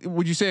little,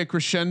 would you say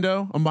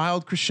a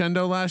mild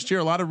crescendo last year?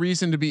 A lot of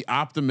reason to be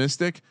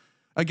optimistic.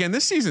 Again,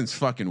 this season's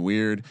fucking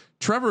weird.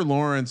 Trevor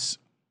Lawrence,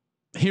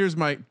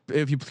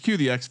 if you cue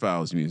the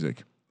X-Files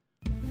music,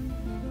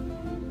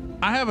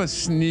 I have a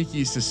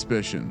sneaky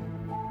suspicion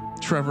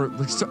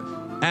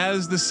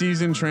as the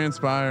season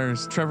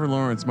transpires, Trevor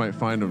Lawrence might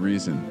find a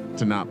reason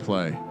to not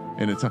play.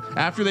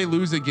 After they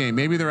lose a game,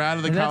 maybe they're out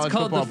of the college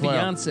football playoff.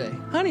 That's called the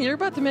fiance. Honey, you're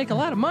about to make a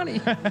lot of money.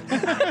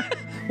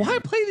 Why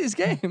play these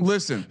games?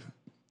 Listen,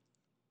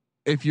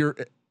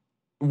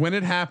 when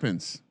it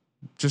happens,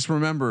 just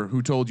remember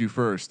who told you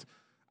first.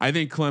 I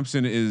think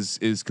Clemson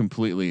is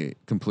completely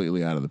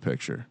out of the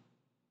picture.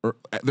 Or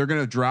they're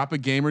going to drop a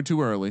game or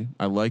two early.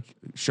 I like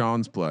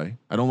Sean's play.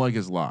 I don't like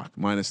his lock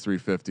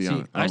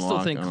 -350. I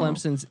still think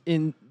Clemson's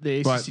in the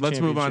ACC But let's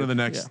move on to the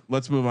next. Yeah.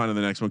 Let's move on to the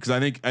next one because I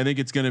think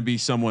it's going to be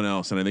someone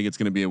else, and I think it's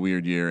going to be a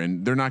weird year,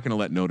 and they're not going to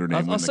let Notre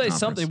Dame. I'll say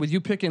something with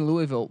you picking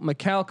Louisville.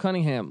 Mikal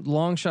Cunningham,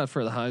 long shot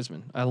for the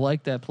Heisman. I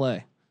like that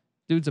play.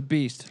 Dude's a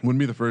beast. Wouldn't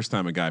be the first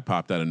time a guy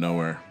popped out of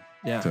nowhere.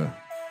 Yeah.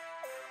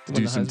 To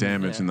do some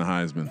damage in the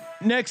Heisman.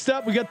 Next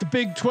up, we got the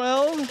Big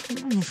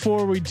 12.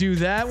 Before we do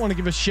that, want to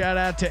give a shout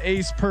out to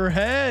Ace Per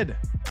Head.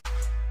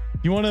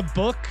 You want to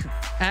book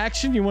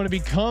action? You want to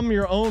become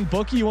your own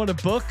bookie? You want to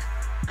book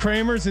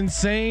Kramer's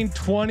insane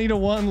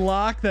 20-1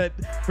 lock that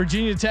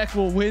Virginia Tech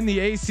will win the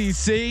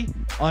ACC?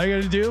 All you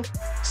got to do,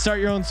 start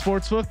your own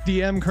sportsbook.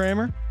 DM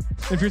Kramer.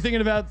 If you're thinking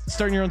about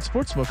starting your own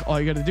sportsbook,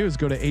 all you got to do is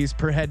go to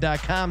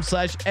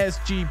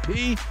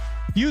aceperhead.com/SGP.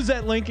 Use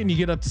that link and you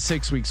get up to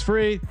 6 weeks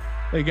free.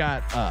 They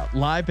got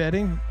live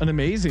betting, an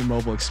amazing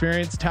mobile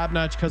experience,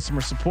 top-notch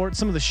customer support,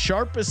 some of the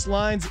sharpest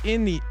lines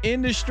in the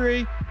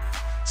industry.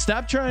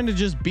 Stop trying to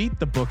just beat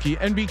the bookie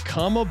and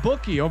become a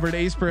bookie over at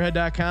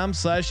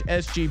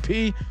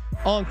aceperhead.com/SGP.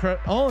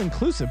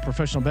 All-inclusive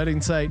professional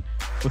betting site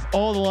with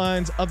all the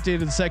lines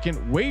updated the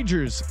second,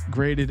 wagers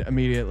graded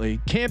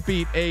immediately. Can't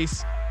beat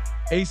Ace.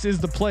 Ace is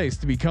the place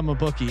to become a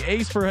bookie.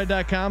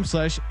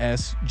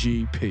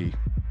 aceperhead.com/SGP.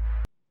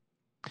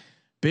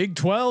 Big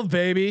 12,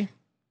 baby.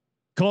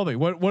 Colby,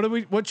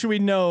 what should we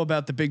know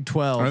about the Big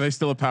 12? Are they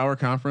still a power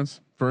conference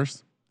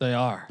first? They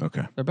are.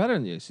 Okay. They're better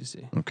than the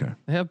ACC. Okay.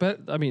 They have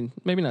I mean,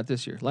 maybe not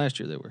this year. Last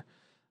year they were.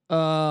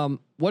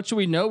 What should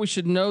we know? We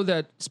should know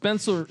that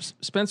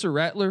Spencer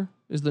Rattler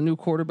is the new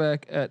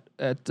quarterback at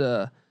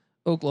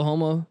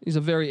Oklahoma. He's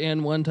a very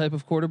N1 type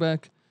of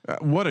quarterback.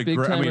 What a big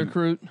time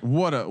recruit.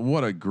 What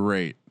a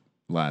great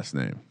last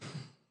name.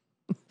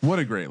 What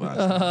a great last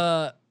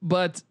name.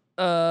 But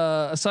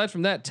aside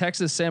from that,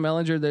 Texas, Sam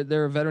Ehlinger,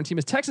 they're a veteran team.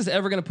 Is Texas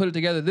ever going to put it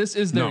together? This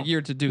is their year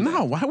to do that.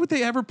 No, why would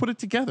they ever put it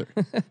together?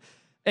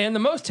 And the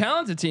most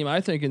talented team, I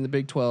think, in the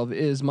Big 12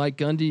 is Mike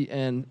Gundy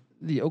and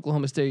the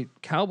Oklahoma State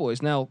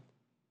Cowboys. Now,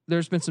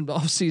 there's been some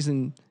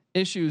offseason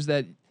issues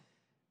that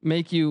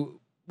make you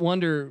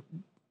wonder.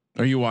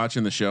 Are you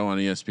watching the show on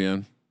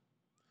ESPN?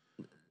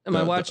 Am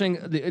I watching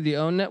the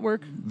OWN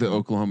network? The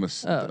Oklahoma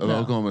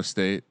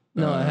State.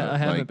 No, I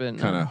haven't been.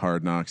 Kind of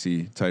Hard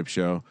Knocksy type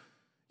show.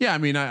 Yeah, I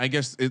mean, I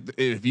guess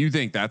if you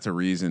think that's a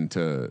reason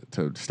to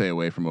stay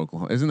away from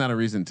Oklahoma, isn't that a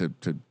reason to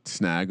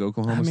snag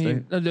Oklahoma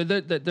State? They're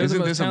the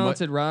most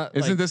talented.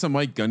 Isn't this a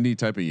Mike Gundy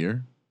type of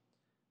year?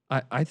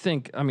 I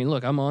think. I mean,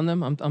 look, I'm on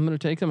them. I'm going to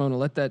take them. I'm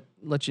going to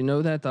let you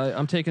know that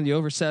I'm taking the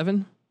over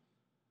 7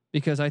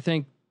 because I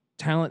think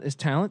talent is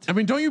talent. I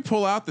mean, don't you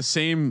pull out the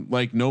same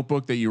like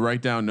notebook that you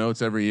write down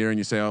notes every year and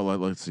you say, oh,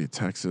 let's see,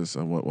 Texas,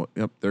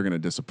 yep, they're going to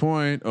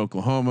disappoint.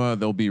 Oklahoma,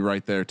 they'll be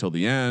right there till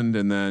the end,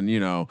 and then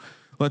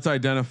let's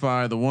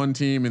identify the one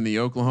team in the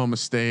Oklahoma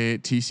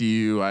State,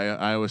 TCU,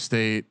 Iowa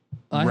State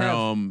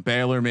realm,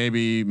 Baylor,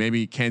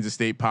 maybe Kansas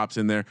State pops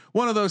in there.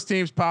 One of those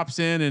teams pops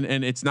in,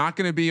 and it's not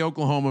going to be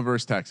Oklahoma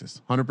versus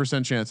Texas.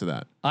 100% chance of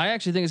that. I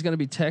actually think it's going to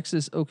be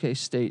Texas, OK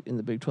State in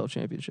the Big 12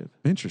 championship.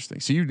 Interesting.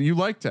 So you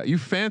like that? You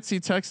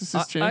fancy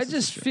Texas's chances? I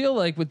just feel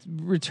like with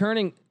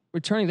returning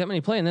that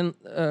many play, and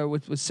then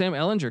with Sam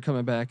Ehlinger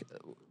coming back.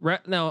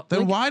 Now,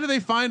 then why do they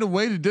find a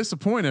way to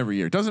disappoint every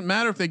year? It doesn't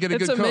matter if they get a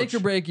good coach. It's a make or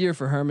break year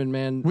for Herman,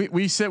 man.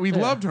 We said we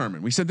loved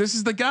Herman. We said this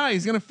is the guy.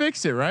 He's going to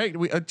fix it, right?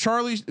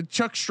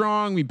 Chuck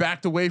Strong. We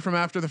backed away from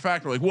after the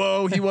fact. We're like,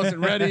 whoa, he wasn't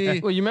ready.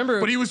 Well, you remember,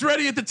 but he was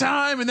ready at the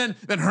time. And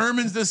then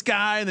Herman's this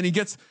guy, and then he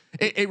gets.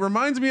 It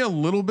reminds me a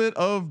little bit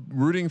of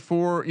rooting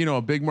for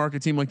a big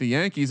market team like the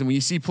Yankees. And when you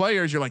see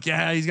players, you're like,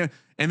 yeah, he's gonna,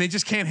 and they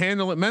just can't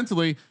handle it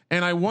mentally.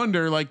 And I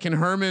wonder, like, can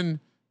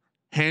Herman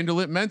handle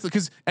it mentally?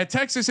 Because at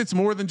Texas, it's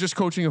more than just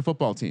coaching a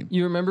football team.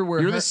 You remember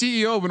where you're the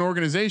CEO of an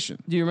organization.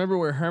 Do you remember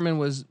where Herman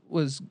was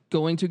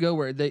going to go?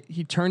 Where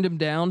he turned him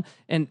down,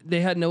 and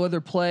they had no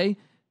other play.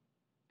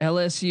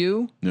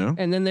 LSU. Yeah.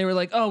 And then they were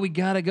like, "Oh, we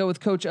got to go with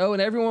Coach O,"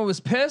 and everyone was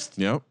pissed.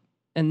 Yep.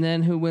 And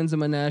then who wins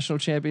them a national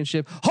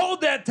championship?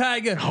 Hold that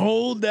tiger.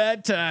 Hold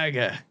that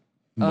tiger.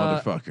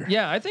 Motherfucker.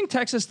 Yeah, I think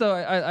Texas though.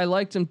 I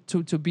liked him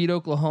to beat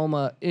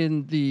Oklahoma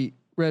in the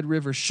Red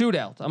River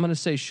shootout. I'm going to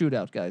say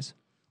shootout, guys.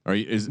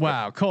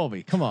 Wow,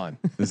 Colby, come on.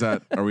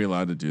 Are we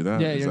allowed to do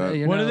that? Yeah,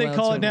 you're what do they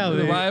call it now?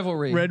 The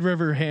rivalry. Red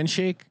River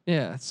handshake?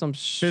 Yeah, some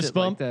shit fist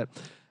bump like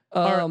that.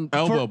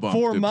 Elbow bump.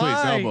 Please,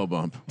 elbow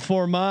bump.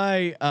 For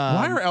my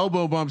why are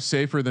elbow bumps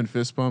safer than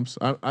fist bumps?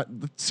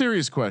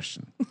 Serious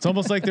question. It's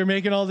almost like they're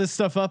making all this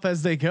stuff up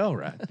as they go,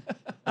 right?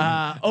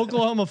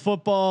 Oklahoma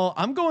football.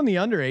 I'm going the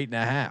under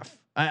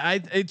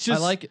 8.5. It's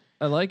just I like it.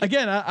 I like it.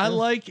 Again, I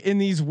like in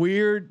this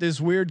weird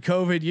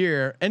COVID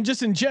year, and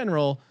just in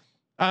general.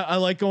 I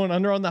like going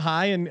under on the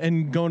high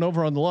and going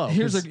over on the low.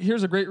 Here's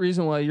a great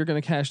reason why you're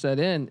going to cash that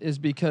in is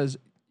because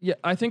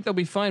I think they'll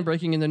be fine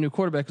breaking in the new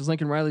quarterback because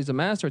Lincoln Riley's a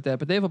master at that.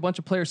 But they have a bunch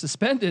of players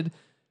suspended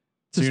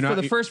for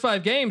the first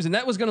 5 games, and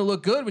that was going to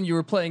look good when you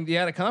were playing the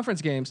out of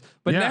conference games.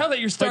 But now that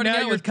you're starting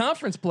out with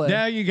conference play,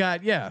 now you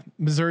got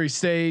Missouri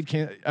State.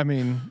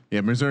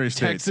 Missouri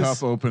State, Texas.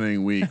 Tough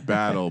opening week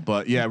battle.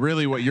 But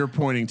really what you're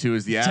pointing to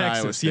is the at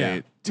Iowa State.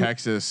 Yeah.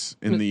 Texas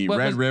in the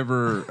Red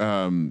River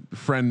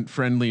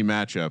friendly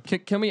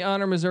matchup. Can we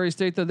honor Missouri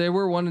State though? They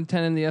were 1-10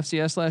 in the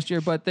FCS last year,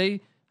 but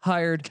they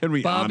hired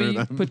Bobby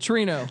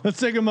Petrino. Let's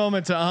take a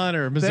moment to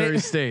honor Missouri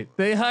State.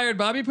 They hired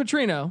Bobby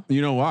Petrino.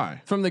 You know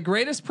why? From the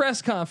greatest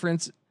press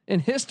conference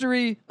in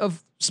history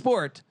of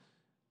sport.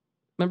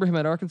 Remember him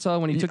at Arkansas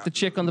when he took the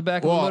chick on the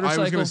back of the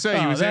motorcycle? I was going to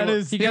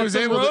say he got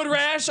some road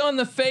rash on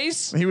the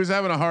face. He was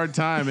having a hard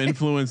time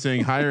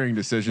influencing hiring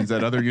decisions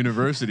at other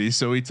universities,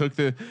 so he took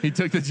the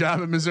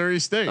job at Missouri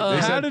State.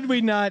 How did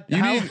we not?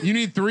 You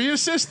need 3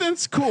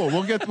 assistants? Cool,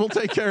 we'll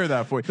take care of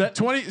that for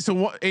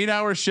you. 8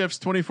 hour shifts,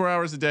 24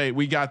 hours a day.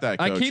 We got that,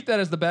 Coach. I keep that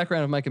as the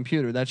background of my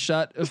computer. That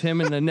shot of him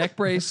in the neck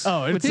brace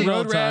with the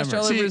road rash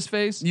all over his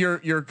face.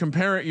 You're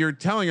comparing. You're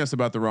telling us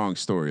about the wrong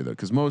story though,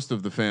 because most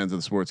of the fans of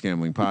the Sports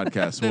Gambling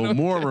Podcast will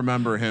more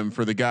remember him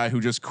for the guy who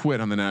just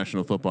quit on the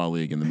National Football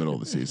League in the middle of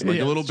the season,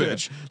 like a little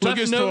bitch. Took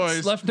his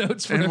toys, left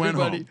notes for and everybody.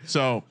 Went home.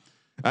 So,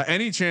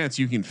 any chance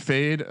you can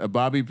fade a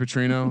Bobby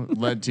Petrino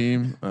led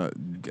team,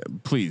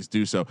 please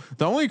do so.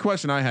 The only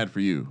question I had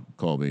for you,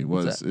 Colby,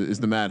 is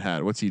the Mad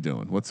Hat. What's he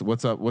doing?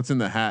 What's up? What's in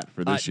the hat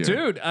for this year,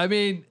 dude? I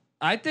mean,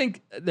 I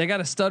think they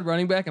got a stud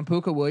running back in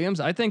Puka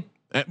Williams. I think.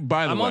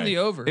 By the way, I'm on the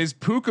over. Is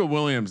Puka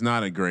Williams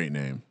not a great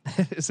name?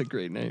 It's a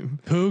great name.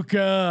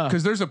 Puka.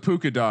 Because there's a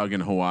Puka dog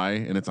in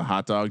Hawaii and it's a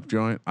hot dog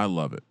joint. I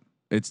love it.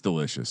 It's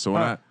delicious.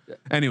 So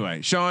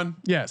anyway, Sean.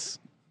 Yes.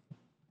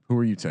 Who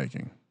are you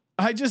taking?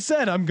 I just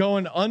said I'm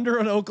going under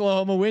an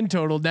Oklahoma win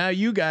total. Now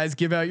you guys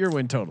give out your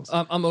win totals.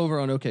 I'm over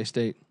on OK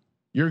State.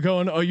 You're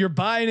going. Oh, you're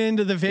buying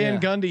into the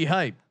Van Gundy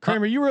hype.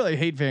 Kramer, you really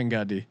hate Van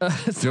Gundy.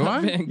 Do I?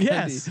 Van Gundy.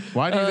 Yes.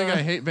 Why do you think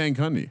I hate Van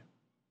Gundy?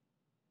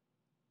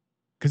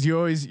 Because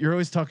you're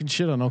always talking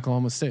shit on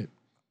Oklahoma State.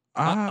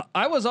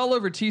 I was all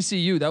over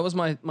TCU. That was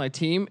my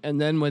team. And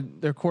then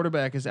when their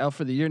quarterback is out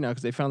for the year now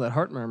because they found that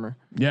heart murmur.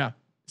 Yeah.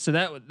 So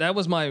that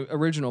was my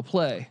original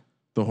play.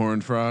 The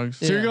Horned Frogs.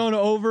 So you're going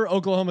over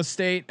Oklahoma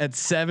State at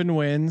 7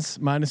 wins,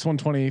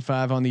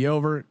 -125 on the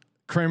over.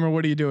 Kramer,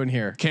 what are you doing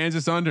here?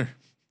 Kansas under.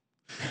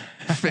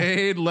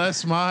 Fade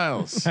Les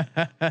Miles.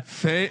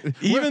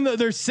 Even though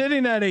they're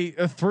sitting at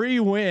a 3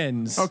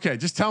 wins. Okay,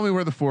 just tell me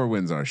where the 4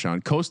 wins are,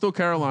 Sean. Coastal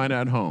Carolina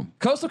at home.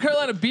 Coastal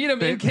Carolina beat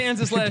them in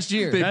Kansas last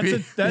year.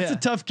 That's a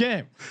tough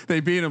game. They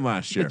beat them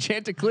last year. The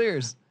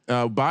Chanticleers.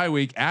 Bye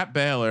week at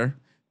Baylor.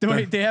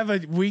 Wait, they have a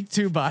week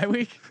 2 bye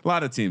week? A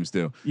lot of teams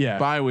do. Yeah.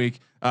 Bye week.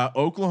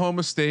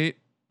 Oklahoma State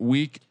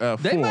week 4.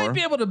 They might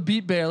be able to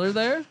beat Baylor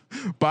there.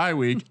 Bye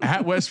week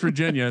at West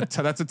Virginia.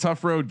 That's a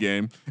tough road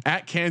game.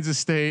 At Kansas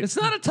State. It's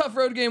not a tough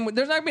road game.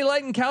 There's not gonna be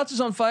lighting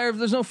couches on fire if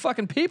there's no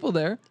fucking people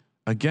there.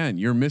 Again,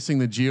 you're missing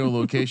the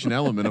geolocation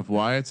element of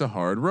why it's a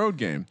hard road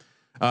game.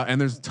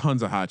 And there's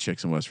tons of hot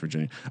chicks in West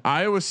Virginia.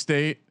 Iowa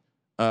State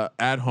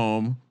at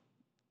home.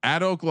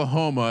 At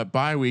Oklahoma,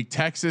 bye week.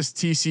 Texas,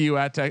 TCU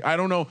at Tech. I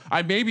don't know.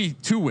 Maybe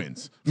 2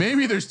 wins.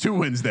 Maybe there's 2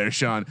 wins there,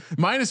 Sean.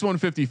 Minus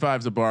 155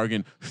 is a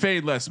bargain.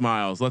 Fade Les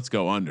Miles. Let's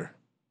go under.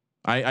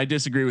 I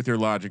disagree with your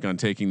logic on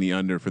taking the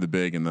under for the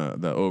big and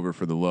the over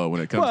for the low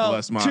when it comes to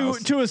Les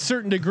Miles. To a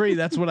certain degree,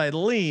 that's what I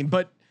lean.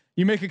 But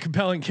you make a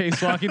compelling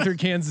case walking through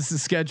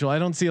Kansas's schedule. I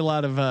don't see a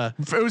lot of.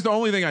 It was the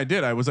only thing I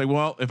did. I was like,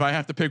 well, if I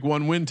have to pick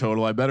 1 win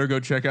total, I better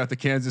go check out the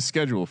Kansas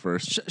schedule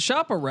first.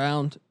 Shop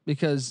around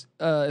because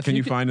if can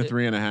you find a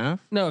 3.5?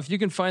 No, if you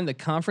can find the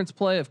conference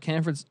play of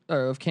Kansas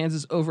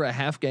over a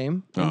half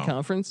game in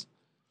conference.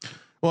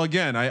 Well,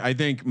 again, I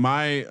think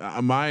my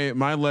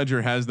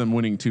ledger has them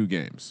winning 2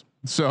 games.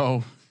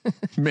 So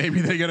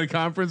maybe they get a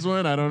conference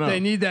win. I don't know. They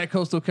need that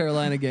Coastal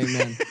Carolina game,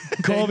 man.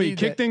 Colby,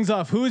 kick things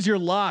off. Who is your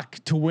lock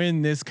to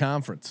win this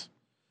conference?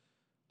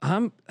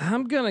 I'm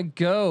gonna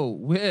go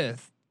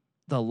with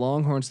the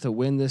Longhorns to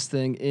win this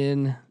thing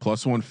in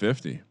plus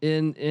 150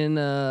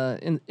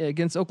 in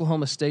against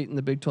Oklahoma State in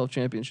the Big 12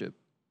 championship.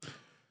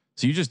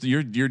 So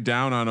you're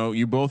down on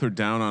you both are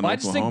down on Oklahoma. I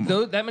just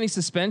think that many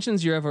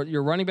suspensions. You have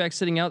your running back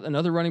sitting out,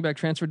 another running back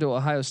transferred to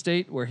Ohio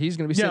State where he's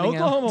going to be sitting out.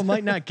 Oklahoma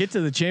might not get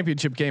to the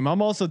championship game.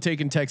 I'm also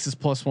taking Texas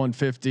plus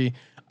 150.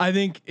 I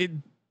think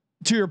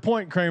to your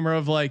point, Kramer,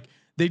 of like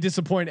they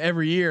disappoint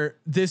every year.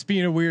 This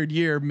being a weird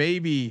year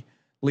maybe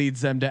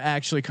leads them to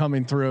actually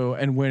coming through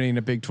and winning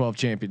a Big 12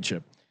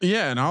 championship.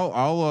 Yeah, and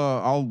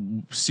I'll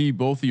see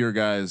both of your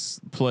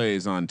guys'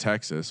 plays on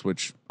Texas,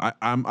 which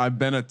I've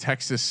been a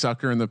Texas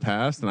sucker in the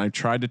past, and I've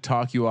tried to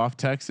talk you off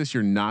Texas.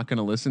 You're not going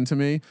to listen to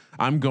me.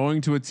 I'm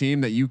going to a team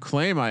that you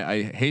claim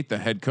I hate the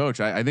head coach.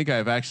 I think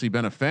I've actually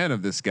been a fan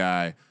of this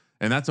guy,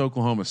 and that's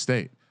Oklahoma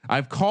State.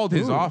 I've called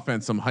his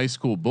offense some high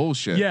school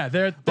bullshit. Yeah,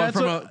 that's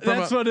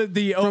what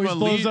the always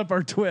blows up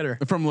our Twitter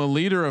from the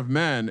leader of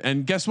men.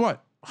 And guess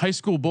what? High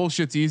school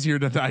bullshit's easier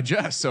to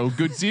digest. So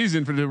good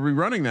season for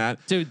rerunning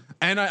that, dude.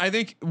 And I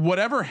think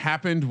whatever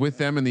happened with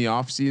them in the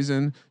off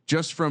season,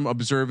 just from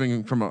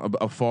observing from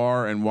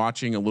afar and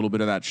watching a little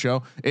bit of that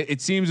show,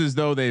 it seems as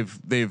though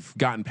they've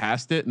gotten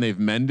past it and they've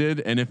mended.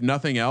 And if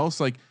nothing else,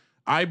 like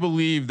I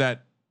believe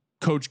that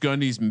Coach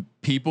Gundy's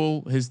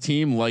people, his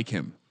team, like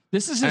him.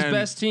 This is his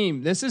best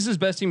team. This is his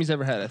best team he's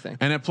ever had, I think.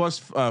 And at plus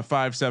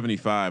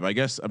 575, I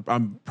guess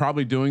I'm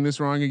probably doing this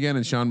wrong again.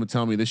 And Sean would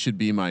tell me this should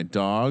be my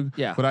dog.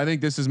 Yeah. But I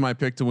think this is my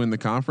pick to win the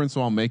conference,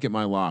 so I'll make it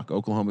my lock.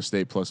 Oklahoma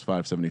State plus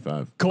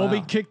 575.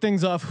 Colby, kick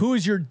things off. Who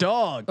is your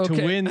dog to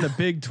win the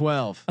Big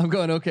 12? I'm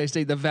going OK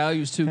State. The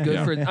value's too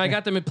good for it. I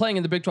got them playing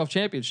in the Big 12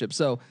 championship,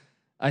 so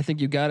I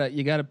think you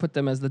gotta put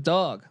them as the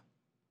dog.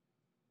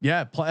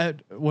 Yeah,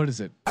 what is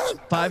it?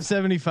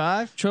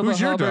 575.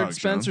 Who's your dog?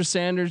 Spencer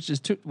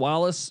Sanders,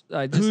 Wallace.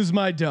 Who's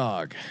my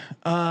dog?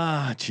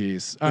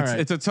 Jeez.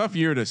 It's a tough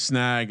year to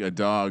snag a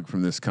dog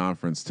from this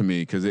conference to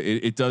me because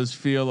it does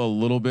feel a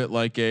little bit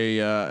like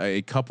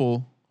a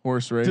couple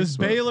horse race. Does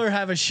Baylor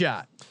have a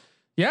shot?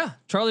 Yeah,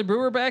 Charlie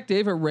Brewer back,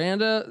 Dave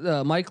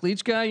Aranda, Mike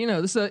Leach guy. You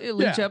know, this is a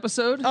Leach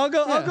episode. I'll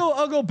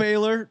go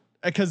Baylor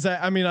because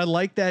I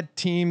like that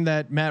team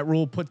that Matt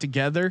Rule put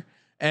together.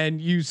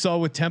 And you saw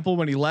with Temple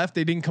when he left,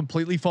 they didn't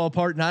completely fall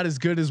apart. Not as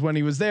good as when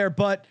he was there,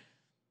 but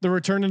they're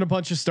returning a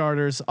bunch of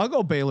starters. I'll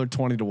go Baylor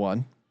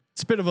 20-1.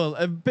 It's a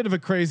bit of a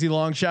crazy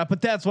long shot,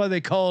 but that's why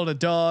they call it a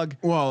dog.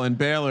 Well, and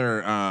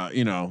Baylor,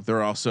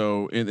 they're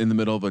also in the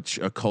middle of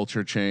a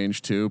culture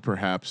change too.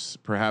 Perhaps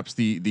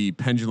the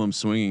pendulum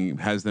swinging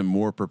has them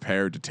more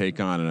prepared to take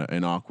on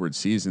an awkward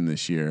season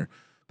this year,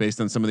 based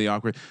on some of the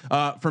awkward.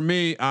 For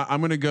me, I'm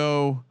going to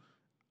go.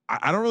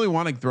 I don't really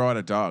want to throw out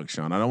a dog,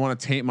 Sean. I don't want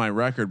to taint my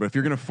record, but if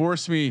you're going to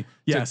force me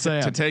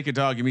to take a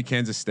dog, give me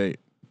Kansas State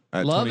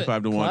at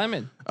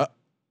 25-1.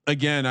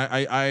 Again,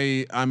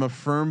 I'm a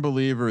firm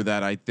believer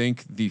that I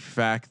think the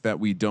fact that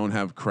we don't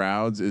have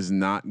crowds is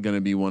not going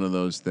to be one of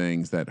those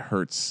things that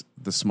hurts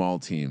the small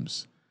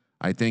teams.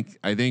 I think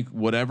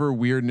whatever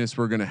weirdness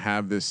we're going to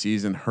have this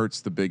season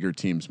hurts the bigger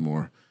teams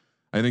more.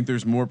 I think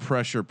there's more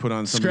pressure put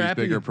on some of these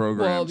bigger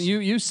programs. Well,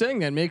 you saying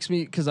that makes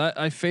me, because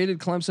I faded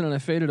Clemson and I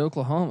faded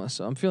Oklahoma,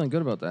 so I'm feeling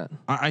good about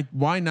that.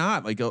 Why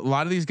not? Like a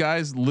lot of these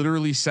guys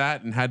literally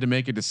sat and had to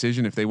make a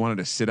decision if they wanted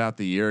to sit out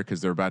the year because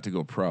they're about to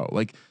go pro.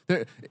 Like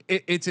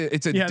it's a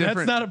yeah, different.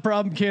 That's not a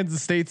problem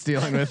Kansas State's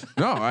dealing with.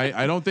 No,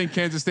 I don't think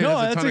Kansas State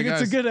has a ton of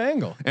guys. It's a good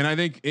angle. And I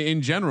think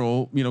in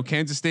general,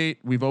 Kansas State,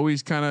 we've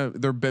always kind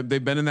of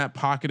they've been in that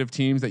pocket of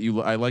teams that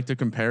I like to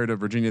compare to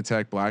Virginia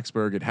Tech,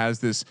 Blacksburg. It has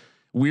this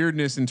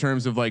weirdness in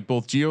terms of like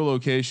both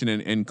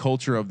geolocation and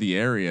culture of the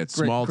area. It's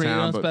small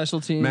town, but special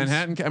teams.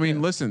 Manhattan. I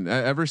mean, listen.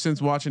 Ever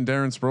since watching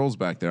Darren Sproles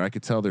back there, I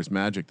could tell there's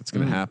magic that's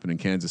going to happen in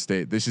Kansas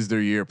State. This is their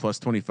year, plus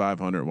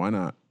 2,500. Why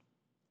not?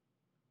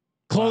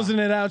 Closing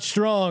it out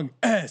strong.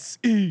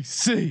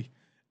 SEC.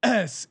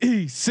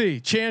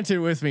 SEC. Chant it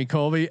with me,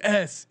 Colby.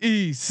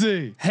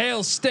 SEC.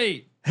 Hail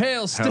State.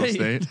 Hail State. Hail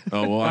State.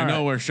 Oh well, I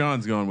know where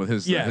Sean's going with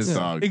his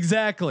dog.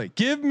 Exactly.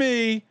 Give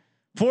me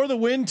for the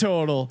win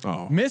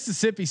total.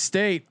 Mississippi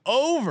State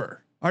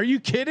over. Are you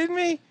kidding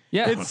me?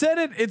 Yeah. It said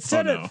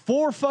it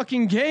 4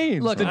 fucking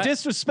games. Look, the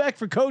disrespect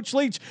for Coach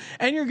Leach,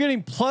 and you're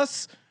getting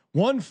plus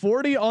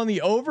 140 on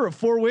the over of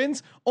 4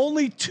 wins.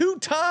 Only 2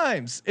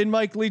 times in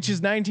Mike Leach's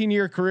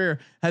 19-year career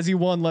has he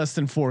won less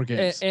than 4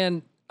 games.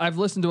 And I've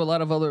listened to a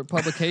lot of other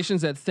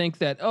publications that think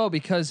that,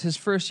 because his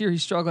first year he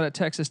struggled at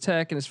Texas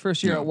Tech and his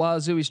first year at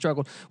Wazoo he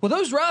struggled. Well,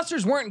 those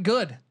rosters weren't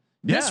good.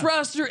 This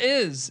roster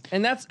is,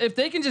 and that's if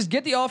they can just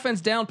get the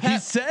offense down pat. He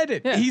said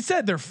it. Yeah. He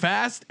said they're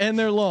fast and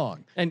they're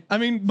long. And I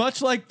mean,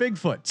 much like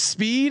Bigfoot,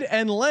 speed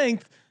and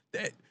length.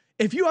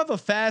 If you have a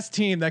fast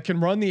team that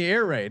can run the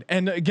air raid,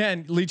 and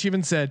again, Leach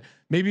even said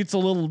maybe it's a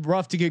little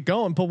rough to get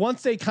going, but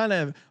once they kind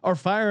of are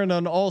firing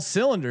on all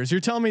cylinders, you're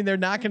telling me they're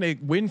not going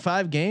to win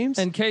 5 games?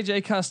 And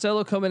KJ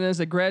Costello coming in as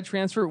a grad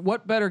transfer,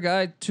 what better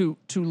guy to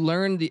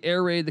learn the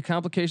air raid, the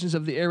complications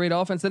of the air raid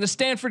offense than a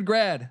Stanford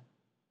grad?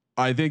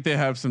 I think they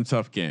have some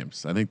tough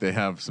games. I think they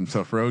have some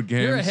tough road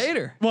games. You're a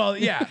hater. Well,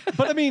 yeah,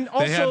 but I mean,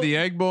 also they have the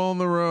Egg Bowl on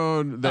the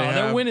road.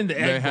 They're winning the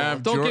Egg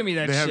Bowl. Don't give me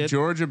that shit. They have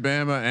Georgia,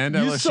 Bama, and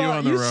LSU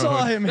on the road. You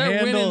saw him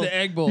handle the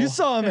Egg Bowl. You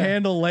saw him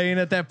handle Lane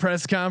at that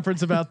press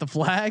conference about the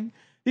flag.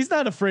 He's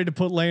not afraid to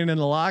put Lane in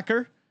the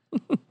locker.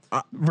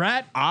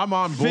 I'm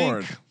on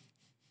board.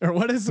 Or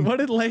what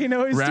did Lane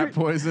always rat do?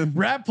 Poison?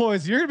 Rat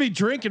poison. You're gonna be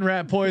drinking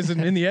rat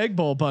poison in the Egg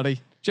Bowl, buddy.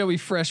 Joey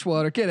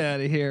Freshwater, get out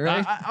of here!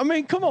 Right? I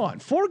mean, come on,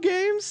 4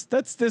 games?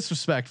 That's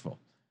disrespectful.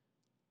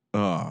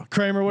 Oh,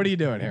 Kramer, what are you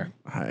doing here?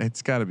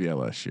 It's got to be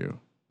LSU.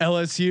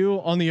 LSU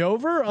on the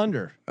over or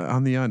under?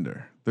 On the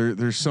under.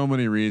 There's so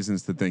many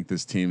reasons to think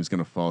this team is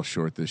going to fall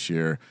short this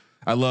year.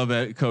 I love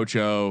it, Coach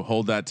O.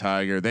 Hold that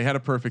tiger. They had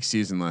a perfect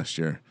season last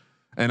year,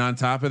 and on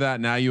top of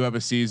that, now you have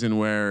a season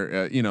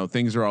where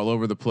things are all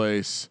over the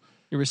place.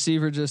 Your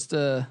receiver just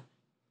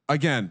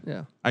again.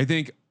 Yeah, I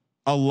think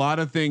a lot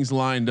of things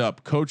lined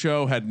up. Coach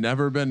O had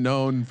never been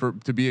known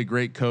to be a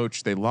great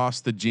coach. They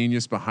lost the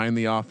genius behind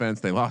the offense.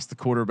 They lost the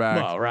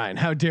quarterback. Well, Ryan,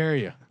 how dare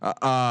you?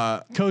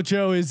 Coach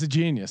O is a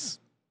genius.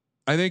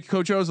 I think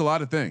Coach O is a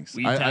lot of things.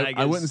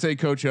 I wouldn't say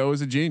Coach O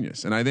is a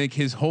genius, and I think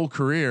his whole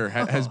career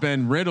has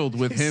been riddled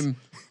with him.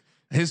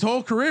 His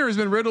whole career has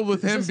been riddled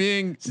with him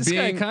being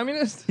guy a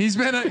communist. He's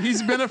been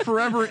a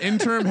forever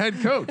interim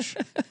head coach.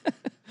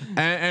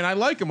 And I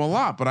like him a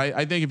lot, but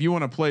I think if you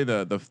want to play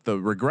the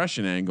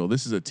regression angle,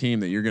 this is a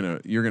team that you're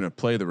gonna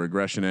play the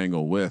regression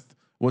angle with.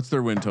 What's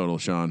their win total,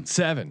 Sean?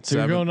 7. So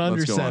you're going under.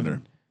 Let's go 7.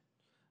 Under.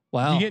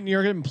 Wow,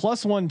 you're getting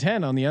plus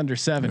 110 on the under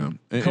 7.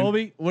 Yeah.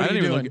 Colby, what are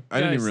you doing? I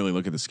didn't even really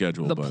look at the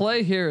schedule. The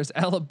play here is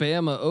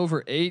Alabama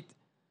over 8.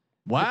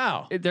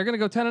 Wow, they're gonna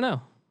go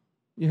 10-0.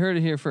 You heard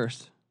it here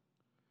first.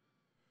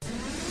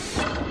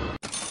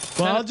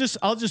 Well,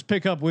 I'll just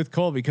pick up with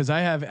Colby because I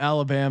have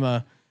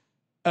Alabama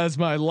as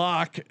my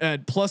lock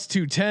at plus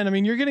 210. I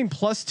mean, you're getting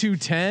plus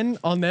 210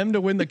 on them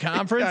to win the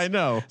conference. I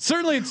know.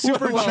 Certainly, it's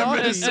super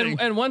chalky.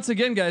 And once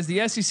again, guys,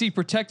 the SEC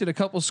protected a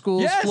couple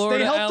schools. Yes, Florida,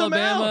 they helped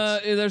Alabama.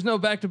 them out. There's no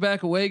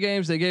back-to-back away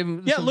games. They gave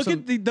them. Yeah, look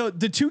at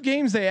the 2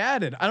 games they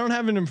added. I don't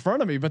have it in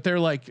front of me, but they're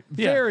like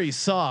very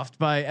soft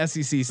by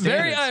SEC standards.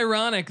 Very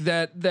ironic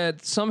that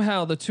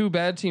somehow the 2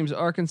 bad teams,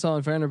 Arkansas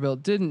and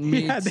Vanderbilt, didn't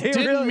meet.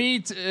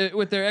 Meet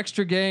with their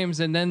extra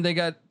games, and then they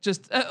got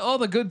just all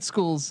the good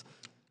schools.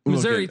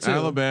 Missouri too.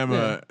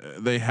 Alabama,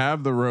 they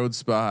have the road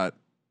spot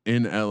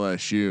in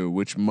LSU,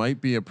 which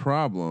might be a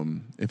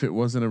problem if it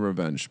wasn't a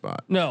revenge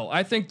spot. No,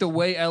 I think the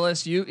way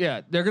LSU,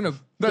 they're gonna.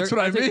 That's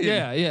what I mean.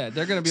 Yeah,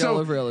 they're gonna be all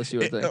over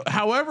LSU. I think.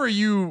 However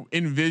you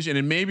envision,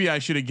 and maybe I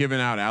should have given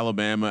out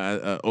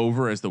Alabama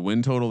over as the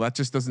win total. That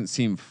just doesn't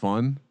seem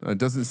fun. It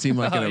doesn't seem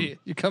like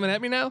you coming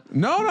at me now?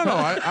 No.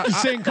 You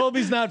saying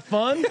Colby's not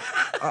fun?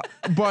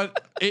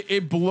 But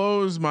it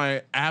blows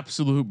my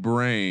absolute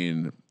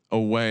brain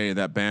away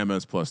that Bama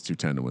is plus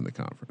 210 to win the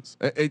conference.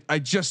 I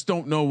just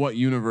don't know what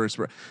universe.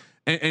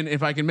 And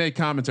if I can make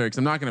commentary, because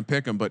I'm not going to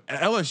pick them, but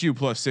LSU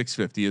plus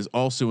 650 is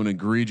also an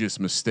egregious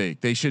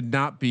mistake. They should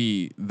not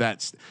be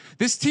that.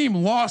 This team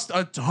lost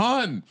a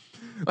ton.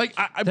 Like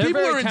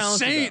people are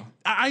insane.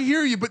 I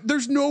hear you, but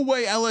there's no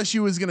way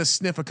LSU is going to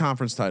sniff a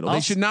conference title. They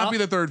should not be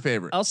the third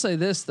favorite. I'll say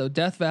this though: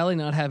 Death Valley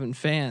not having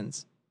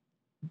fans,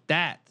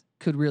 that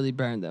could really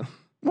burn them.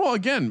 Well,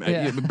 again,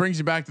 it brings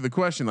you back to the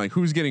question: like,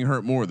 who's getting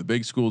hurt more, the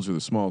big schools or the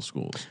small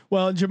schools?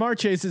 Well, Jamar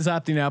Chase is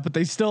opting out, but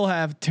they still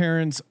have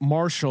Terrence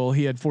Marshall.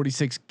 He had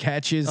 46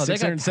 catches,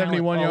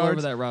 671 yards,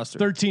 over that roster.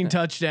 13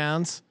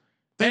 touchdowns.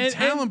 They have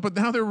talent, but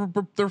now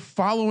they're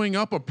following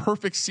up a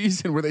perfect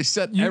season where they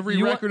set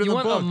every record in the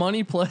book. You want a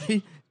money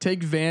play?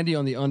 Take Vandy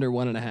on the under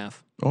 1.5.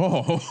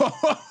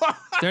 Oh,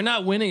 they're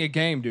not winning a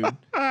game, dude.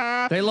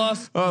 They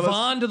lost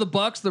Vaughn to the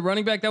Bucks, the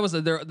running back. That was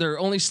their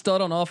only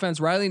stud on offense.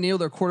 Riley Neal,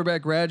 their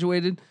quarterback,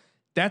 graduated.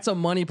 That's a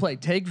money play.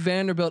 Take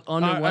Vanderbilt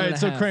under 1.5. All right,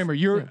 so Kramer,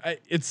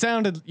 it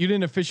sounded you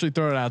didn't officially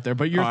throw it out there,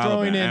 but you're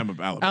throwing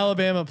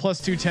Alabama plus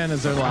 210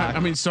 as their lock. I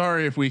mean,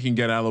 sorry if we can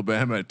get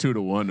Alabama at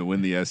 2-1 to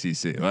win the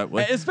SEC,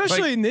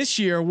 especially in this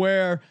year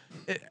where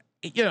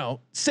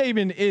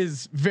Saban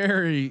is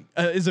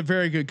a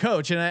very good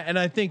coach, and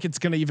I think it's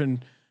going to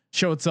even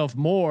show itself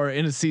more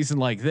in a season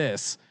like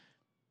this.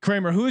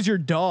 Kramer, who is your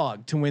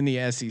dog to win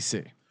the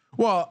SEC?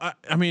 Well,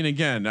 I mean,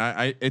 again,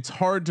 it's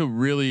hard to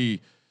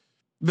really.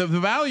 The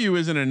value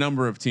isn't a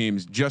number of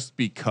teams just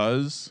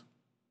because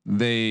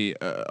they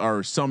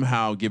are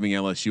somehow giving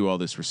LSU all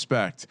this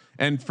respect.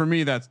 And for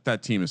me,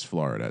 that team is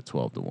Florida at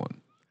 12-1.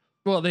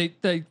 Well,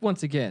 they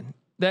once again,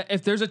 that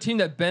if there's a team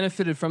that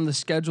benefited from the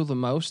schedule the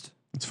most,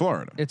 it's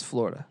Florida. It's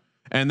Florida.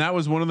 And that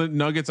was one of the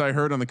nuggets I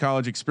heard on the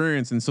College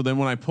Experience. And so then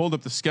when I pulled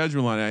up the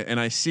schedule and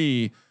I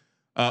see,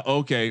 at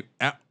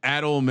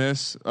Ole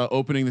Miss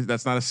opening,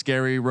 that's not a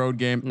scary road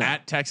game. No.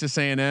 At Texas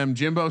A&M,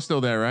 Jimbo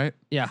still there, right?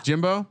 Yeah,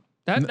 Jimbo.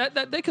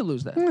 That they could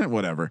lose that.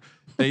 Whatever.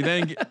 They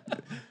then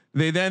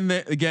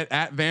get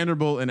at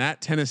Vanderbilt and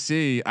at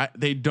Tennessee.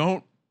 They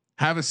don't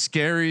have a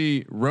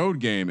scary road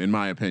game, in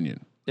my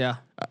opinion. Yeah.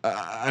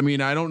 I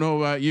mean, I don't know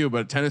about you,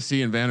 but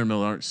Tennessee and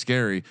Vanderbilt aren't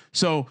scary.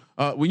 So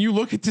when you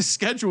look at the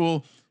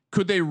schedule,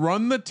 could they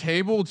run the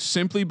table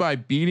simply by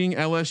beating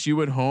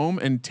LSU at home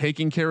and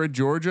taking care of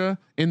Georgia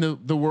in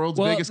the world's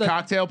biggest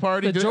cocktail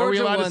party? Are we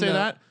allowed to say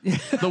that?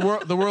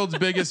 the world's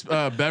biggest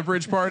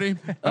beverage party?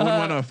 I wouldn't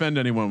want to offend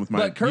anyone with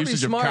my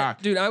usage of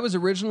cock. Dude, I was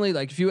originally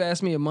like, if you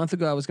asked me a month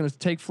ago, I was going to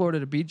take Florida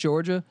to beat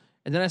Georgia.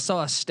 And then I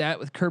saw a stat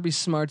with Kirby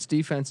Smart's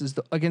defenses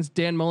against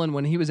Dan Mullen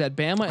when he was at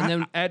Bama and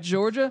then at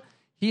Georgia,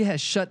 he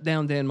has shut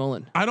down Dan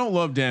Mullen. I don't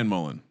love Dan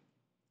Mullen.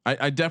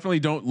 I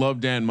definitely don't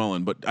love Dan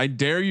Mullen, but I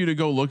dare you to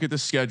go look at the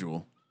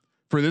schedule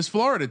for this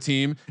Florida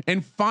team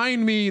and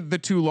find me the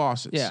 2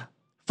 losses. Yeah.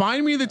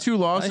 Find me the 2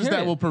 losses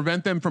that will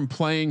prevent them from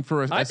playing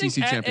for a SEC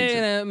championship.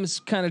 A&M's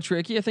kind of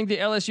tricky. I think the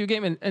LSU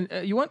game and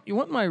you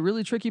want my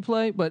really tricky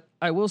play, but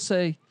I will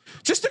say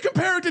just to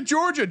compare it to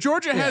Georgia.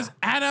 Georgia has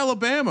at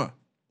Alabama.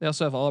 They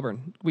also have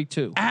Auburn week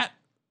 2.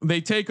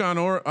 They take on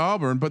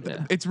Auburn,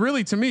 but it's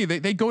really, to me,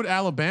 they go to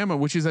Alabama,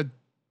 which is a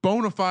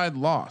bona fide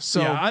loss.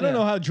 So I don't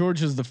know how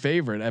Georgia's the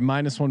favorite at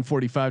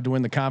 -145 to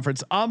win the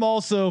conference. I'm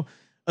also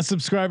a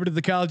subscriber to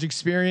the College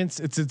Experience.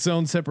 It's its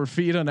own separate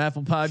feed on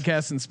Apple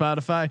Podcasts and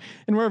Spotify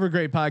and wherever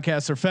great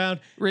podcasts are found.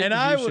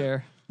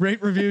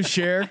 Rate, review,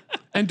 share.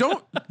 And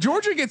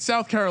Georgia gets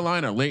South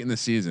Carolina late in the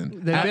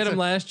season. They beat them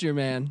last year,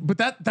 man. But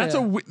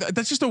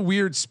that's just a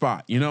weird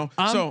spot,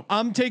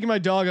 I'm taking my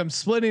dog. I'm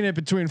splitting it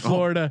between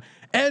Florida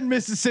and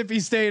Mississippi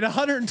State.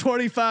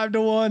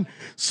 125-1.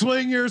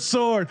 Swing your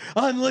sword.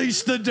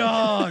 Unleash the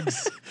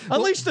dogs.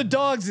 Unleash the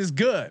dogs is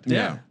good.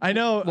 Yeah. I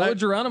know. What would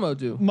Geronimo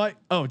do?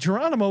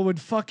 Geronimo would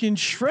fucking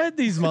shred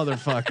these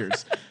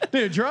motherfuckers.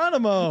 Dude,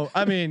 Geronimo,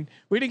 I mean,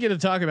 we didn't get to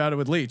talk about it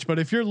with Leach, but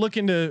if you're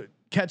looking to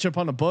catch up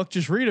on a book,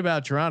 just read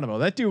about Geronimo.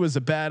 That dude was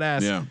a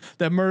badass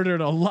that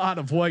murdered a lot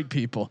of white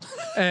people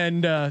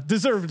and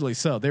deservedly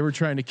so. They were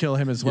trying to kill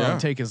him as well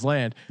and take his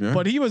land,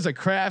 but he was a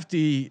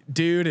crafty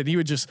dude and he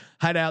would just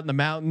hide out in the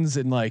mountains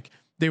and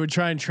they would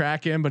try and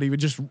track him, but he would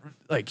just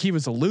he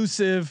was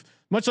elusive,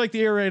 much like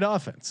the air raid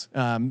offense.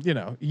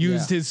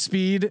 Used his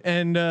speed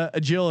and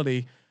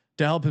agility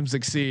to help him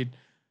succeed.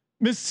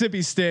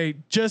 Mississippi State,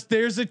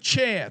 there's a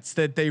chance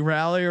that they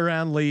rally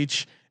around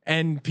Leach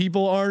and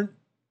people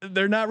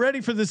they're not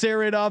ready for this air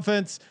raid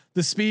offense.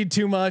 The speed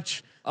too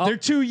much. They're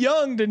too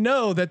young to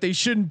know that they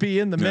shouldn't be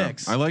in the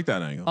mix. I like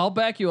that angle. I'll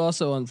back you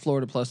also on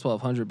Florida plus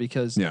 1200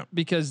 because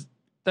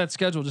that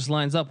schedule just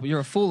lines up. You're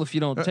a fool if you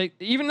don't take.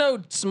 Even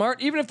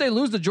if they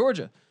lose to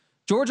Georgia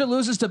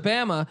loses to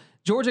Bama.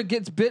 Georgia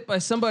gets bit by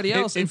somebody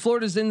else, and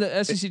Florida's in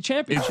the SEC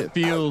championship. It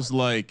feels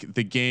like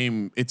the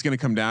game. It's going to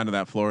come down to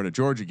that Florida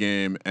Georgia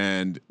game,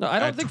 and no, I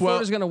don't think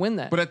Florida's going to win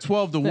that. But at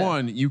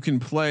 12-1, you can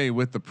play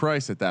with the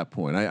price at that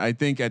point. I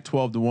think at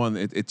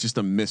 12-1, it's just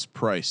a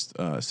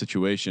mispriced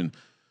situation.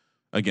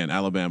 Again,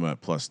 Alabama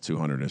plus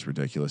 200 is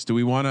ridiculous. Do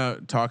we want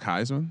to talk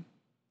Heisman?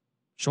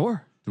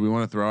 Sure. Do we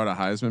want to throw out a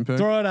Heisman pick?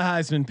 Throw out a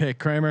Heisman pick,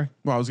 Kramer.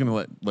 Well, I was going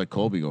to let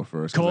Colby go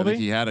first. Colby? I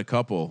think he had a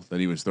couple that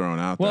he was throwing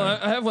out Well,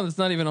 there. I have one that's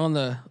not even on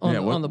the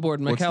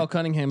board. Mikal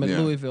Cunningham at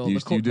Louisville.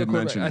 You did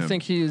mention him. I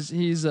think he's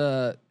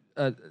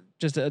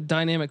just a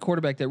dynamic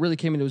quarterback that really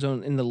came into his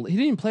own. He didn't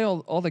even play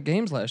all the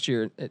games last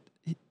year.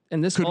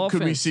 And this offense,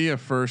 could we see a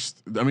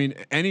first? I mean,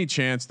 any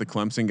chance the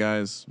Clemson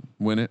guys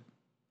win it?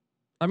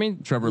 I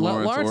mean, Trevor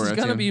Lawrence is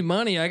going to be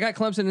money. I got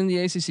Clemson in the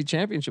ACC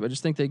championship. I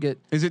just think they get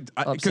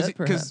upset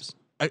perhaps.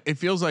 It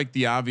feels like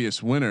the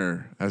obvious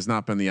winner has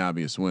not been the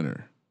obvious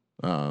winner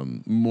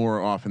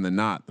more often than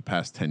not the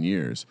past 10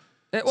 years.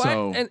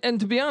 And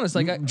to be honest,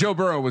 like Joe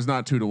Burrow was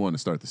not 2-1 to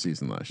start the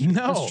season last year.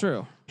 No, that's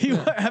true. He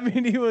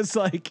was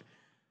like,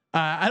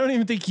 I don't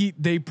even think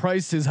they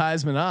priced his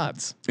Heisman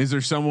odds. Is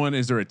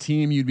there a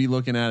team you'd be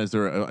looking at? Is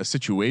there a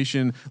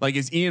situation? Like,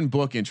 is Ian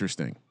Book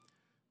interesting?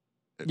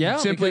 Yeah,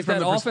 simply because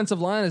that offensive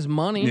line is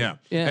money. Yeah.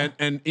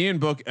 And Ian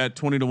Book at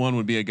 20-1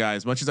 would be a guy.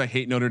 As much as I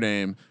hate Notre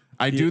Dame,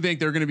 I do think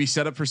they're going to be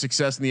set up for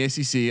success in the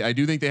ACC. I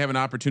do think they have an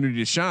opportunity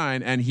to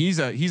shine, and he's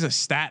a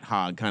stat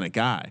hog kind of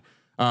guy.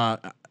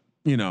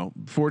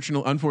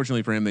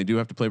 Unfortunately for him, they do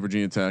have to play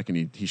Virginia Tech,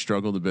 and he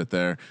struggled a bit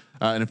there.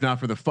 And if not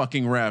for the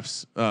fucking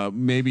refs,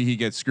 maybe he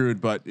gets screwed.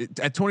 But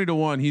at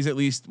 20-1, he's at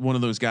least one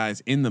of those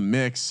guys in the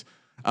mix.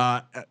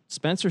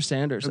 Spencer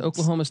Sanders,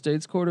 Oklahoma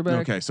State's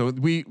quarterback. Okay, so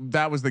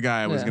that was the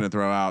guy I was going to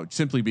throw out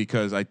simply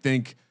because I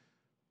think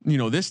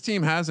this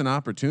team has an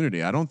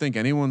opportunity. I don't think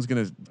anyone's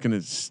going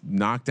to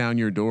knock down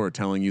your door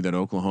telling you that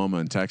Oklahoma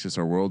and Texas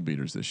are world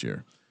beaters this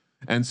year.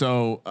 And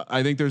so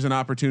I think there's an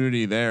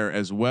opportunity there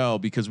as well,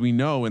 because we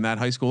know in that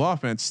high school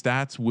offense,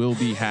 stats will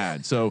be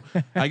had. So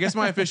I guess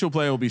my official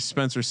play will be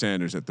Spencer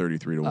Sanders at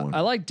 33-1.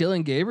 I like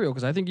Dylan Gabriel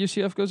because I think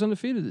UCF goes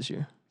undefeated this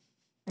year.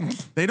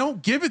 They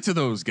don't give it to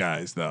those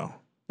guys though.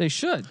 They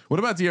should. What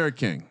about De'Aaron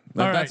King?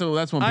 That's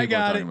one people are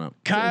talking about.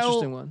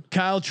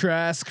 Kyle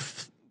Trask,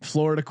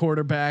 Florida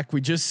quarterback.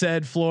 We just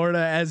said Florida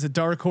as a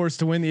dark horse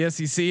to win the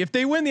SEC. If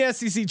they win the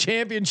SEC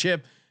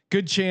championship,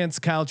 good chance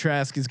Kyle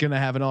Trask is going to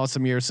have an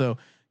awesome year. So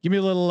give me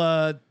a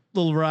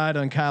little ride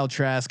on Kyle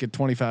Trask at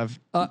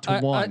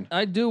 25-1.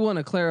 I do want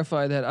to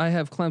clarify that I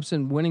have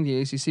Clemson winning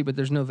the ACC, but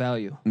there's no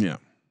value. Yeah.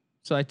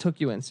 So I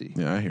took UNC.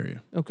 Yeah, I hear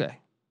you. Okay.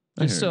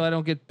 Just so I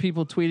don't get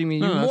people tweeting me,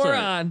 you moron.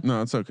 Right.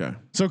 No, it's okay.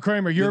 So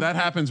Kramer, that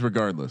happens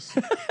regardless.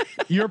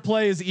 Your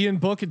play is Ian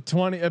Book at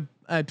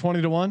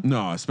 20-1.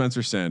 No,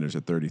 Spencer Sanders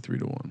at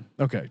 33-1.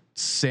 Okay,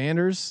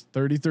 Sanders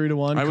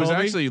 33-1. I was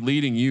actually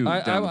leading you.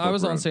 I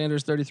was on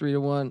Sanders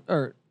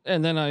 33-1,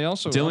 and then I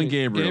also Dylan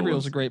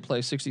Gabriel's a great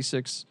play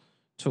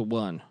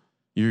 66-1.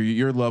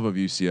 Your love of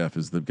UCF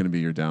is going to be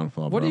your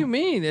downfall. What bro. do you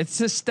mean? It's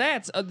the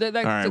stats. All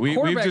right,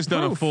 we've just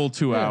done a full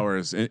 2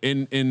 hours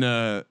in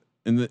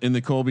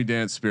the Colby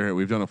Dance spirit.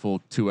 We've done a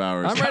full 2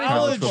 hours. I'm ready.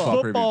 College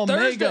football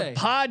Thursday. mega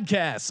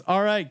podcast.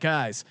 All right,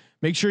 guys,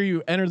 make sure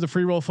you enter the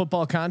free roll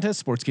football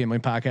contest.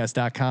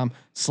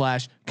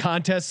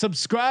 sportsgamblingpodcast.com/contest.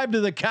 Subscribe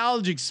to the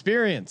College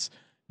Experience.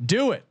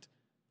 Do it.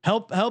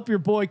 Help your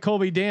boy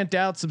Colby Dant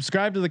out.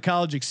 Subscribe to the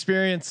College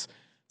Experience.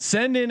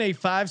 Send in a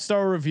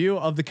 5-star review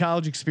of the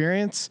College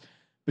Experience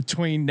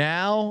between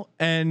now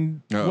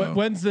and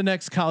when's the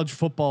next college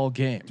football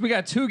game? We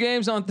got 2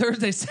 games on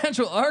Thursday.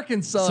 Central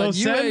Arkansas. So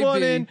send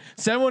one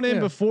in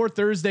before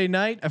Thursday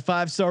night. A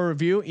 5-star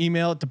review.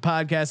 Email it to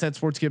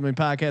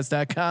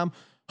podcast@sportsgamblingpodcast.com.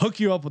 Hook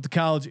you up with the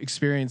College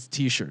Experience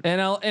T-shirt.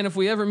 And if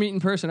we ever meet in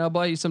person, I'll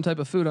buy you some type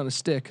of food on a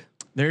stick.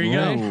 There you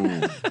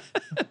go.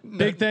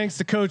 Big thanks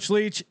to Coach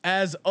Leach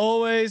as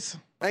always.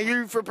 Thank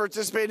you for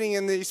participating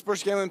in the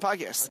Sports Gambling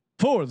Podcast.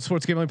 For the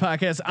Sports Gambling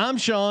Podcast, I'm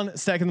Sean,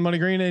 stacking the money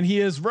green, and he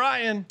is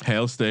Ryan.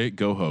 Hail State,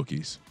 go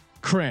Hokies.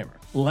 Kramer,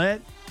 let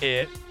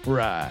it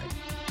ride.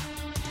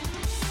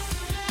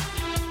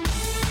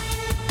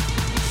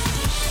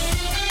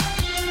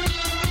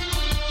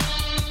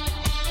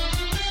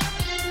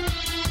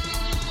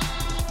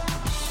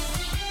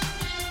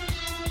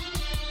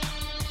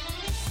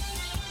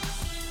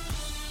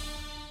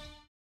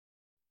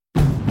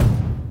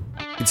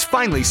 It's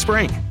finally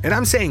spring, and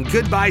I'm saying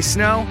goodbye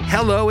snow,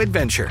 hello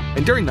adventure.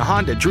 And during the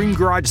Honda Dream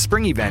Garage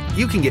Spring Event,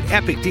 you can get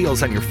epic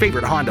deals on your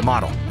favorite Honda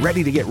model.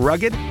 Ready to get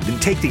rugged? Then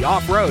take the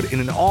off-road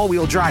in an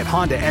all-wheel drive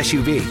Honda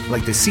SUV,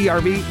 like the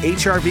CR-V,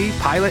 HR-V,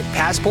 Pilot,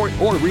 Passport,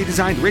 or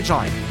redesigned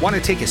Ridgeline. Want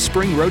to take a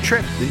spring road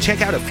trip? Then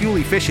check out a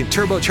fuel-efficient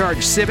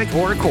turbocharged Civic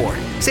or Accord.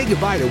 Say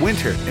goodbye to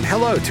winter and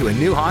hello to a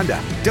new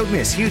Honda. Don't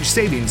miss huge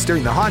savings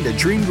during the Honda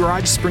Dream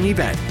Garage Spring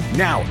Event,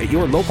 now at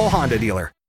your local Honda dealer.